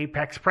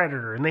semi-apex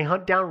predator, and they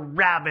hunt down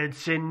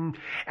rabbits and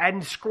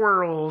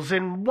squirrels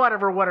and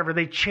whatever.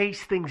 They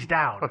chase things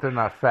down. But they're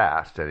not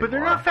fast anymore. But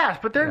they're not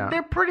fast. But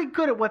they're pretty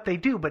good at what they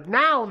do. But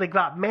now they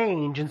got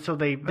mange, and so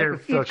they're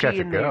can still itchy catch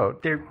a and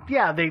goat.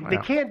 they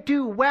can't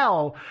do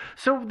well.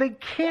 So they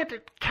can't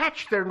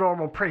catch their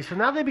normal prey. So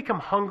now they become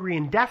hungry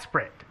and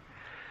desperate.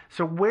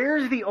 So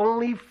where's the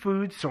only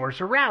food source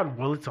around?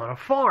 Well, it's on a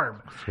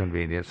farm. It's a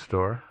convenience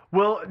store.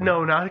 Well,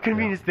 no, not a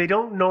convenience. They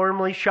don't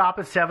normally shop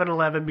at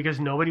 7-Eleven because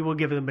nobody will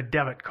give them a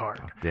debit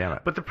card. Oh, damn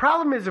it. But the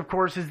problem is, of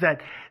course, is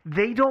that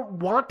they don't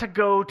want to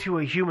go to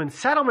a human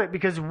settlement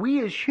because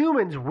we as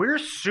humans, we're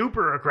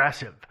super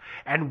aggressive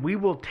and we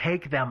will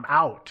take them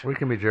out. We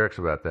can be jerks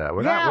about that.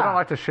 We don't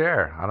like to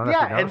share. I don't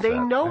know if you and they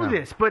know that.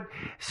 this, but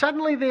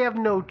suddenly they have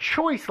no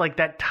choice. Like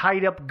that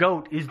tied up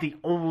goat is the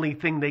only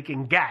thing they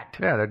can get.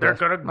 Yeah, they're going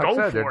to go like I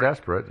said, for they're it.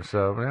 desperate,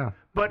 so yeah.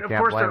 But, of Can't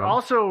course, blame they're them.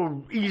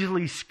 also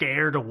easily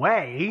scared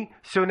away.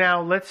 So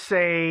now let's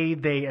say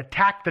they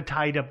attack the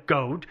tied-up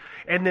goat,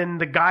 and then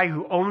the guy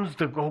who owns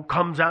the goat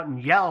comes out and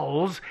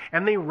yells,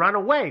 and they run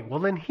away. Well,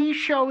 then he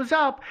shows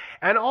up,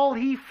 and all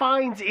he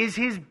finds is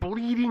his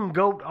bleeding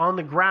goat on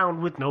the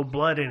ground with no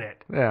blood in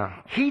it. Yeah.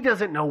 He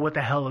doesn't know what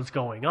the hell is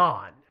going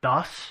on.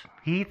 Thus,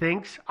 he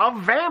thinks a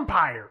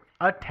vampire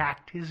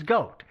attacked his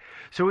goat.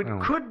 So it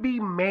could be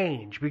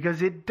mange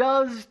because it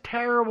does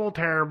terrible,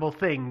 terrible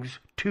things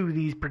to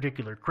these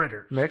particular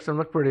critters. Makes them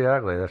look pretty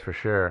ugly, that's for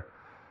sure.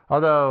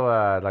 Although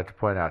I'd like to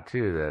point out,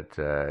 too,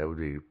 that it would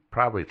be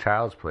probably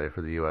child's play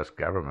for the U.S.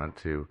 government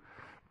to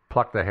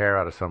pluck the hair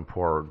out of some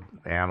poor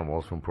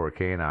animal, some poor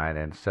canine,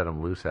 and set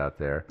them loose out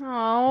there.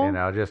 Oh. You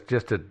know, just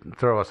to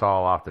throw us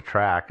all off the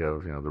track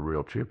of, the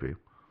real Choopy.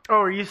 Oh,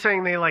 are you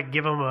saying they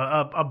give them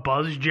a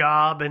buzz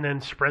job and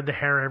then spread the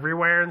hair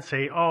everywhere and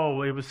say,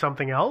 oh, it was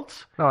something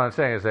else? No, what I'm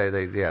saying is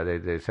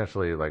they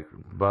essentially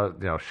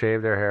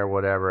shave their hair,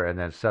 whatever, and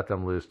then set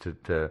them loose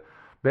to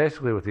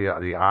basically with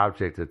the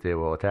object that they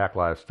will attack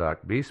livestock,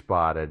 be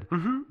spotted,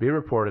 be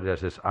reported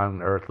as this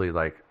unearthly,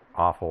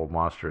 awful,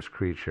 monstrous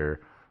creature,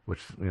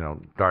 which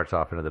darts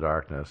off into the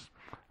darkness,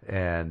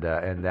 and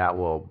that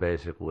will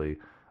basically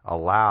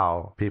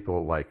allow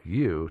people like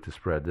you to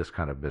spread this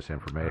kind of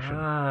misinformation. You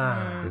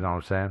know what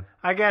I'm saying?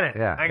 I get it.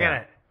 Yeah, I get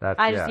it.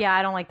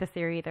 I don't like this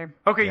theory either.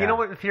 Okay, Yeah. you know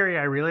what theory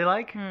I really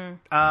like?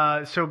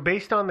 So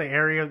based on the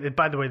area,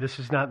 by the way, this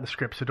is not in the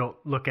script, so don't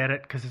look at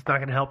it because it's not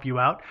going to help you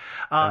out.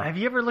 Have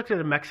you ever looked at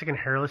a Mexican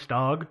hairless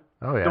dog?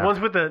 Oh, yeah. The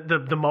ones with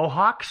the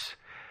mohawks?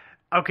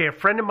 Okay, a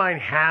friend of mine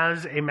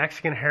has a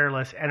Mexican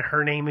hairless, and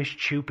her name is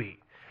Choopy.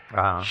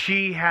 Uh-huh.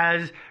 She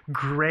has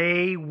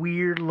gray,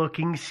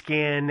 weird-looking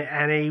skin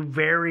and a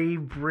very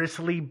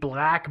bristly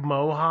black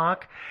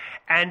mohawk.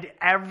 And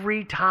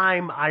every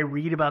time I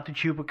read about the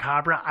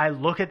chupacabra, I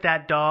look at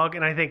that dog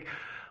and I think,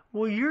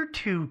 well, you're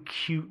too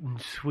cute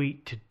and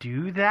sweet to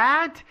do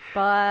that.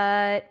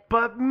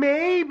 But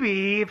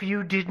maybe if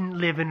you didn't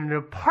live in an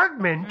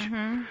apartment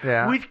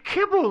Yeah. with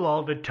kibble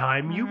all the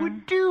time, you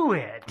would do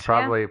it.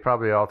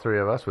 Probably all three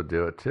of us would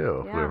do it too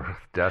if we Yeah. were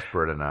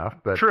desperate enough.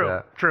 But True.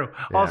 yeah.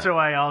 Also,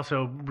 I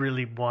also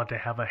really want to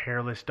have a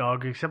hairless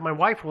dog, except my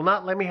wife will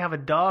not let me have a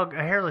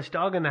hairless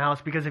dog in the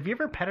house because have you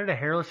ever petted a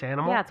hairless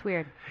animal? Yeah, it's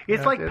weird.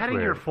 It's like it's petting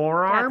weird. your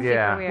forearm, That's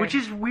Yeah. super weird. which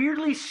is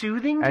weirdly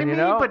soothing to And me, you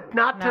know, but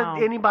not No.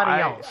 to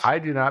anybody else. I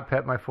do not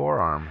pet my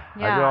forearm. I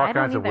Yeah, do all I don't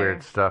kinds of either.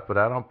 weird stuff, but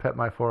I don't pet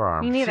my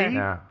forearm. Me neither. See?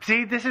 Yeah.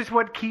 See, this is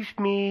what keeps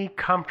me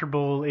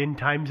comfortable in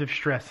times of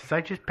stress. Is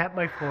I just pet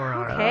my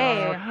forearm.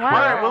 Okay. All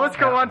right, well, let's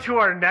go on to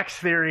our next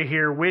theory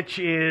here, which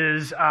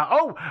is,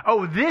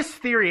 this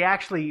theory,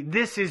 actually,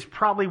 this is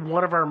probably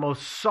one of our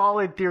most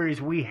solid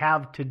theories we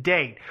have to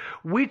date,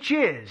 which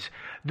is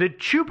the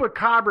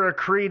Chupacabra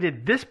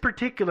created this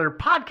particular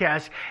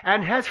podcast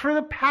and has for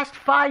the past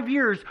 5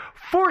 years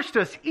forced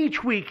us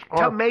each week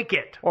to make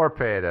it. Or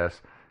paid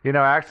us.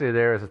 Actually,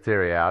 there is a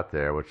theory out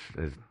there, which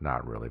is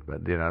not really,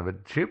 but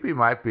Choopy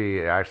might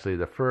be actually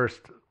the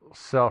first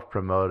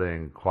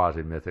self-promoting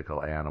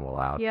quasi-mythical animal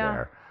out Yeah.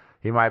 there.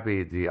 He might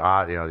be the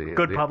odd,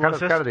 Good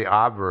publicist. kind of the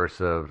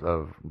obverse of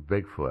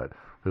Bigfoot,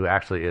 who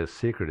actually is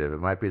secretive. It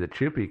might be that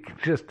Choopy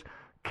just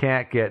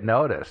can't get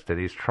noticed, and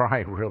he's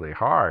trying really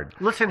hard.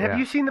 Listen, have Yeah.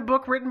 you seen the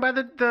book written by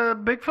the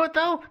Bigfoot,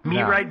 though? Me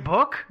No. Write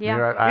Book?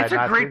 Yeah. I It's have a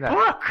not great seen that.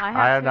 book. I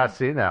I have too. not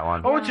seen that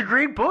one. Oh, it's a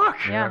great book.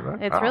 Yeah,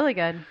 it's Oh. really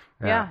good.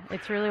 Yeah. Yeah,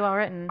 it's really well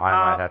written. I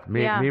might have to.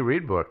 yeah. Me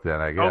read book then,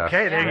 I guess.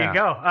 Okay, there Yeah. you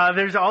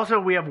go.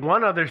 We have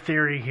one other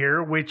theory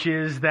here, which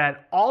is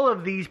that all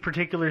of these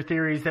particular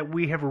theories that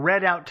we have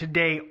read out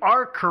today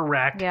are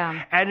correct.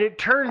 Yeah. And it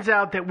turns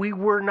out that we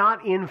were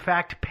not, in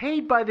fact,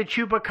 paid by the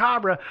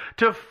Chupacabra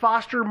to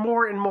foster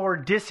more and more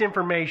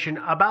disinformation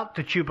about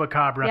the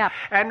Chupacabra. Yeah.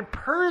 And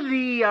per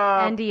the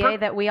NDA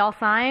that we all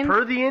signed.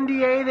 per the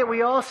NDA that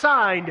we all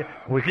signed,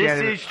 We this can't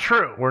even- is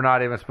true. We're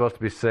not even supposed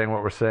to be saying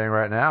what we're saying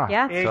right now.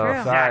 Yeah, it's so true.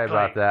 sorry Exactly.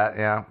 about that.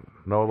 Yeah.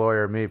 No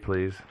lawyer me,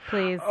 please.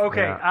 Please.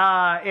 Okay.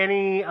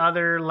 Any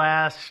other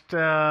last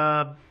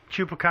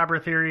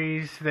Chupacabra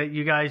theories that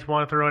you guys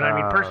want to throw in? I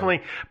mean,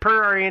 personally,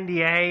 per our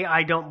NDA,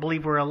 I don't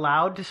believe we're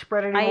allowed to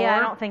spread anymore. I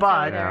don't think so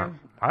either.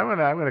 I'm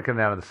gonna come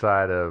down to the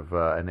side of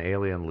an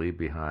alien leave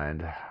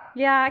behind.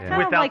 Yeah, I kind of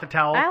Without like the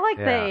towel? I like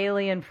the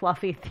alien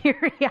fluffy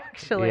theory,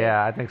 actually.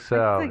 Yeah, I think so.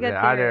 That's a good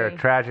Either theory.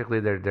 tragically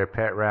their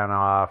pet ran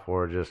off,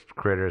 or just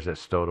critters that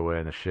stowed away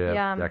in the ship,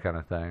 Yeah. that kind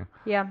of thing.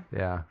 Yeah.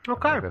 Yeah.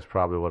 Okay. I think that's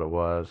probably what it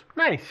was.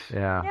 Nice.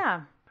 Yeah.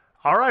 Yeah.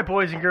 All right,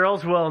 boys and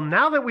girls. Well,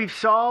 now that we've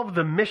solved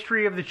the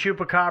mystery of the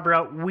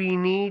Chupacabra, we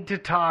need to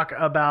talk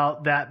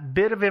about that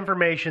bit of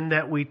information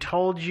that we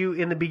told you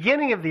in the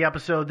beginning of the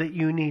episode that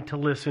you need to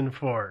listen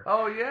for.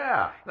 Oh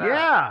yeah.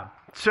 Yeah.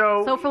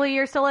 So Hopefully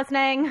you're still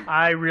listening.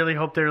 I really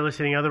hope they're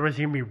listening. Otherwise,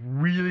 you're going to be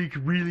really,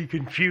 really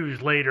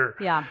confused later.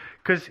 Yeah.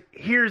 Because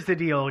here's the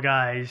deal,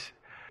 guys.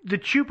 The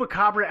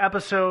Chupacabra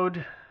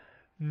episode,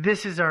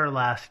 this is our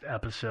last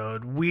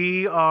episode.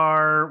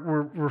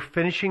 We're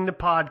finishing the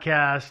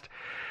podcast.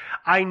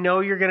 I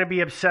know you're going to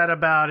be upset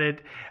about it,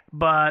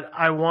 but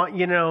I want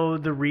you to know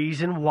the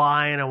reason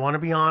why, and I want to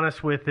be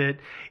honest with it,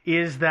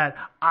 is that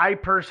I'm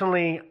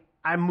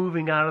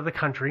moving out of the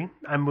country.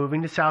 I'm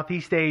moving to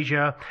Southeast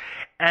Asia.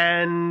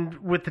 And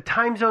with the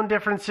time zone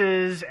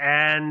differences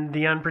and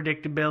the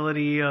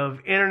unpredictability of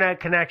internet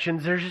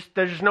connections, there's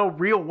just no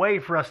real way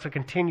for us to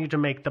continue to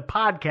make the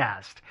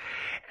podcast.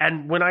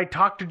 And when I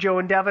talked to Joe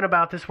and Devin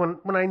about this, when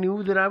I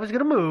knew that I was going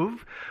to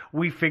move,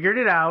 we figured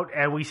it out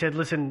and we said,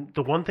 listen,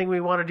 the one thing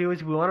we want to do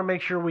is we want to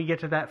make sure we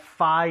get to that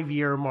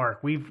 5-year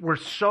mark. We're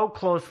so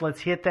close. Let's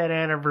hit that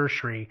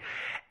anniversary.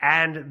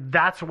 And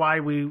that's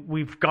why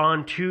we've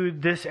gone to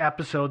this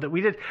episode that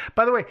we did.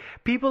 By the way,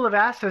 people have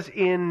asked us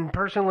in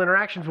personal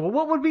interactions, well,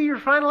 what would be your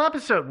final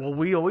episode? Well,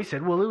 we always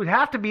said, well, it would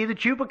have to be the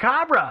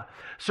Chupacabra.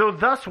 So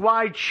thus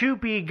why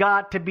Chupi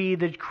got to be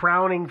the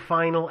crowning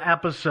final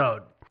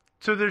episode.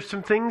 So there's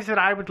some things that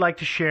I would like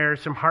to share,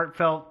 some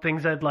heartfelt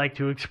things I'd like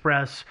to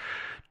express.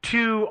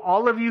 To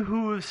all of you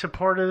who have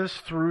supported us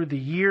through the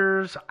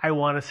years, I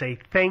want to say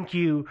thank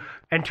you.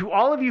 And to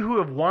all of you who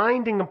have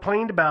whined and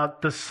complained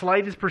about the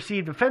slightest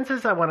perceived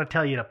offenses, I want to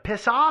tell you to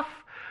piss off.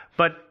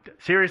 But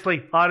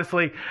seriously,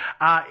 honestly,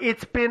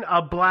 it's been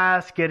a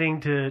blast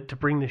getting to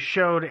bring the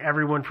show to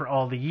everyone for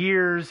all the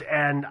years.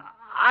 And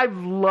I've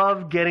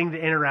loved getting to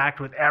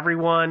interact with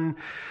everyone.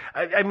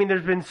 I mean,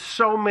 there's been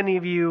so many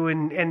of you,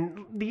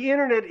 and the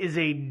internet is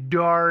a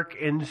dark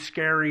and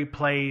scary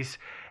place.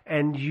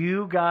 And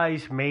you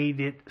guys made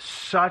it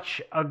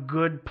such a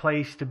good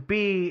place to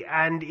be,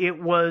 and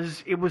it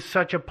was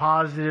such a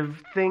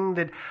positive thing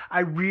that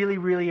I really,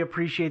 really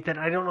appreciate that.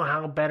 I don't know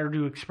how better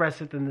to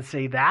express it than to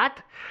say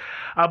that.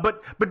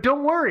 But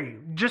don't worry.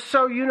 Just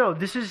so you know,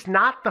 this is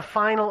not the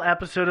final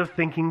episode of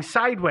Thinking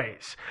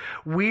Sideways.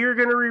 We're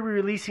going to be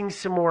releasing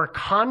some more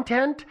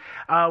content.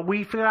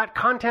 We've got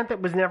content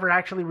that was never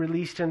actually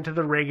released into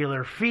the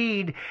regular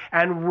feed,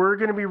 and we're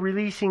going to be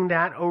releasing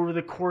that over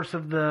the course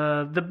of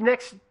the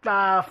next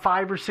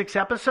 5 or 6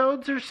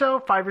 episodes or so,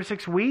 5 or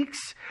 6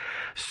 weeks.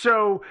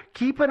 So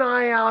keep an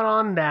eye out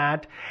on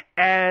that.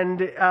 And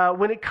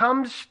when it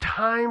comes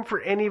time for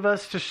any of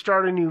us to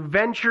start a new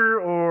venture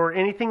or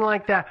anything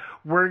like that,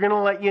 we're going to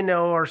let you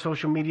know. Our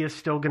social media is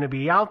still going to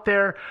be out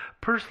there.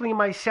 Personally,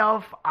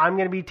 myself, I'm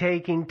going to be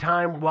taking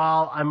time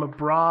while I'm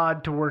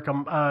abroad to work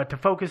to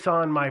focus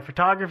on my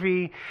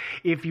photography.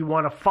 If you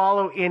want to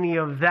follow any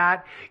of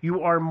that,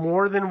 you are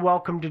more than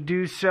welcome to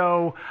do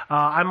so.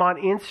 I'm on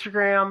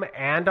Instagram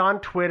and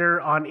on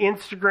Twitter. On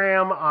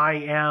Instagram, I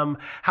am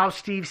How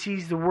Steve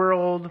Sees the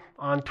World.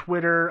 On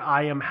Twitter,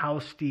 I am How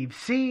Steve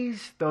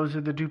Sees. Those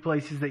are the 2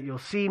 places that you'll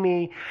see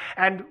me.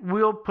 And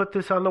we'll put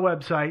this on the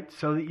website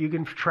so that you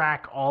can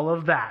track all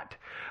of that.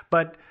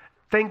 But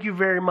thank you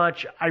very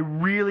much. I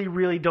really,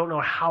 really don't know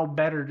how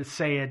better to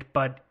say it,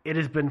 but it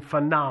has been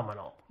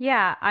phenomenal.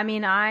 Yeah, I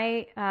mean,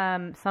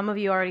 some of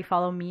you already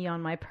follow me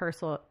on my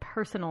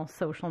personal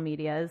social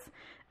medias.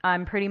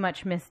 I'm pretty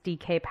much Miss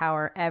DK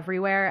Power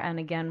everywhere. And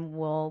again,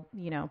 we'll,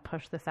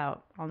 push this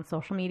out on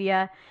social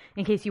media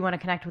in case you want to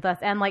connect with us.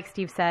 And like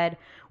Steve said,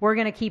 we're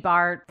going to keep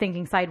our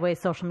Thinking Sideways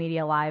social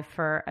media live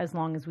for as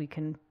long as we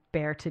can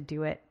bear to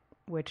do it,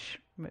 which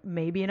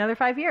may be another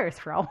 5 years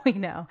for all we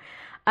know.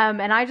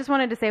 And I just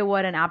wanted to say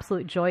what an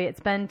absolute joy it's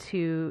been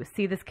to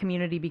see this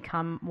community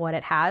become what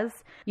it has.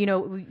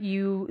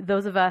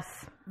 Those of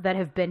us that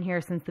have been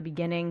here since the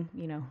beginning,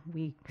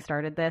 we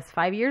started this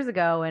 5 years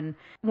ago. And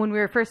when we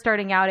were first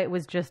starting out, it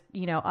was just,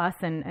 us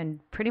and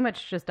pretty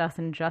much just us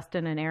and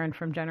Justin and Aaron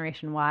from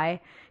Generation Y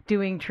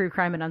doing true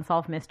crime and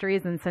unsolved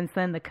mysteries. And since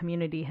then, the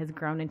community has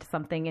grown into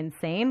something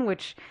insane,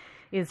 which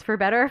is for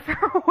better or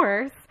for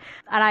worse.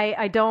 And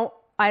I don't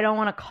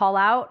want to call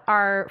out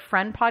our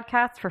friend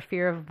podcasts for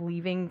fear of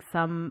leaving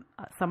some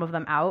of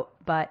them out,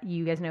 but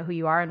you guys know who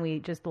you are, and we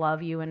just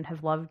love you and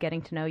have loved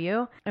getting to know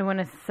you. I want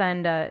to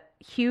send a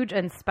huge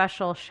and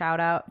special shout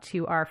out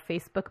to our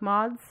Facebook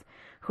mods,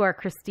 who are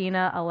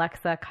Christina,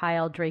 Alexa,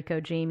 Kyle,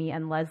 Draco, Jamie,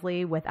 and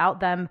Leslie. Without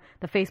them,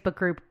 the Facebook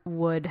group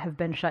would have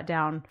been shut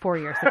down 4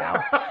 years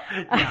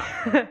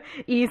ago.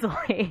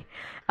 Easily.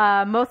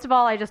 Most of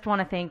all, I just want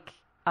to thank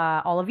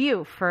all of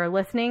you for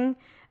listening.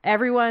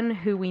 everyone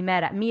who we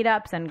met at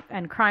meetups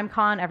and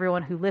CrimeCon,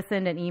 everyone who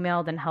listened and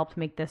emailed and helped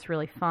make this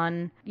really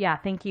fun. Yeah,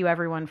 thank you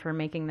everyone for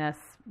making this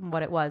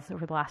what it was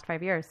over the last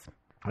 5 years.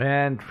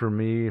 And for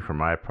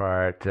my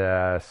part,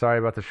 sorry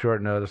about the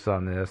short notice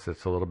on this.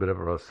 It's a little bit of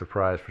a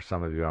surprise for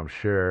some of you, I'm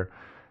sure.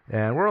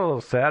 And we're a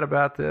little sad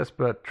about this,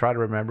 but try to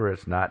remember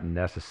it's not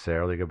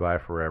necessarily goodbye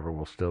forever.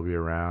 We'll still be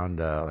around,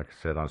 like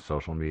I said, on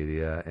social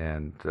media.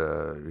 And,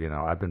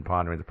 I've been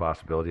pondering the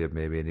possibility of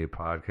maybe a new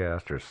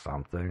podcast or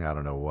something. I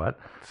don't know what.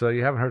 So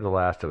you haven't heard the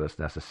last of us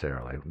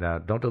necessarily. Now,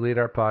 don't delete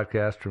our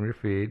podcast from your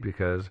feed,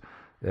 because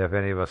if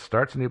any of us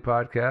starts a new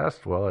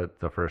podcast, well,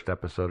 the first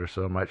episode or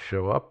so might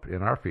show up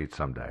in our feed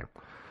someday.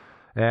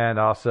 And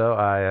also,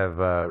 I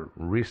have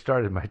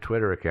restarted my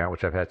Twitter account,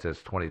 which I've had since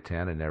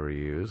 2010 and never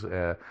use.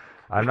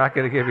 I'm not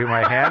going to give you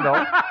my handle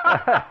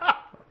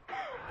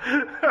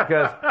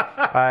because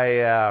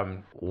I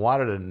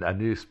wanted a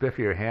new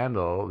spiffier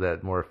handle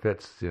that more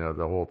fits, the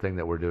whole thing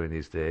that we're doing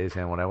these days.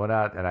 And when I went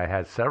out and I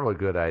had several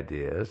good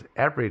ideas,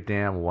 every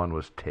damn one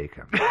was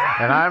taken.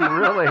 And I'm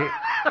really,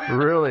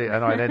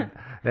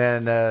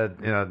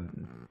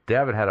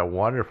 Devin had a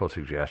wonderful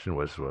suggestion,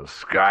 was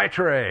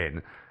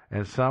SkyTrain.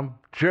 And some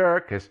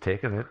jerk has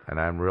taken it, and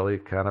I'm really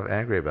kind of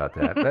angry about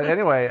that. But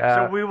anyway...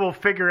 so we will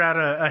figure out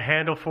a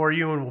handle for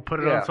you, and we'll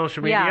put it on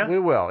social media? Yeah. We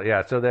will,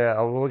 yeah. So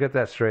we'll get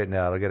that straightened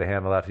out. I'll get a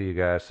handle out to you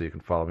guys so you can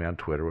follow me on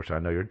Twitter, which I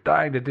know you're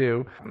dying to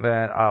do. And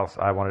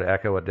I wanted to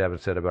echo what Devin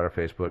said about our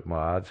Facebook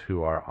mods,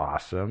 who are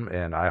awesome.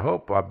 And I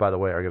hope, by the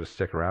way, are going to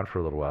stick around for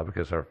a little while,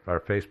 because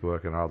our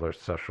Facebook and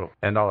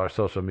all our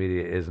social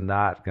media is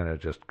not going to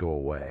just go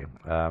away.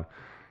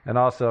 And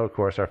also, of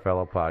course, our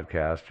fellow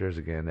podcasters,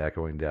 again,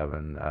 echoing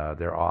Devin,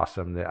 they're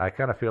awesome. I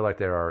kind of feel like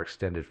they're our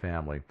extended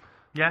family,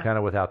 kind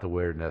of without the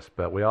weirdness.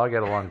 But we all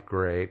get along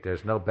great.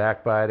 There's no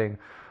backbiting,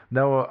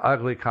 no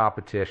ugly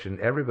competition.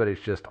 Everybody's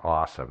just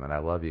awesome, and I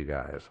love you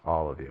guys,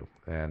 all of you.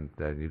 And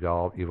you've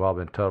all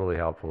been totally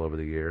helpful over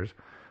the years,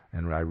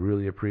 and I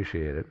really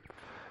appreciate it.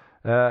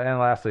 And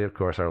lastly, of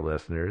course, our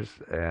listeners.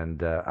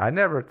 And I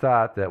never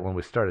thought that when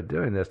we started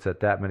doing this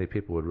that many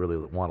people would really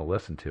want to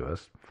listen to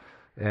us.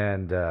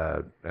 And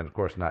of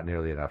course, not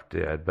nearly enough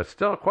did, but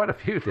still quite a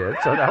few did,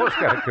 so that was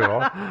kind of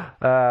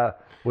cool.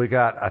 We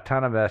got a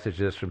ton of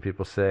messages from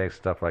people saying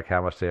stuff like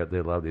how much they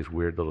love these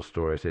weird little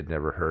stories they'd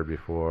never heard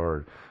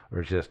before,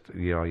 or just,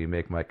 you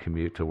make my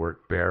commute to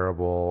work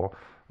bearable,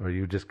 or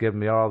you just give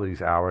me all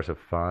these hours of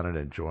fun and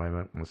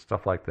enjoyment and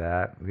stuff like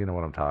that. You know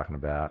what I'm talking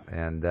about.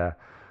 And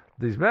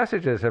these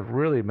messages have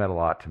really meant a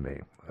lot to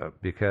me,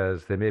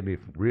 because they made me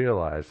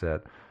realize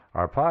that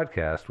our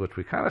podcast, which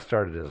we kind of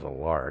started as a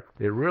lark,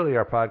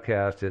 our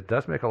podcast, it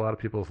does make a lot of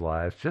people's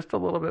lives just a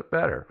little bit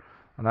better.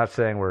 I'm not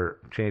saying we're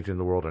changing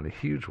the world in a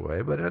huge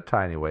way, but in a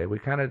tiny way, we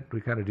kind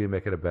of do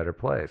make it a better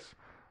place,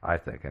 I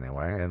think,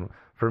 anyway. And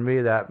for me,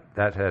 that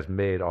has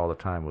made all the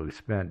time we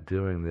spent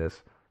doing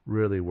this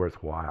really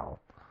worthwhile.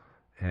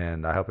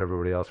 And I hope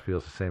everybody else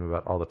feels the same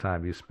about all the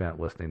time you spent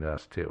listening to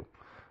us too.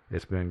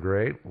 It's been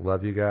great.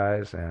 Love you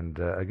guys, and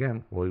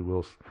again, we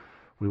will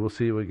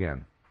see you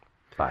again.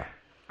 Bye.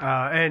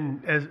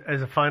 And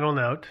as a final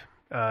note,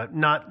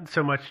 not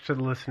so much to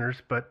the listeners,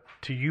 but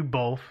to you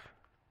both,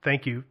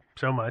 thank you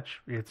so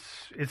much.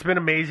 It's been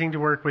amazing to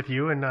work with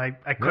you, and I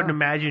couldn't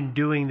imagine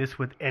doing this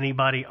with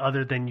anybody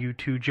other than you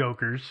two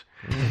jokers.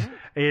 Mm-hmm.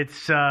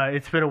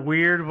 It's been a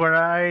weird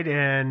ride,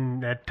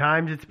 and at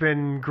times it's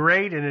been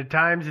great, and at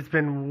times it's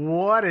been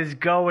what is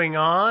going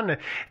on.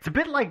 It's a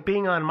bit like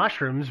being on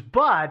mushrooms,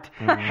 but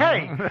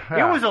hey,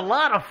 it was a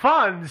lot of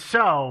fun.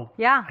 So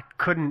yeah,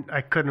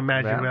 I couldn't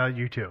imagine without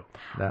you two.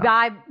 No.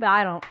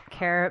 I don't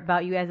care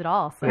about you guys at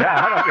all. So.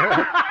 Yeah,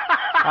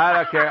 I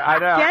don't care. I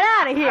know. Get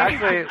out of here.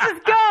 Actually,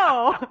 just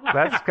go.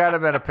 That's kind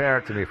of been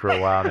apparent to me for a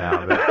while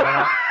now. But,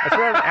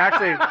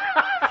 actually,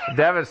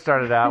 Devin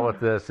started out with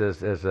this as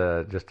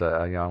just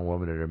a young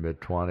woman in her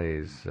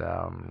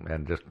mid-20s,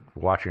 and just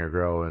watching her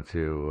grow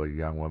into a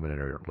young woman in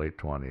her late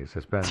 20s.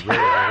 It's been really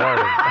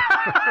rewarding.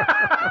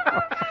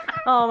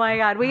 Oh, my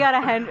God. We got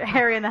a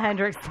Harry and the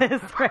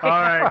Hendrixes. Right? All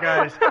right,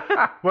 guys.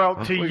 Well,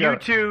 to you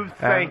two,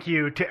 thank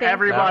you. To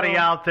everybody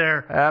out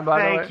there,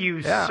 thank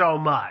you so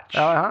much.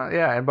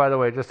 Yeah, and by the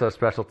way, just a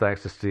special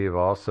thanks to Steve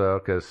also,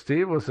 because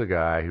Steve was the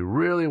guy who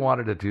really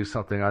wanted to do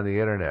something on the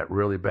internet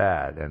really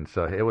bad, and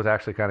so it was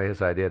actually kind of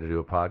his idea to do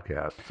a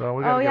podcast. So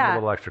we got to give him a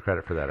little extra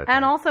credit for that, I think.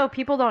 And also,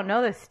 people don't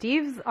know this.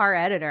 Steve's our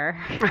editor.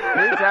 He's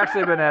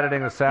actually been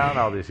editing the sound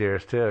all these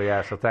years, too.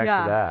 Yeah, so thanks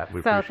for that.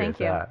 We appreciate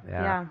that.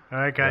 Yeah. All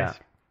right, guys.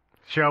 Yeah.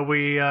 Shall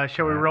we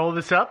roll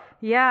this up?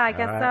 Yeah, I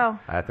guess so.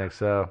 I think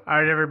so.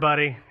 All right,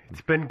 everybody.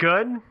 It's been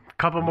good. A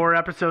couple more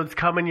episodes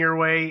coming your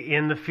way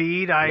in the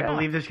feed. I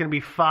believe there's going to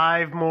be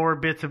 5 more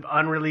bits of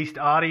unreleased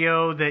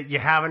audio that you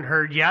haven't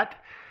heard yet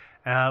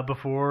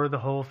before the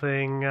whole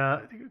thing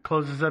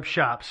closes up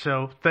shop.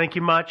 So thank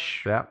you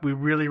much. Yeah. We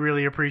really,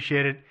 really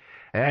appreciate it.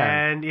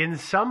 And in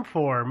some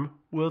form,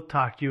 we'll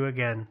talk to you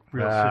again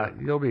real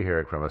soon. You'll be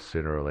hearing from us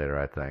sooner or later,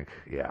 I think.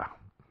 Yeah.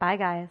 Bye,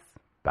 guys.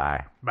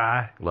 Bye.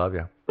 Bye. Love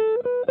you.